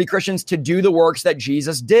celebrity Christians, to do the works that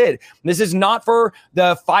Jesus did. This is not for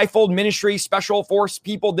the fivefold ministry, special force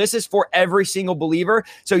people. This is for every single believer.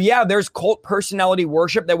 So yeah, there's cult personality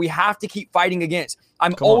worship that we have to keep fighting against.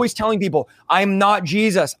 I'm always telling people, I'm not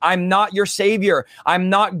Jesus. I'm not your savior. I'm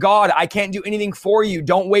not God. I can't do anything for you.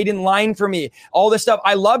 Don't wait in line for me. All this stuff.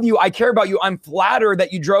 I love you. I care about you. I'm flattered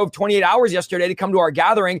that you drove 28 hours yesterday to come to our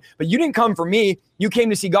gathering, but you didn't come for me. You came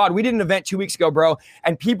to see God. We did an event 2 weeks ago, bro.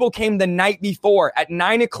 And people came the night before at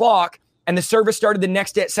 9:00. And the service started the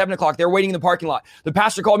next day at 7:00. They were waiting in the parking lot. The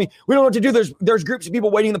pastor called me. We don't know what to do. There's groups of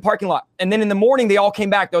people waiting in the parking lot. And then in the morning, they all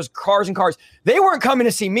came back. Those cars and cars. They weren't coming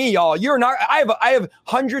to see me, y'all. You're not. I have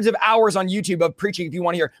hundreds of hours on YouTube of preaching. If you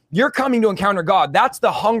want to hear, you're coming to encounter God. That's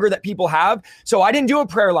the hunger that people have. So I didn't do a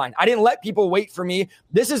prayer line. I didn't let people wait for me.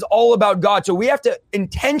 This is all about God. So we have to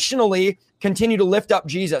intentionally continue to lift up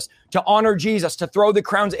Jesus, to honor Jesus, to throw the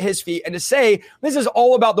crowns at his feet, and to say, this is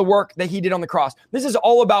all about the work that he did on the cross. This is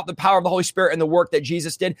all about the power of the Holy Spirit and the work that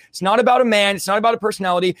Jesus did. It's not about a man. It's not about a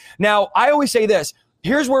personality. Now, I always say this.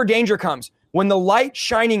 Here's where danger comes. When the light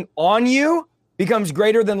shining on you becomes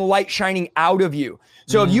greater than the light shining out of you.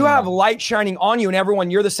 So if you have light shining on you and everyone,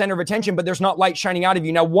 you're the center of attention, but there's not light shining out of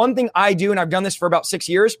you. Now, one thing I do, and I've done this for about 6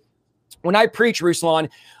 years, when I preach, Ruslan,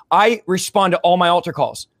 I respond to all my altar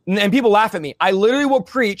calls. And people laugh at me. I literally will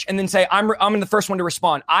preach and then say, I'm the first one to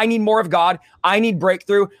respond. I need more of God. I need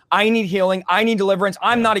breakthrough. I need healing. I need deliverance.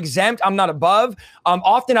 I'm not exempt. I'm not above.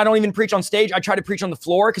 Often I don't even preach on stage. I try to preach on the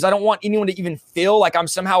floor because I don't want anyone to even feel like I'm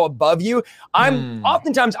somehow above you.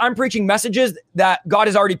 Oftentimes I'm preaching messages that God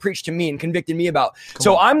has already preached to me and convicted me about.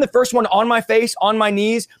 I'm the first one on my face, on my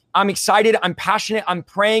knees. I'm excited. I'm passionate. I'm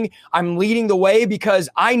praying. I'm leading the way because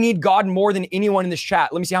I need God more than anyone in this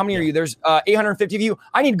chat. Let me see, how many are you? There's 850 of you.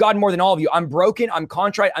 I need God more than all of you. I'm broken. I'm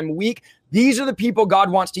contrite. I'm weak. These are the people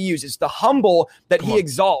God wants to use. It's the humble that he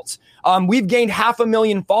exalts. We've gained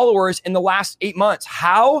 500,000 followers in the last 8 months.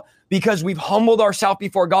 How? Because we've humbled ourselves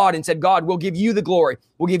before God and said, God, we'll give you the glory.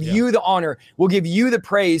 We'll give you the honor. We'll give you the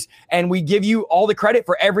praise. And we give you all the credit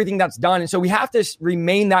for everything that's done. And so we have to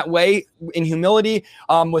remain that way in humility,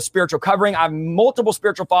 with spiritual covering. I have multiple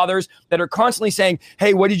spiritual fathers that are constantly saying,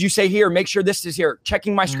 hey, what did you say here? Make sure this is here.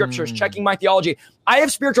 Checking my scriptures, checking my theology. I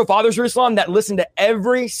have spiritual fathers, Ruslan, that listen to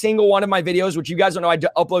every single one of my videos, which you guys don't know I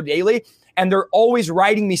upload daily. And they're always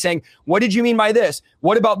writing me saying, what did you mean by this?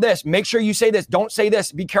 What about this? Make sure you say this. Don't say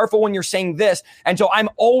this. Be careful when you're saying this. And so I'm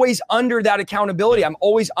always under that accountability. I'm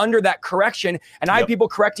always under that correction. And I have people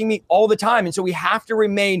correcting me all the time. And so we have to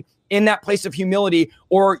remain in that place of humility,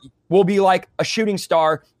 or we'll be like a shooting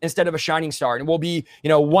star instead of a shining star. And we'll be,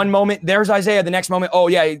 one moment, there's Isaiah. The next moment, oh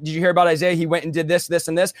yeah, did you hear about Isaiah? He went and did this, this,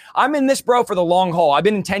 and this. I'm in this, bro, for the long haul. I've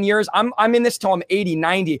been in 10 years. I'm in this till I'm 80,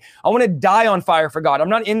 90. I want to die on fire for God. I'm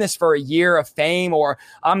not in this for a year of fame, or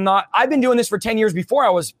I've been doing this for 10 years before I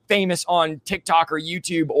was famous on TikTok or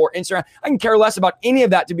YouTube or Instagram. I can care less about any of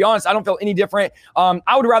that, to be honest. I don't feel any different.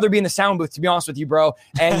 I would rather be in the sound booth, to be honest with you, bro.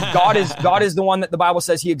 And God is the one that the Bible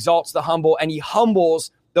says he exalts the humble and he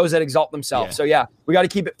humbles those that exalt themselves. So yeah, we got to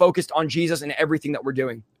keep it focused on Jesus and everything that we're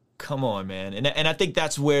doing. Come on, man. And I think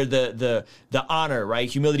that's where the honor, right?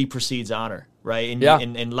 Humility precedes honor, right?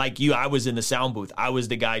 And, and like you, I was in the sound booth. I was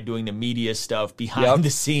the guy doing the media stuff behind the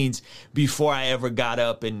scenes before I ever got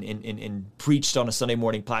up and preached on a Sunday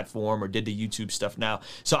morning platform or did the YouTube stuff now.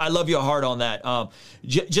 So I love your heart on that.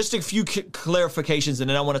 Just a few clarifications, and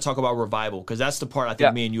then I want to talk about revival, because that's the part I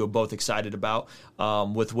think me and you are both excited about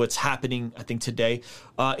with what's happening, I think, today.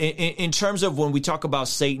 In terms of when we talk about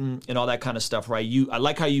Satan and all that kind of stuff, right? I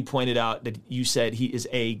like how you pointed out that you said he is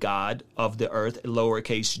a god of the earth,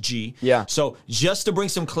 lowercase g. Yeah. So just to bring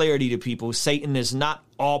some clarity to people, Satan is not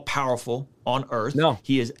all powerful on earth. No.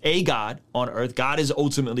 He is a god on earth. God is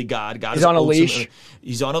ultimately God. He's on a leash.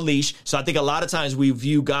 He's on a leash. So I think a lot of times we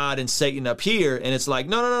view God and Satan up here, and it's like,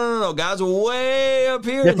 no. God's way up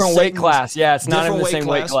here. Different weight class. Yeah, it's not in the same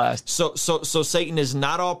weight class. So Satan is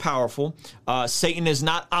not all powerful. Satan is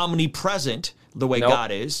not omnipresent the way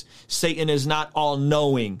God is. Satan is not all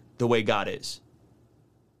knowing the way God is.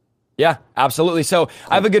 Yeah, absolutely. So cool.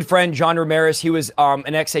 I have a good friend, John Ramirez. He was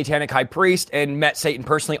an ex-satanic high priest and met Satan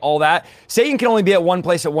personally, all that. Satan can only be at one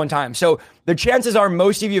place at one time. So the chances are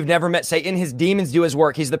most of you have never met Satan. His demons do his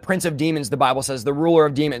work. He's the prince of demons, the Bible says, the ruler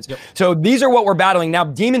of demons. Yep. So these are what we're battling. Now,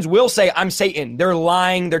 demons will say, I'm Satan. They're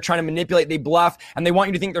lying. They're trying to manipulate. They bluff, and they want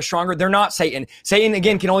you to think they're stronger. They're not Satan. Satan,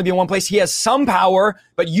 again, can only be in one place. He has some power,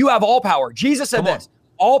 but you have all power. Jesus said this.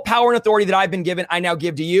 All power and authority that I've been given, I now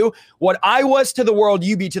give to you. What I was to the world,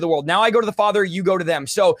 you be to the world. Now I go to the Father, you go to them.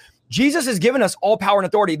 So Jesus has given us all power and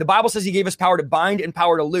authority. The Bible says he gave us power to bind and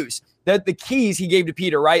power to loose. The keys he gave to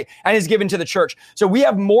Peter, right? And is given to the church. So we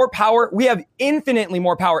have more power. We have infinitely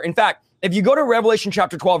more power. In fact, if you go to Revelation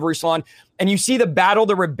chapter 12, Ruslan, and you see the battle,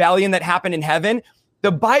 the rebellion that happened in heaven,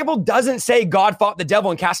 the Bible doesn't say God fought the devil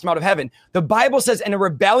and cast him out of heaven. The Bible says, and a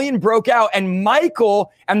rebellion broke out, and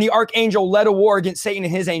Michael and the archangel led a war against Satan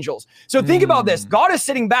and his angels. So think about this. God is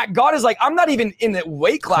sitting back. God is like, I'm not even in the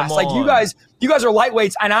weight class. Like you guys are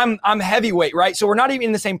lightweights and I'm heavyweight, right? So we're not even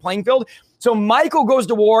in the same playing field. So Michael goes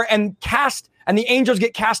to war and the angels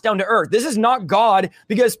get cast down to earth. This is not God,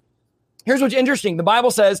 because here's what's interesting. The Bible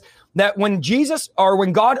says that when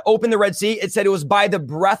God opened the Red Sea, it said it was by the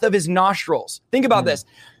breath of his nostrils. Think about this.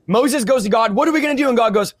 Moses goes to God, what are we going to do? And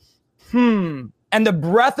God goes, And the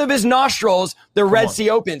breath of his nostrils, the Red Sea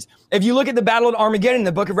opens. If you look at the battle of Armageddon in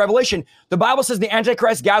the book of Revelation, the Bible says the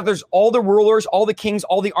Antichrist gathers all the rulers, all the kings,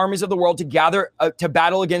 all the armies of the world to gather to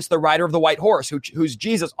battle against the rider of the white horse, who's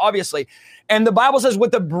Jesus, obviously. And the Bible says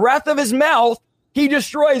with the breath of his mouth, he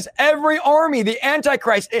destroys every army, the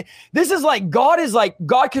Antichrist. This is like God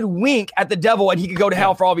could wink at the devil and he could go to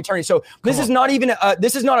hell for all of eternity. So this is not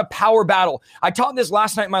a power battle. I taught this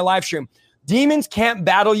last night in my live stream. Demons can't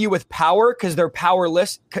battle you with power because they're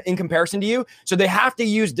powerless in comparison to you. So they have to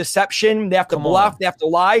use deception. They have to bluff. They have to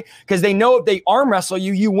lie because they know if they arm wrestle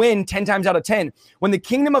you, you win 10 times out of 10. When the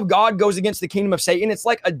kingdom of God goes against the kingdom of Satan, it's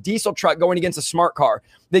like a diesel truck going against a smart car.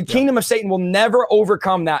 The kingdom of Satan will never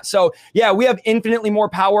overcome that. So yeah, we have infinitely more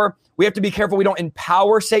power. We have to be careful we don't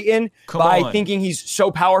empower Satan by thinking he's so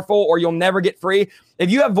powerful or you'll never get free. If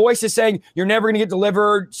you have voices saying you're never going to get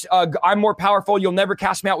delivered, I'm more powerful, you'll never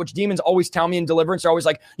cast me out, which demons always tell me in deliverance. They're always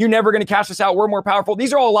like, you're never going to cast us out, we're more powerful.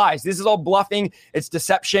 These are all lies. This is all bluffing. It's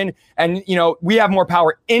deception. And, we have more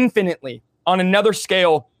power infinitely on another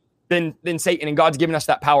scale than Satan. And God's given us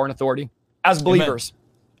that power and authority as believers.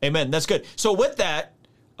 Amen. That's good. So with that,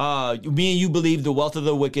 me and you believe the wealth of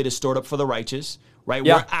the wicked is stored up for the righteous. Right.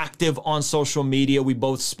 Yeah. We're active on social media. We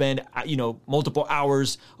both spend, multiple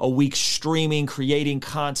hours a week streaming, creating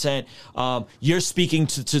content. You're speaking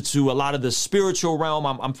to a lot of the spiritual realm.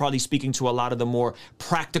 I'm probably speaking to a lot of the more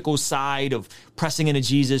practical side of pressing into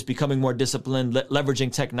Jesus, becoming more disciplined,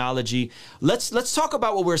 leveraging technology. Let's talk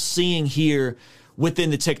about what we're seeing here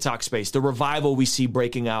within the TikTok space, the revival we see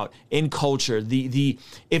breaking out in culture.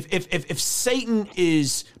 If Satan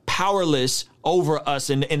is powerless over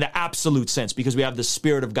us in the absolute sense, because we have the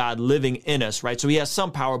Spirit of God living in us, right? So he has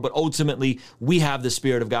some power, but ultimately we have the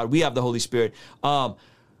Spirit of God. We have the Holy Spirit. Are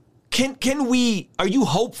you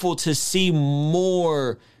hopeful to see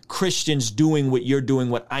more Christians doing what you're doing,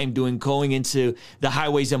 what I'm doing, going into the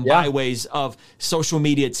highways and byways of social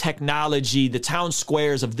media, technology, the town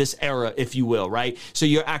squares of this era, if you will, right? So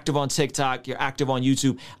you're active on TikTok, you're active on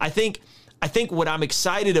YouTube. I think what I'm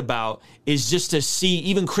excited about is just to see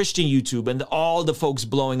even Christian YouTube and all the folks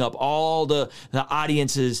blowing up, all the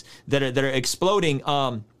audiences that are exploding.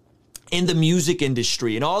 In the music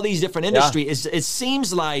industry and all these different industries, it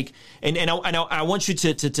seems like, and I want you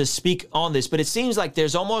to speak on this, but it seems like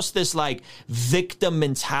there's almost this like victim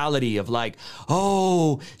mentality of like,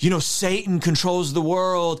 oh, Satan controls the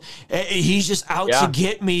world. He's just out to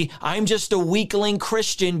get me. I'm just a weakling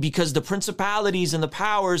Christian because the principalities and the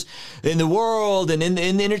powers in the world and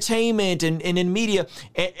in entertainment and in media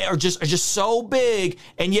are just so big.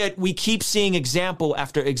 And yet we keep seeing example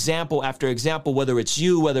after example after example, whether it's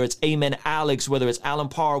you, whether it's Amen Alex, whether it's Alan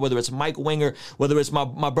Parr, whether it's Mike Winger, whether it's my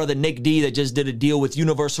brother Nick D that just did a deal with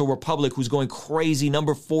Universal Republic, who's going crazy,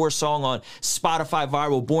 number 4 song on Spotify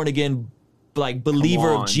viral, born again, like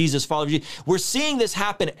believer of Jesus, follower of Jesus. We're seeing this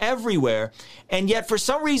happen everywhere, and yet for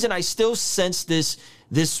some reason I still sense this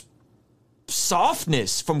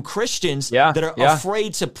softness from Christians that are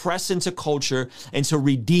afraid to press into culture and to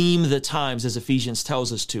redeem the times, as Ephesians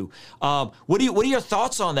tells us to. What are your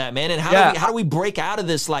thoughts on that, man? And how do we break out of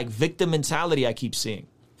this like victim mentality I keep seeing?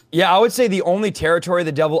 Yeah, I would say the only territory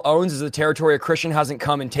the devil owns is the territory a Christian hasn't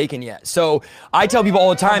come and taken yet. So I tell people all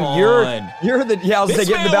the time, you're the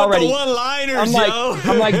getting the bell ready. The one-liners,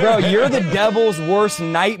 I'm like, bro, you're the devil's worst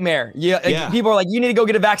nightmare. People are like, you need to go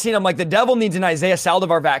get a vaccine. I'm like, the devil needs an Isaiah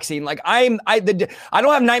Saldivar vaccine. Like I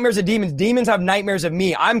don't have nightmares of demons. Demons have nightmares of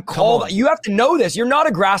me. I'm called. You have to know this. You're not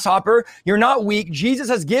a grasshopper. You're not weak. Jesus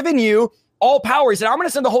has given you all power. He said, I'm going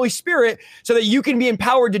to send the Holy Spirit so that you can be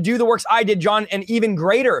empowered to do the works I did, John, and even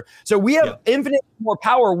greater. So we have infinite more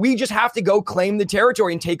power. We just have to go claim the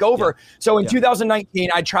territory and take over. So in 2019,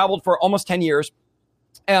 I traveled for almost 10 years.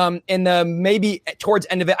 Maybe towards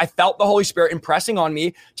the end of it, I felt the Holy Spirit impressing on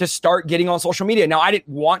me to start getting on social media. Now, I didn't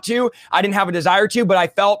want to, I didn't have a desire to, but I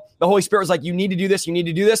felt the Holy Spirit was like, you need to do this. You need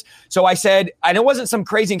to do this. So I said, and it wasn't some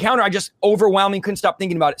crazy encounter. I just overwhelming, couldn't stop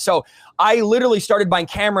thinking about it. So I literally started buying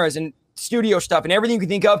cameras and studio stuff and everything you can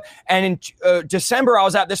think of. And in December, I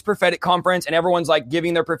was at this prophetic conference and everyone's like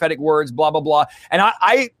giving their prophetic words, blah, blah, blah. And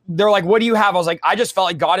they're like, what do you have? I was like, I just felt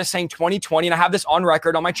like God is saying 2020. And I have this on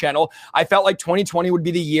record on my channel. I felt like 2020 would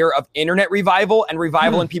be the year of internet revival and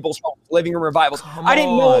revival in people's homes, living room revivals. I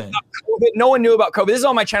didn't know about COVID. No one knew about COVID. This is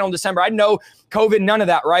on my channel in December. I didn't know COVID, none of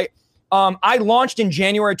that, right? I launched in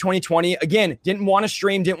January 2020. Again, didn't want to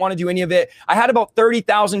stream, didn't want to do any of it. I had about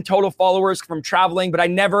 30,000 total followers from traveling, but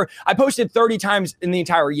I posted 30 times in the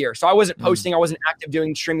entire year. So I wasn't posting, I wasn't active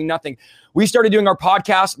doing streaming, nothing. We started doing our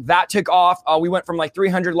podcast. That took off. We went from like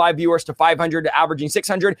 300 live viewers to 500 to averaging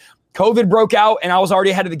 600. COVID broke out and I was already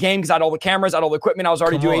ahead of the game because I had all the cameras, I had all the equipment. I was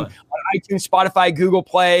already doing on iTunes, Spotify, Google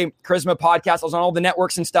Play, Charisma Podcast. I was on all the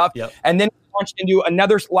networks and stuff. And then launched into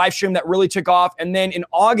another live stream that really took off. And then in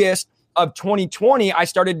August of 2020, I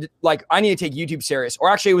started like, I need to take YouTube serious. Or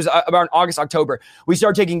actually it was about August, October. We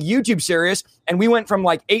started taking YouTube serious and we went from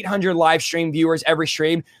like 800 live stream viewers every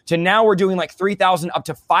stream to now we're doing like 3,000 up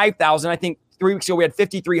to 5,000. I think 3 weeks ago, we had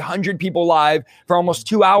 5,300 people live for almost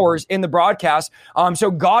 2 hours in the broadcast.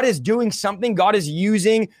 So God is doing something. God is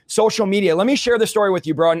using social media. Let me share the story with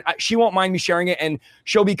you, bro. And she won't mind me sharing it and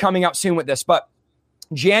she'll be coming out soon with this. But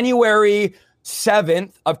January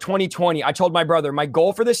 7th of 2020, I told my brother, my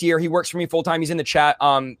goal for this year, he works for me full time. He's in the chat,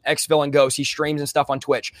 Xvillain Ghost. He streams and stuff on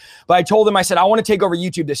Twitch. But I told him, I said, I want to take over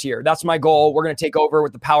YouTube this year. That's my goal. We're going to take over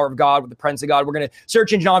with the power of God, with the presence of God. We're going to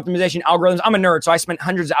search engine optimization, algorithms. I'm a nerd, so I spent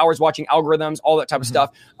hundreds of hours watching algorithms, all that type of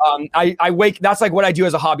stuff. That's like what I do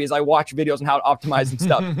as a hobby is I watch videos on how to optimize and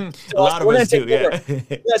stuff. So a lot of us do,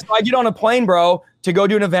 So I get on a plane, bro, to go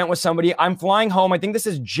do an event with somebody. I'm flying home. I think this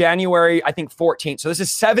is January, 14th. So this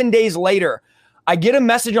is 7 days later. I get a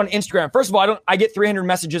message on Instagram. First of all, I get 300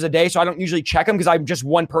 messages a day, so I don't usually check them because I'm just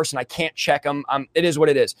one person. I can't check them. It is what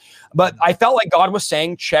it is. But I felt like God was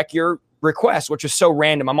saying, check your request, which is so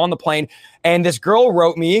random. I'm on the plane, and this girl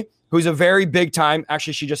wrote me, who's a very big time.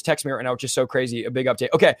 Actually, she just texted me right now, which is so crazy. A big update.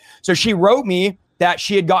 Okay, so she wrote me that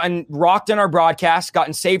she had gotten rocked in our broadcast,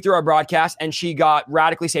 gotten saved through our broadcast, and she got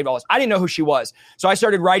radically saved all this. I didn't know who she was. So I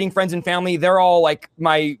started writing friends and family. They're all like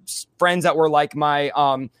my friends that were like my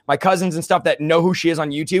cousins and stuff that know who she is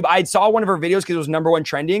on YouTube. I saw one of her videos because it was #1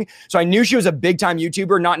 trending. So I knew she was a big time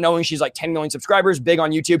YouTuber, not knowing she's like 10 million subscribers, big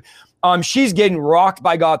on YouTube. She's getting rocked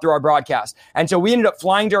by God through our broadcast. And so we ended up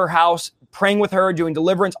flying to her house, praying with her, doing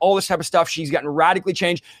deliverance, all this type of stuff. She's gotten radically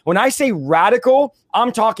changed. When I say radical,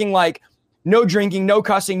 I'm talking like no drinking, no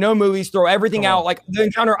cussing, no movies, throw everything out. Like the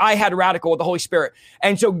encounter I had radical with the Holy Spirit.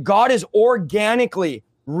 And so God is organically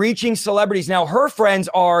reaching celebrities. Now her friends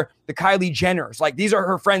are the Kylie Jenners. Like these are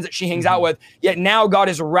her friends that she hangs out with. Yet now God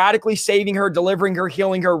is radically saving her, delivering her,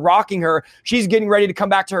 healing her, rocking her. She's getting ready to come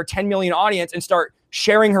back to her 10 million audience and start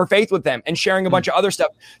sharing her faith with them and sharing a bunch of other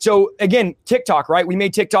stuff. So again, TikTok, right? We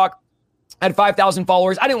made TikTok. I had 5,000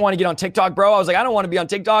 followers. I didn't want to get on TikTok, bro. I was like, I don't want to be on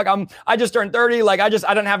TikTok. I just turned 30. Like I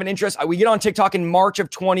don't have an interest. We get on TikTok in March of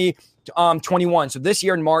 2021. So this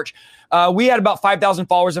year in March, we had about 5,000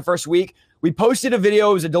 followers the first week. We posted a video.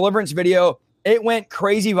 It was a deliverance video. It went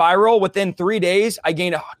crazy viral. Within 3 days, I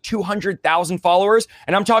gained 200,000 followers.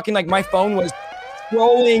 And I'm talking like my phone was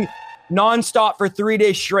scrolling nonstop for 3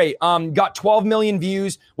 days straight. Got 12 million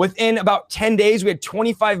views. Within about 10 days, we had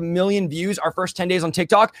 25 million views our first 10 days on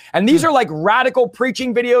TikTok. And these are like radical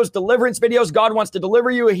preaching videos, deliverance videos. God wants to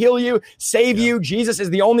deliver you, heal you, save you. Jesus is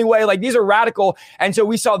the only way. Like these are radical. And so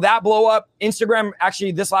we saw that blow up. Instagram,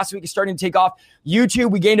 actually this last week is starting to take off.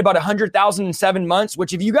 YouTube, we gained about 100,000 in 7 months,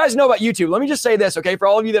 which if you guys know about YouTube, let me just say this, okay? For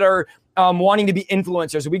all of you that are wanting to be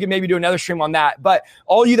influencers, we could maybe do another stream on that. But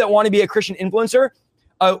all you that want to be a Christian influencer,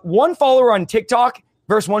 one follower on TikTok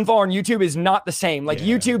versus one follower on YouTube is not the same. Like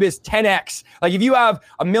YouTube is 10x. Like if you have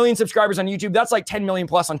 1 million subscribers on YouTube, that's like 10 million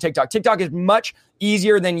plus on TikTok. TikTok is much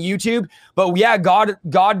easier than YouTube. But yeah, God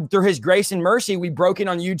through his grace and mercy, we broke in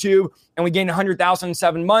on YouTube and we gained 100,000 in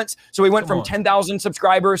 7 months. So we went from 10,000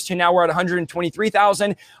 subscribers to now we're at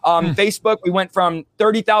 123,000. Facebook, we went from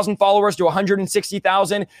 30,000 followers to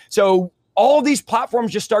 160,000. So all these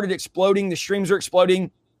platforms just started exploding. The streams are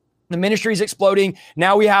exploding. The ministry is exploding.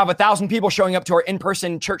 Now we have 1,000 people showing up to our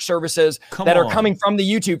in-person church services that are coming from the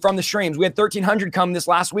YouTube, from the streams. We had 1,300 come this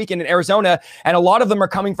last weekend in Arizona, and a lot of them are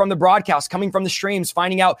coming from the broadcast, coming from the streams,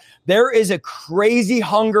 finding out there is a crazy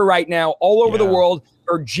hunger right now all over the world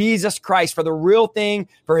for Jesus Christ, for the real thing,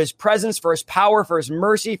 for his presence, for his power, for his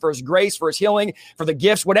mercy, for his grace, for his healing, for the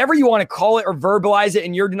gifts, whatever you want to call it or verbalize it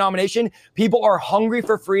in your denomination. People are hungry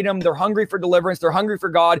for freedom. They're hungry for deliverance. They're hungry for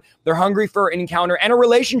God. They're hungry for an encounter and a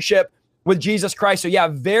relationship with Jesus Christ. So yeah,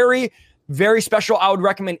 very, very special. I would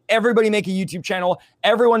recommend everybody make a YouTube channel.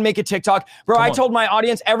 Everyone make a TikTok. Bro, I told my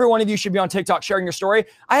audience, every one of you should be on TikTok sharing your story.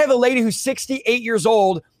 I have a lady who's 68 years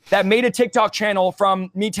old that made a TikTok channel from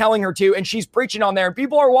me telling her to, and she's preaching on there and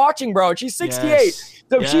people are watching, bro. She's 68.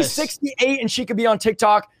 So if she's 68 and she could be on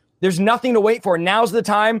TikTok, there's nothing to wait for. Now's the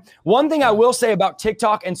time. One thing I will say about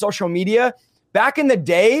TikTok and social media, back in the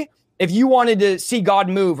day, if you wanted to see God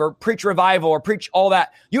move or preach revival or preach all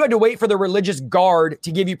that, you had to wait for the religious guard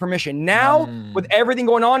to give you permission. Now, with everything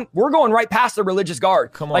going on, we're going right past the religious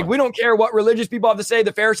guard. Like, we don't care what religious people have to say.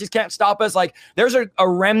 The Pharisees can't stop us. Like, there's a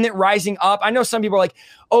remnant rising up. I know some people are like,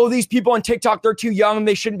 oh, these people on TikTok, they're too young.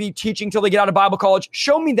 They shouldn't be teaching till they get out of Bible college.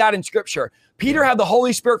 Show me that in scripture. Peter had the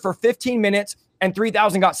Holy Spirit for 15 minutes and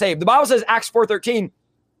 3,000 got saved. The Bible says, Acts 4:13,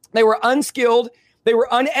 they were unskilled. They were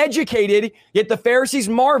uneducated, yet the Pharisees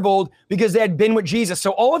marveled because they had been with Jesus.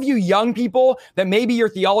 So all of you young people that maybe your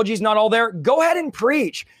theology is not all there, go ahead and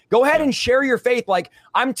preach. Go ahead and share your faith. Like,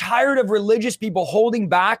 I'm tired of religious people holding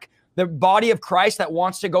back the body of Christ that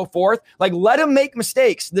wants to go forth. Like, let them make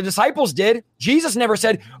mistakes. The disciples did. Jesus never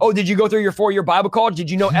said, oh, did you go through your 4-year Bible college?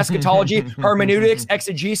 Did you know eschatology, hermeneutics,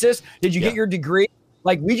 exegesis? Did you get your degree?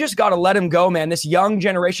 Like, we just got to let them go, man. This young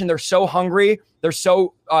generation, they're so hungry. They're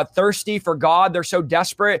so thirsty for God. They're so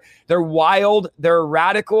desperate. They're wild. They're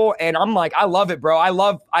radical. And I'm like, I love it, bro. I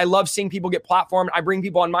love seeing people get platformed. I bring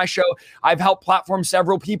people on my show. I've helped platform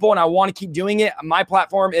several people, and I want to keep doing it. My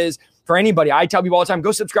platform is for anybody. I tell people all the time,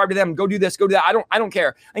 go subscribe to them. Go do this. Go do that. I don't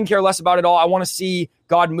care. I can care less about it all. I want to see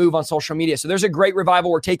God move on social media. So there's a great revival.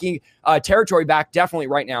 We're taking territory back definitely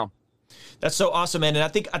right now. That's so awesome, man. And I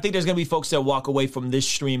think there's going to be folks that walk away from this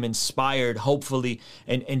stream inspired, hopefully,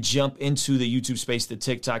 and jump into the YouTube space, the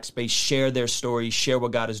TikTok space, share their stories, share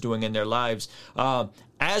what God is doing in their lives.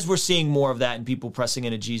 As we're seeing more of that and people pressing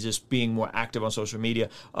into Jesus, being more active on social media,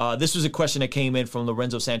 this was a question that came in from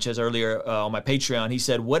Lorenzo Sanchez earlier on my Patreon. He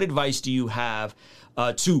said, what advice do you have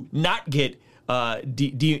to not get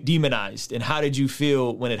demonized, and how did you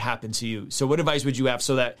feel when it happened to you? So what advice would you have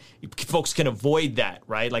so that folks can avoid that,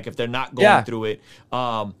 right? Like if they're not going through it.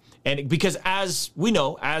 And because as we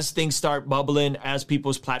know, as things start bubbling, as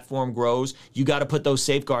people's platform grows, you got to put those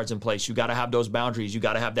safeguards in place. You got to have those boundaries. You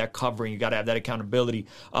got to have that covering. You got to have that accountability.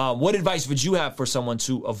 What advice would you have for someone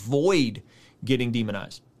to avoid getting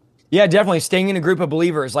demonized? Yeah, definitely staying in a group of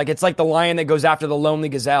believers. Like it's like the lion that goes after the lonely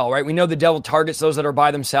gazelle, right? We know the devil targets those that are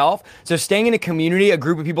by themselves. So staying in a community, a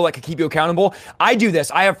group of people that can keep you accountable. I do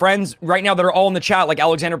this. I have friends right now that are all in the chat, like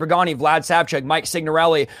Alexander Pagani, Vlad Savchuk, Mike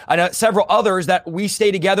Signorelli, and several others that we stay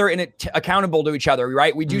together and accountable to each other,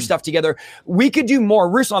 right? We do stuff together. We could do more.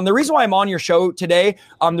 Ruslan, the reason why I'm on your show today,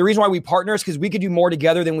 the reason why we partner is because we could do more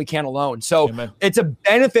together than we can alone. So Amen. It's a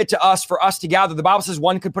benefit to us for us to gather. The Bible says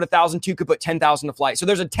one could put 1,000, two could put 10,000 to flight. So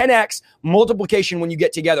there's a 10x multiplication when you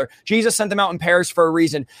get together. Jesus sent them out in pairs for a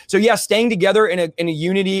reason. So yeah, staying together in a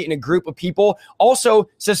unity, in a group of people, also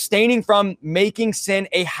sustaining from making sin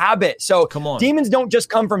a habit. So demons don't just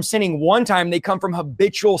come from sinning one time, they come from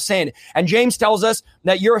habitual sin. And James tells us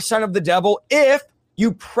that you're a son of the devil if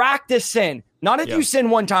you practice sin. Not if you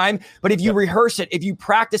sin one time, but if you rehearse it, if you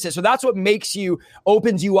practice it. So that's what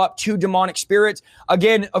opens you up to demonic spirits.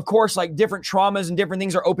 Again, of course, like different traumas and different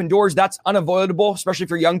things are open doors. That's unavoidable, especially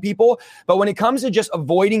for young people. But when it comes to just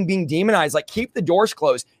avoiding being demonized, like keep the doors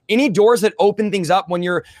closed. Any doors that open things up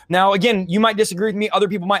now, again, you might disagree with me. Other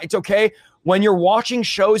people might. It's okay. When you're watching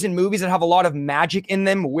shows and movies that have a lot of magic in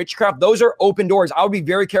them, witchcraft, those are open doors. I would be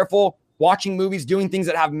very careful watching movies, doing things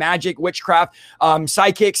that have magic, witchcraft,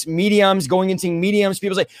 psychics, mediums, going and seeing mediums.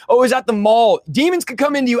 People say, oh, it's at the mall. Demons could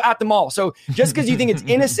come into you at the mall. So just because you think it's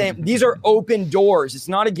innocent, these are open doors. It's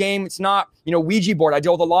not a game. It's not, Ouija board. I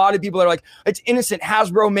deal with a lot of people that are like, it's innocent.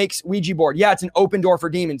 Hasbro makes Ouija board. Yeah, it's an open door for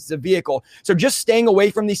demons. It's a vehicle. So just staying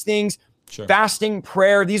away from these things. Sure. Fasting,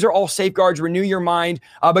 prayer, these are all safeguards. Renew your mind.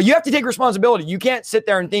 But you have to take responsibility. You can't sit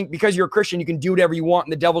there and think because you're a Christian, you can do whatever you want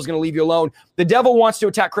and the devil's going to leave you alone. The devil wants to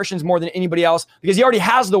attack Christians more than anybody else because he already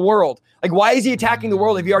has the world. Like, why is he attacking the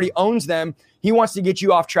world if he already owns them? He wants to get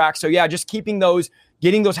you off track. So yeah, just getting those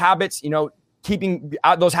habits, keeping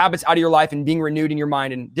those habits out of your life and being renewed in your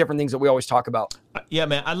mind and different things that we always talk about. Yeah,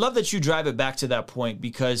 man. I love that you drive it back to that point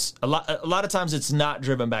because a lot of times it's not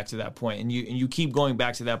driven back to that point, and you keep going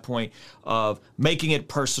back to that point of making it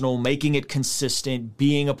personal, making it consistent,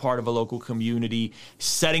 being a part of a local community,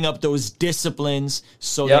 setting up those disciplines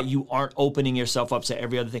so that you aren't opening yourself up to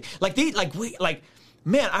every other thing.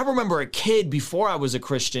 Man, I remember a kid before I was a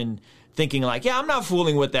Christian thinking like, I'm not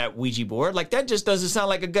fooling with that Ouija board. Like, that just doesn't sound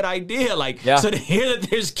like a good idea. So to hear that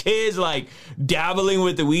there's kids like dabbling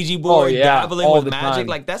with the Ouija board, dabbling with magic, time.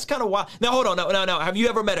 Like that's kind of wild. Now, hold on. No. Have you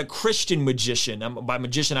ever met a Christian magician? By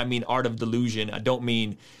magician, I mean art of delusion. I don't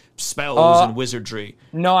mean spells and wizardry.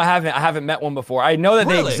 No, I haven't. I haven't met one before. I know that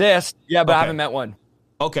they exist. Yeah, but I haven't met one.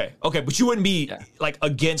 Okay, but you wouldn't be like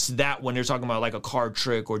against that when you're talking about like a card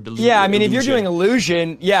trick or delusion. Yeah, I mean, if you're doing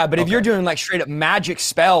illusion, but if you're doing like straight up magic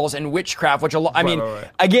spells and witchcraft, which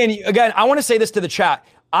again, I want to say this to the chat.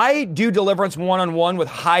 I do deliverance one-on-one with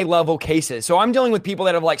high-level cases. So I'm dealing with people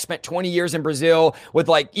that have like spent 20 years in Brazil with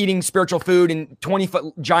like eating spiritual food and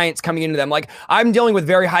 20-foot giants coming into them. Like I'm dealing with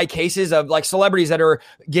very high cases of like celebrities that are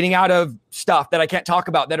getting out of stuff that I can't talk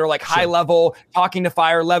about that are like high level, talking to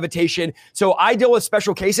fire, levitation. So I deal with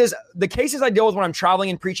special cases. The cases I deal with when I'm traveling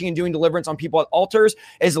and preaching and doing deliverance on people at altars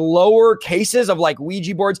is lower cases of like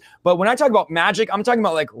Ouija boards. But when I talk about magic, I'm talking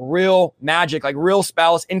about like real magic, like real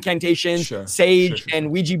spells, incantations, sage, and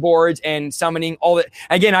Ouija boards and summoning, all that.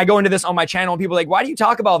 Again, I go into this on my channel and people are like, why do you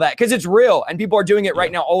talk about that? Because it's real and people are doing it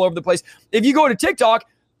right now all over the place. If you go to TikTok,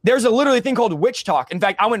 there's a literally thing called witch talk. In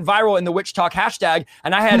fact, I went viral in the witch talk hashtag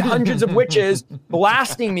and I had hundreds of witches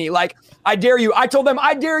blasting me. Like, I dare you. I told them,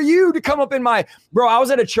 I dare you to come up in I was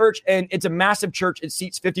at a church and it's a massive church. It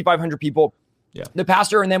seats 5,500 people. Yeah. The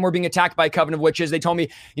pastor and them were being attacked by a coven of witches. They told me,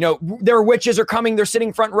 their witches are coming. They're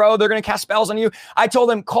sitting front row. They're going to cast spells on you. I told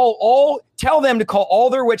them, tell them to call all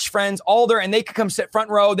their witch friends, and they could come sit front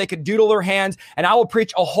row. They could doodle their hands and I will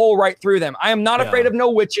preach a hole right through them. I am not afraid of no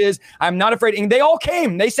witches. I'm not afraid. And they all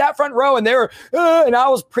came. They sat front row and they were, and I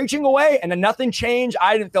was preaching away and then nothing changed.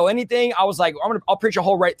 I didn't feel anything. I was like, I'll preach a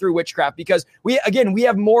hole right through witchcraft because we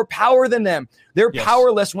have more power than them. They're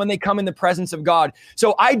powerless when they come in the presence of God.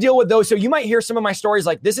 So I deal with those. So you might hear some of my stories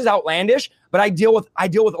like this is outlandish, but I deal with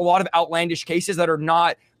a lot of outlandish cases that are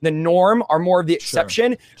not the norm, are more of the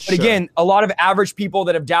exception. But again, a lot of average people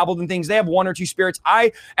that have dabbled in things, they have one or two spirits.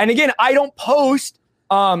 I don't post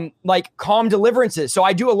like calm deliverances. So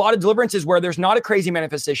I do a lot of deliverances where there's not a crazy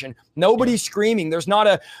manifestation. Nobody's screaming. There's not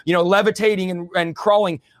a, levitating and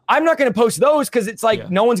crawling. I'm not going to post those because it's like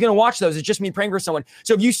no one's going to watch those. It's just me praying for someone.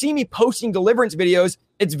 So if you see me posting deliverance videos,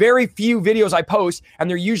 it's very few videos I post, and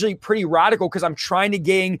they're usually pretty radical because I'm trying to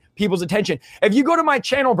gain people's attention. If you go to my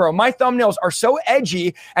channel, bro, my thumbnails are so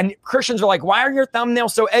edgy, and Christians are like, why are your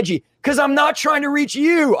thumbnails so edgy? Because I'm not trying to reach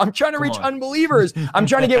you. I'm trying to reach unbelievers. I'm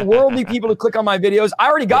trying to get worldly people to click on my videos. I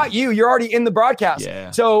already got you. You're already in the broadcast. Yeah.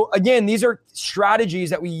 So again, these are strategies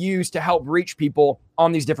that we use to help reach people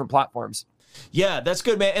on these different platforms. Yeah, that's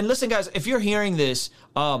good, man. And listen, guys, if you're hearing this,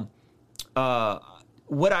 I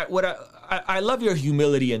love your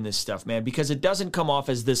humility in this stuff, man, because it doesn't come off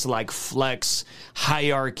as this like flex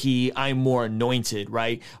hierarchy. I'm more anointed,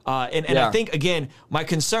 right? And I think, again, my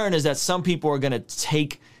concern is that some people are going to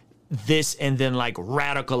take this and then like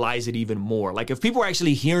radicalize it even more. Like if people are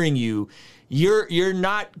actually hearing you, you're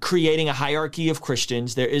not creating a hierarchy of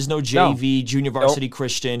Christians. There is no JV, junior varsity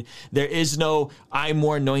Christian. There is no I'm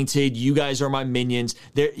more anointed. You guys are my minions.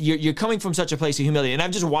 You're coming from such a place of humility. And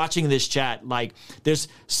I'm just watching this chat. Like there's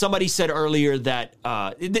somebody said earlier that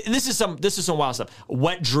this is some wild stuff.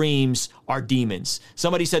 Wet dreams are demons.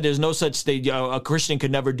 Somebody said there's no such thing. A Christian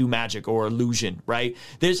could never do magic or illusion, right?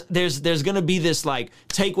 There's going to be this like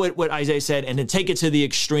take what Isaiah said and then take it to the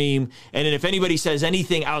extreme. And then if anybody says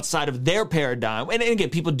anything outside of their paradigm, and again,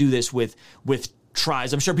 people do this with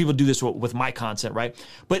tries. I'm sure people do this with my content, right?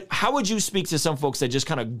 But how would you speak to some folks that just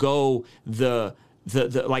kind of go the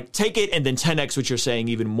like take it and then 10x what you're saying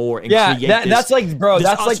even more and create that's like, bro,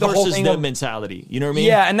 that's like the whole thing of mentality. You know what I mean?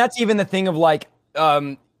 Yeah, and that's even the thing of like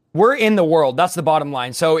we're in the world. That's the bottom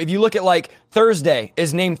line. So if you look at like Thursday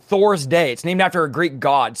is named Thor's Day. It's named after a Greek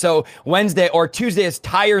god. So Wednesday or Tuesday is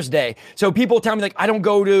Tyre's Day. So people tell me like, I don't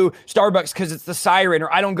go to Starbucks because it's the siren,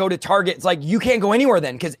 or I don't go to Target. It's like, you can't go anywhere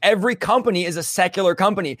then because every company is a secular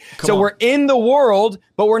company. So we're in the world,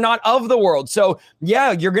 but we're not of the world. So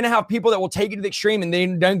yeah, you're going to have people that will take it to the extreme and they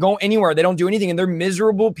don't go anywhere. They don't do anything and they're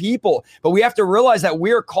miserable people. But we have to realize that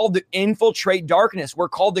we are called to infiltrate darkness. We're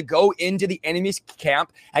called to go into the enemy's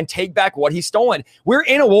camp and take back what he's stolen. We're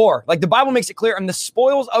in a war. Like the Bible makes it clear. And the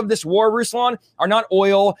spoils of this war, Ruslan, are not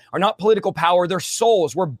oil, are not political power. They're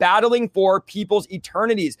souls. We're battling for people's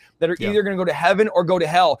eternities that are either going to go to heaven or go to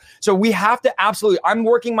hell. So we have to I'm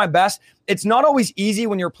working my best. It's not always easy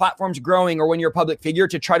when your platform's growing or when you're a public figure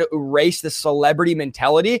to try to erase the celebrity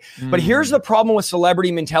mentality. But here's the problem with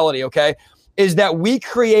celebrity mentality, okay? Is that we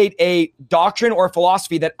create a doctrine or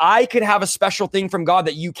philosophy that I could have a special thing from God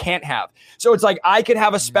that you can't have. So it's like I could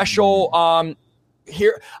have a special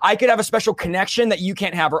I could have a special connection that you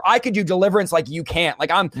can't have, or I could do deliverance like you can't.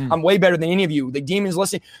 Like I'm way better than any of you. The demons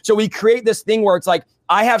listening. So we create this thing where it's like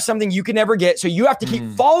I have something you can never get, so you have to keep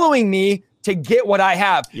following me to get what I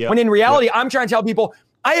have. When in reality, I'm trying to tell people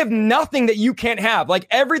I have nothing that you can't have. Like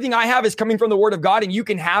everything I have is coming from the Word of God, and you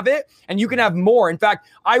can have it, and you can have more. In fact,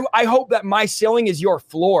 I hope that my ceiling is your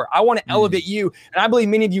floor. I want to elevate you, and I believe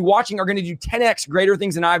many of you watching are going to do 10x greater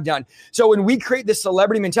things than I've done. So when we create this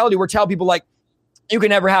celebrity mentality, we're telling people like, you can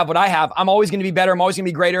never have what I have. I'm always going to be better. I'm always going to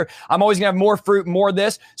be greater. I'm always going to have more fruit, more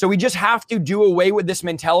this. So we just have to do away with this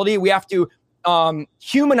mentality. We have to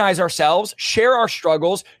humanize ourselves, share our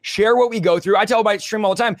struggles, share what we go through. I tell my stream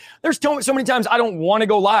all the time, there's so many times I don't want to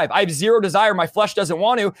go live. I have zero desire. My flesh doesn't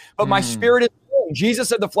want to, but my spirit is willing. Jesus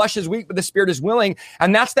said the flesh is weak, but the spirit is willing.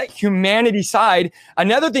 And that's that humanity side.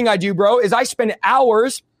 Another thing I do, bro, is I spend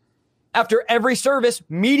hours after every service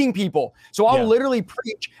meeting people. So I'll literally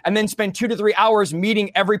preach and then spend 2 to 3 hours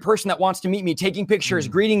meeting every person that wants to meet me, taking pictures,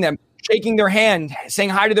 greeting them, shaking their hand, saying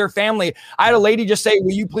hi to their family. I had a lady just say,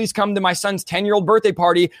 will you please come to my son's 10-year-old birthday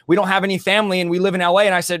party? We don't have any family and we live in LA.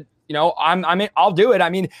 And I said, you know, I'll do it. I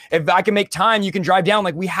mean, if I can make time, you can drive down.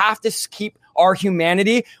 Like we have to keep our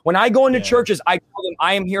humanity. When I go into churches, I tell them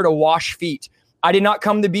I am here to wash feet. I did not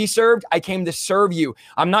come to be served. I came to serve you.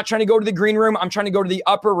 I'm not trying to go to the green room. I'm trying to go to the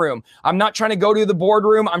upper room. I'm not trying to go to the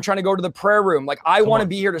boardroom. I'm trying to go to the prayer room. Like I want to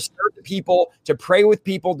be here to serve the people, to pray with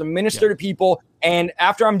people, to minister to people. And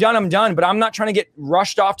after I'm done, I'm done. But I'm not trying to get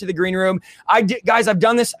rushed off to the green room. Guys, I've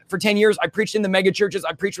done this for 10 years. I preached in the mega churches.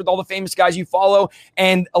 I preached with all the famous guys you follow.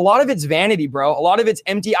 And a lot of it's vanity, bro. A lot of it's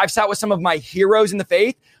empty. I've sat with some of my heroes in the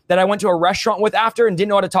faith that I went to a restaurant with after and didn't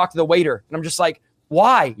know how to talk to the waiter. And I'm just like,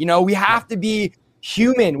 why? You know, we have to be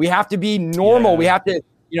human. We have to be normal. We have to,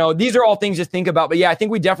 you know, these are all things to think about. But yeah, I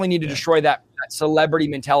think we definitely need to destroy that celebrity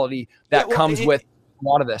mentality that comes with a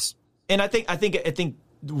lot of this. And I think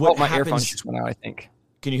what my happens, earphones just went out, I think.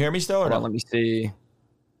 Can you hear me still? Or Hold on, let me see.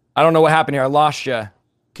 I don't know what happened here. I lost you.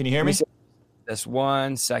 Can you hear me? This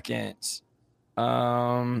 1 second.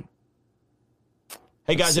 Hey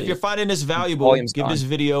guys, if you're finding this valuable, give this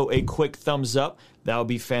video a quick thumbs up. That would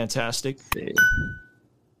be fantastic.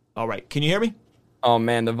 All right. Can you hear me? Oh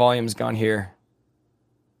man, the volume's gone here.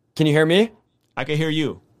 Can you hear me? I can hear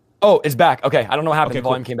you. Oh, it's back. Okay. I don't know what happened. The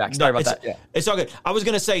volume came back. Sorry about that. Yeah. It's all good. I was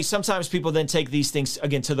going to say, sometimes people then take these things,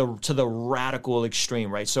 again, to the radical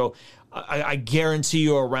extreme, right? So I guarantee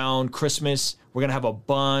you around Christmas, we're going to have a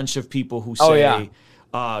bunch of people who say,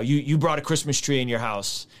 you brought a Christmas tree in your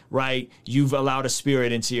house, right? You've allowed a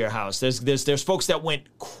spirit into your house. There's folks that went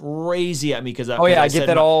crazy at me because I get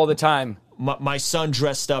that all the time. My son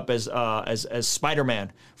dressed up as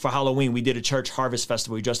Spider-Man for Halloween. We did a church harvest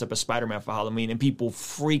festival. He dressed up as Spider-Man for Halloween, and people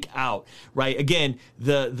freak out, right? Again,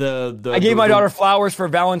 I gave my daughter flowers for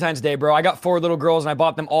Valentine's Day, bro. I got 4 little girls, and I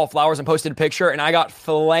bought them all flowers and posted a picture, and I got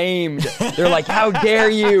flamed. They're like, how dare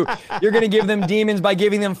you? You're going to give them demons by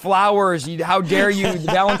giving them flowers. How dare you?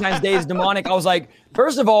 Valentine's Day is demonic. I was like,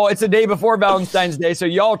 first of all, it's the day before Valentine's Day, so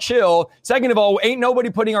y'all chill. Second of all, ain't nobody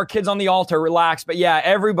putting our kids on the altar. Relax. But yeah,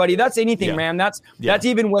 everybody, that's anything, man. That's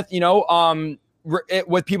even with,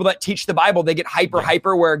 with people that teach the Bible, they get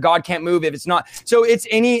hyper where God can't move if it's not. So it's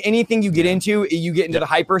anything you get into the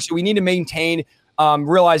hyper. So we need to maintain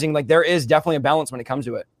realizing like there is definitely a balance when it comes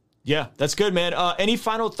to it. Yeah, that's good, man. Any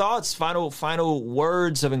final thoughts, final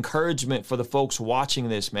words of encouragement for the folks watching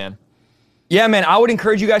this, man? Yeah, man, I would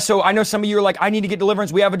encourage you guys. So I know some of you are like, I need to get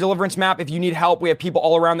deliverance. We have a deliverance map. If you need help, we have people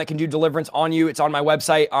all around that can do deliverance on you. It's on my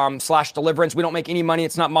website, /deliverance. We don't make any money.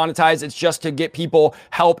 It's not monetized. It's just to get people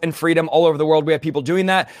help and freedom all over the world. We have people doing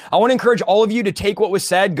that. I want to encourage all of you to take what was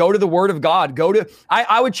said, go to the Word of God.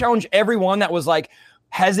 I would challenge everyone that was like,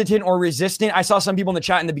 hesitant or resistant. I saw some people in the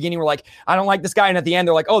chat in the beginning were like, I don't like this guy. And at the end,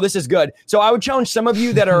 they're like, oh, this is good. So I would challenge some of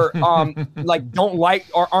you that are like, don't like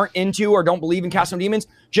or aren't into or don't believe in casting demons.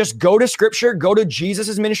 Just go to scripture, go to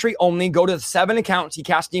Jesus's ministry only, go to the 7 accounts he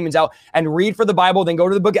cast demons out and read for the Bible. Then go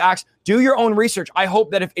to the book of Acts, do your own research. I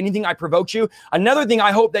hope that if anything, I provoked you. Another thing,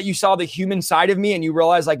 I hope that you saw the human side of me and you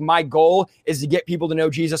realize like my goal is to get people to know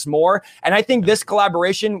Jesus more. And I think this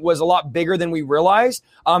collaboration was a lot bigger than we realized.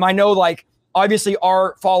 I know like, obviously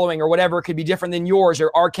our following or whatever could be different than yours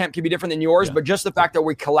or our camp could be different than yours, but just the fact that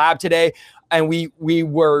we collab today and we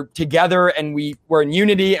were together and we were in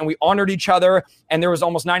unity and we honored each other and there was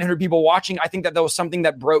almost 900 people watching. I think that was something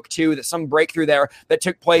that broke too, that some breakthrough there that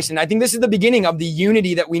took place. And I think this is the beginning of the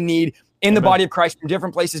unity that we need in the body of Christ from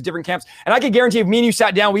different places, different camps. And I could guarantee if me and you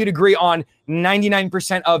sat down, we'd agree on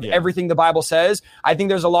 99% of everything the Bible says. I think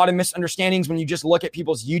there's a lot of misunderstandings when you just look at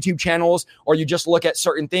people's YouTube channels or you just look at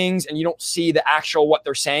certain things and you don't see the actual what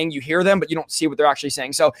they're saying. You hear them, but you don't see what they're actually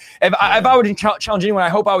saying. So if I would challenge anyone, I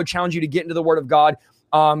hope I would challenge you to get into the Word of God,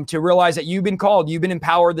 to realize that you've been called, you've been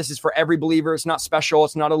empowered. This is for every believer. It's not special.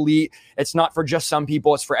 It's not elite. It's not for just some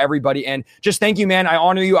people. It's for everybody. And just thank you, man. I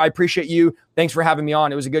honor you. I appreciate you. Thanks for having me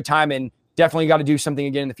on. It was a good time and definitely got to do something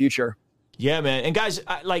again in the future. Yeah, man. And guys,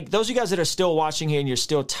 like those of you guys that are still watching here and you're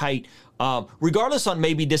still tight, regardless on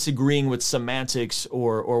maybe disagreeing with semantics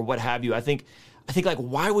or what have you, I think like,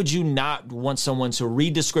 why would you not want someone to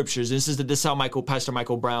read the scriptures? This is how Pastor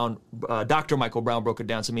Michael Brown, Dr. Michael Brown broke it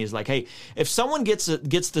down to me, is like, hey, if someone gets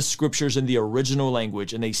the scriptures in the original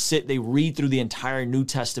language and they read through the entire New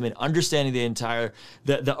Testament, understanding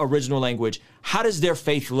the original language, how does their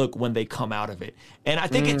faith look when they come out of it? And I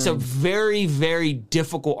think it's a very, very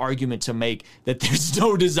difficult argument to make that there's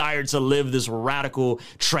no desire to live this radical,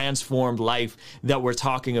 transformed life that we're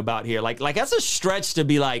talking about here. Like that's a stretch to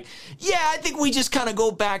be like, yeah, I think we just kind of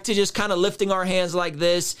go back to just kind of lifting our hands like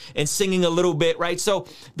this and singing a little bit, right? So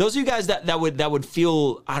those of you guys that would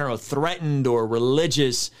feel, I don't know, threatened or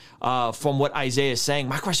religious from what Isaiah is saying,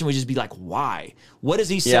 my question would just be like, why? What has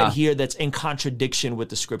he said here that's in contradiction with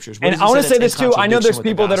the scriptures? And I want to say this too. I know there's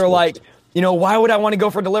people that are like, why would I want to go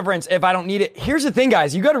for deliverance if I don't need it? Here's the thing,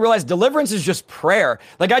 guys. You got to realize deliverance is just prayer.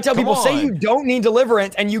 Like I tell people, say you don't need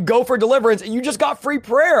deliverance and you go for deliverance and you just got free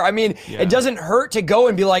prayer. I mean, it doesn't hurt to go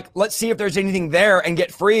and be like, let's see if there's anything there and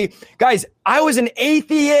get free. Guys, I was an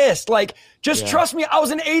atheist. Like, just trust me, I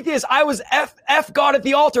was an atheist. I was F God at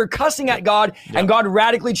the altar, cussing at God, and God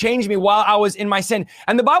radically changed me while I was in my sin.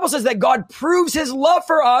 And the Bible says that God proves his love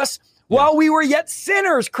for us while we were yet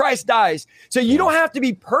sinners. Christ dies. So you don't have to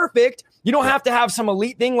be perfect. You don't have to have some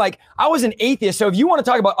elite thing. Like I was an atheist. So if you want to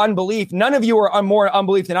talk about unbelief, none of you are more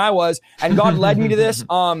unbelief than I was. And God led me to this.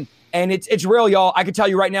 And it's real, y'all. I can tell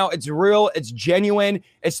you right now, it's real. It's genuine.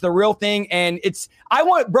 It's the real thing. And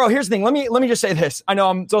bro, here's the thing. Let me just say this. I know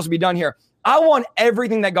I'm supposed to be done here. I want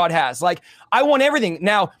everything that God has. Like I want everything.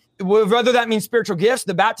 Now, whether that means spiritual gifts,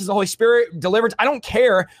 the baptism of the Holy Spirit, deliverance, I don't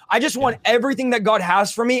care. I just want everything that God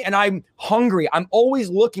has for me. And I'm hungry. I'm always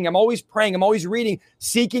looking. I'm always praying. I'm always reading,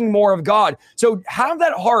 seeking more of God. So have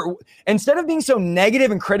that heart. Instead of being so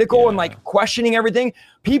negative and critical and like questioning everything,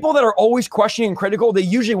 people that are always questioning and critical, they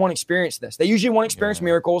usually won't experience this. They usually won't experience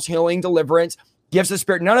miracles, healing, deliverance, gifts of the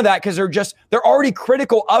Spirit, none of that, because they're already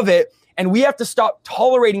critical of it. And we have to stop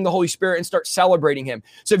tolerating the Holy Spirit and start celebrating him.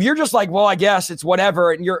 So if you're just like, well, I guess it's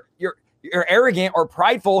whatever, and you're you're arrogant or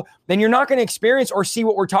prideful, then you're not going to experience or see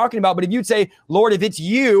what we're talking about. But if you'd say, Lord, if it's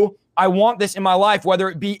you, I want this in my life, whether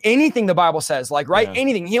it be anything the Bible says, like, right? Yeah.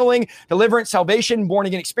 Anything, healing, deliverance, salvation, born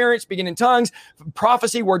again experience, speaking in tongues,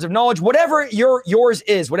 prophecy, words of knowledge, whatever yours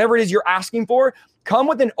is, whatever it is you're asking for, come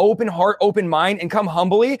with an open heart, open mind, and come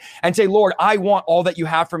humbly and say, Lord, I want all that you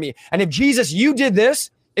have for me. And if Jesus, you did this,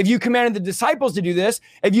 if you commanded the disciples to do this,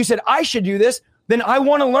 if you said I should do this, then I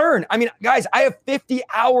want to learn. I mean, guys, I have 50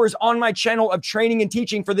 hours on my channel of training and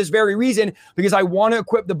teaching for this very reason, because I want to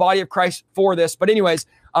equip the body of Christ for this. But anyways,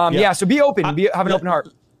 so be open, have an open heart.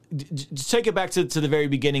 Take it back to the very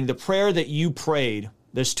beginning. The prayer that you prayed,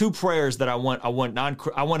 there's two prayers that I want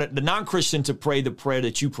the non-Christian to pray the prayer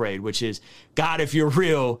that you prayed, which is, God, if you're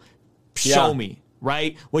real, show me.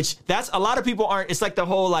 Right? Which that's a lot of people aren't. It's like the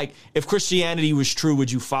whole, like, if Christianity was true,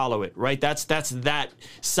 would you follow it? Right? That's that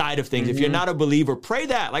side of things. Mm-hmm. If you're not a believer, pray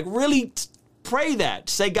that. Like, really pray that.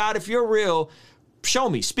 Say, God, if you're real,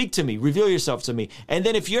 show me, speak to me, reveal yourself to me. And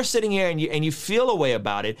then if you're sitting here and you feel a way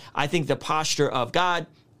about it, I think the posture of, God,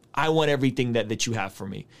 I want everything that you have for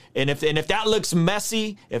me. And if that looks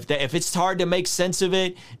messy, if it's hard to make sense of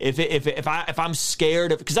it, if I'm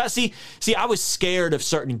scared of, because I was scared of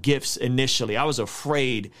certain gifts initially. I was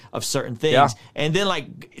afraid of certain things, and then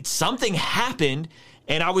like something happened.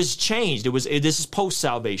 And I was changed. This is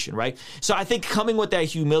post-salvation, right? So I think coming with that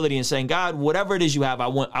humility and saying, God, whatever it is you have, I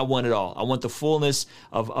want it all. I want the fullness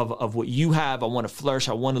of what you have. I want to flourish.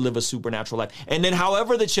 I want to live a supernatural life. And then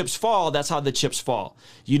however the chips fall, that's how the chips fall.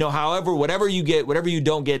 However, whatever you get, whatever you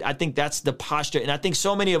don't get, I think that's the posture. And I think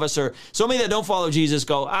so many of us so many that don't follow Jesus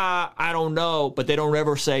go, I don't know, but they don't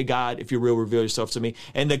ever say, God, if you're real, reveal yourself to me.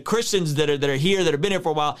 And the Christians that are here, that have been here for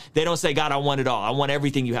a while, they don't say, God, I want it all. I want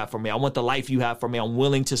everything you have for me. I want the life you have for me. I'm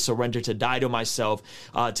willing to surrender, to die to myself,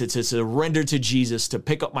 to surrender to Jesus, to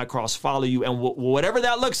pick up my cross, follow you. And whatever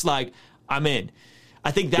that looks like, I'm in. I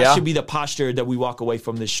think that should be the posture that we walk away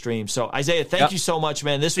from this stream. So Isaiah, thank you so much,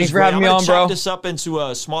 man. This was great. I'm going to chop this up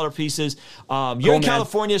into smaller pieces. You're in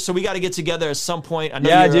California, so we got to get together at some point. I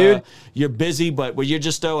know you're busy, but you're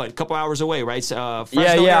just a couple hours away, right? Fresno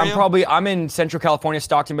area? I'm in Central California,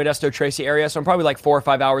 Stockton, Modesto, Tracy area, so I'm probably like 4 or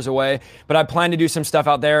 5 hours away. But I plan to do some stuff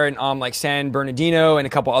out there in like San Bernardino and a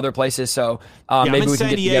couple other places. So maybe we can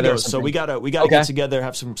get together. So we gotta get together,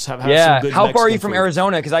 have some good. How far are you from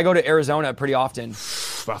Arizona? Because I go to Arizona pretty often.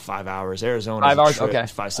 About 5 hours. Arizona. 5 hours. Okay.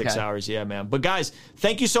 5-6 hours. Yeah, man. But guys,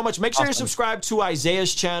 thank you so much. Make sure you're subscribed to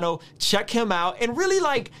Isaiah's channel. Check him out and really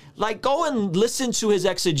like go and listen to his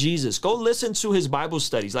exegesis. Go listen to his Bible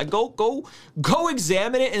studies. Like go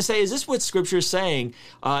examine it and say, is this what Scripture is saying?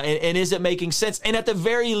 And is it making sense? And at the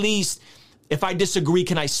very least, if I disagree,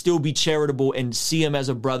 can I still be charitable and see him as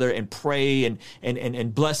a brother and pray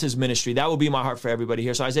and bless his ministry? That would be my heart for everybody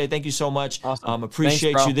here. So Isaiah, thank you so much. Awesome.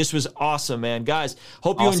 Appreciate you. This was awesome, man. Guys,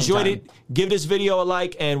 hope you enjoyed it. Give this video a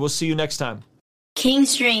like, and we'll see you next time.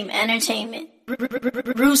 Kingstream Entertainment.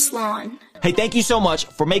 Ruslan. Hey, thank you so much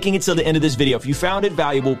for making it till the end of this video. If you found it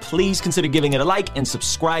valuable, please consider giving it a like and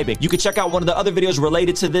subscribing. You can check out one of the other videos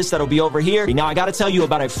related to this that'll be over here. Now, I gotta tell you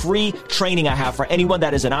about a free training I have for anyone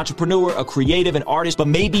that is an entrepreneur, a creative, an artist, but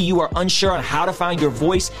maybe you are unsure on how to find your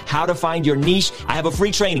voice, how to find your niche. I have a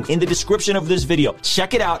free training in the description of this video.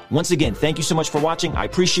 Check it out. Once again, thank you so much for watching. I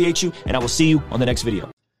appreciate you, and I will see you on the next video.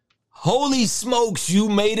 Holy smokes, you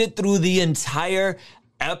made it through the entire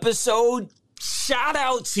episode. Shout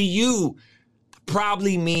out to you.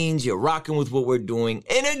 Probably means you're rocking with what we're doing.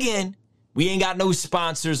 And again, we ain't got no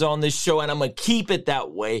sponsors on this show, and I'm going to keep it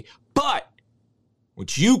that way. But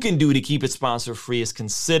what you can do to keep it sponsor free is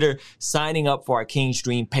consider signing up for our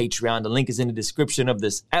Kingstream Patreon. The link is in the description of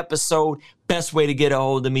this episode. Best way to get a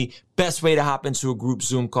hold of me, best way to hop into a group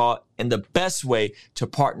Zoom call, and the best way to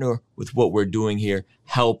partner with what we're doing here.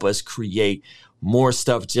 Help us create more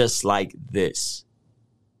stuff just like this.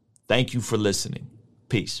 Thank you for listening.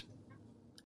 Peace.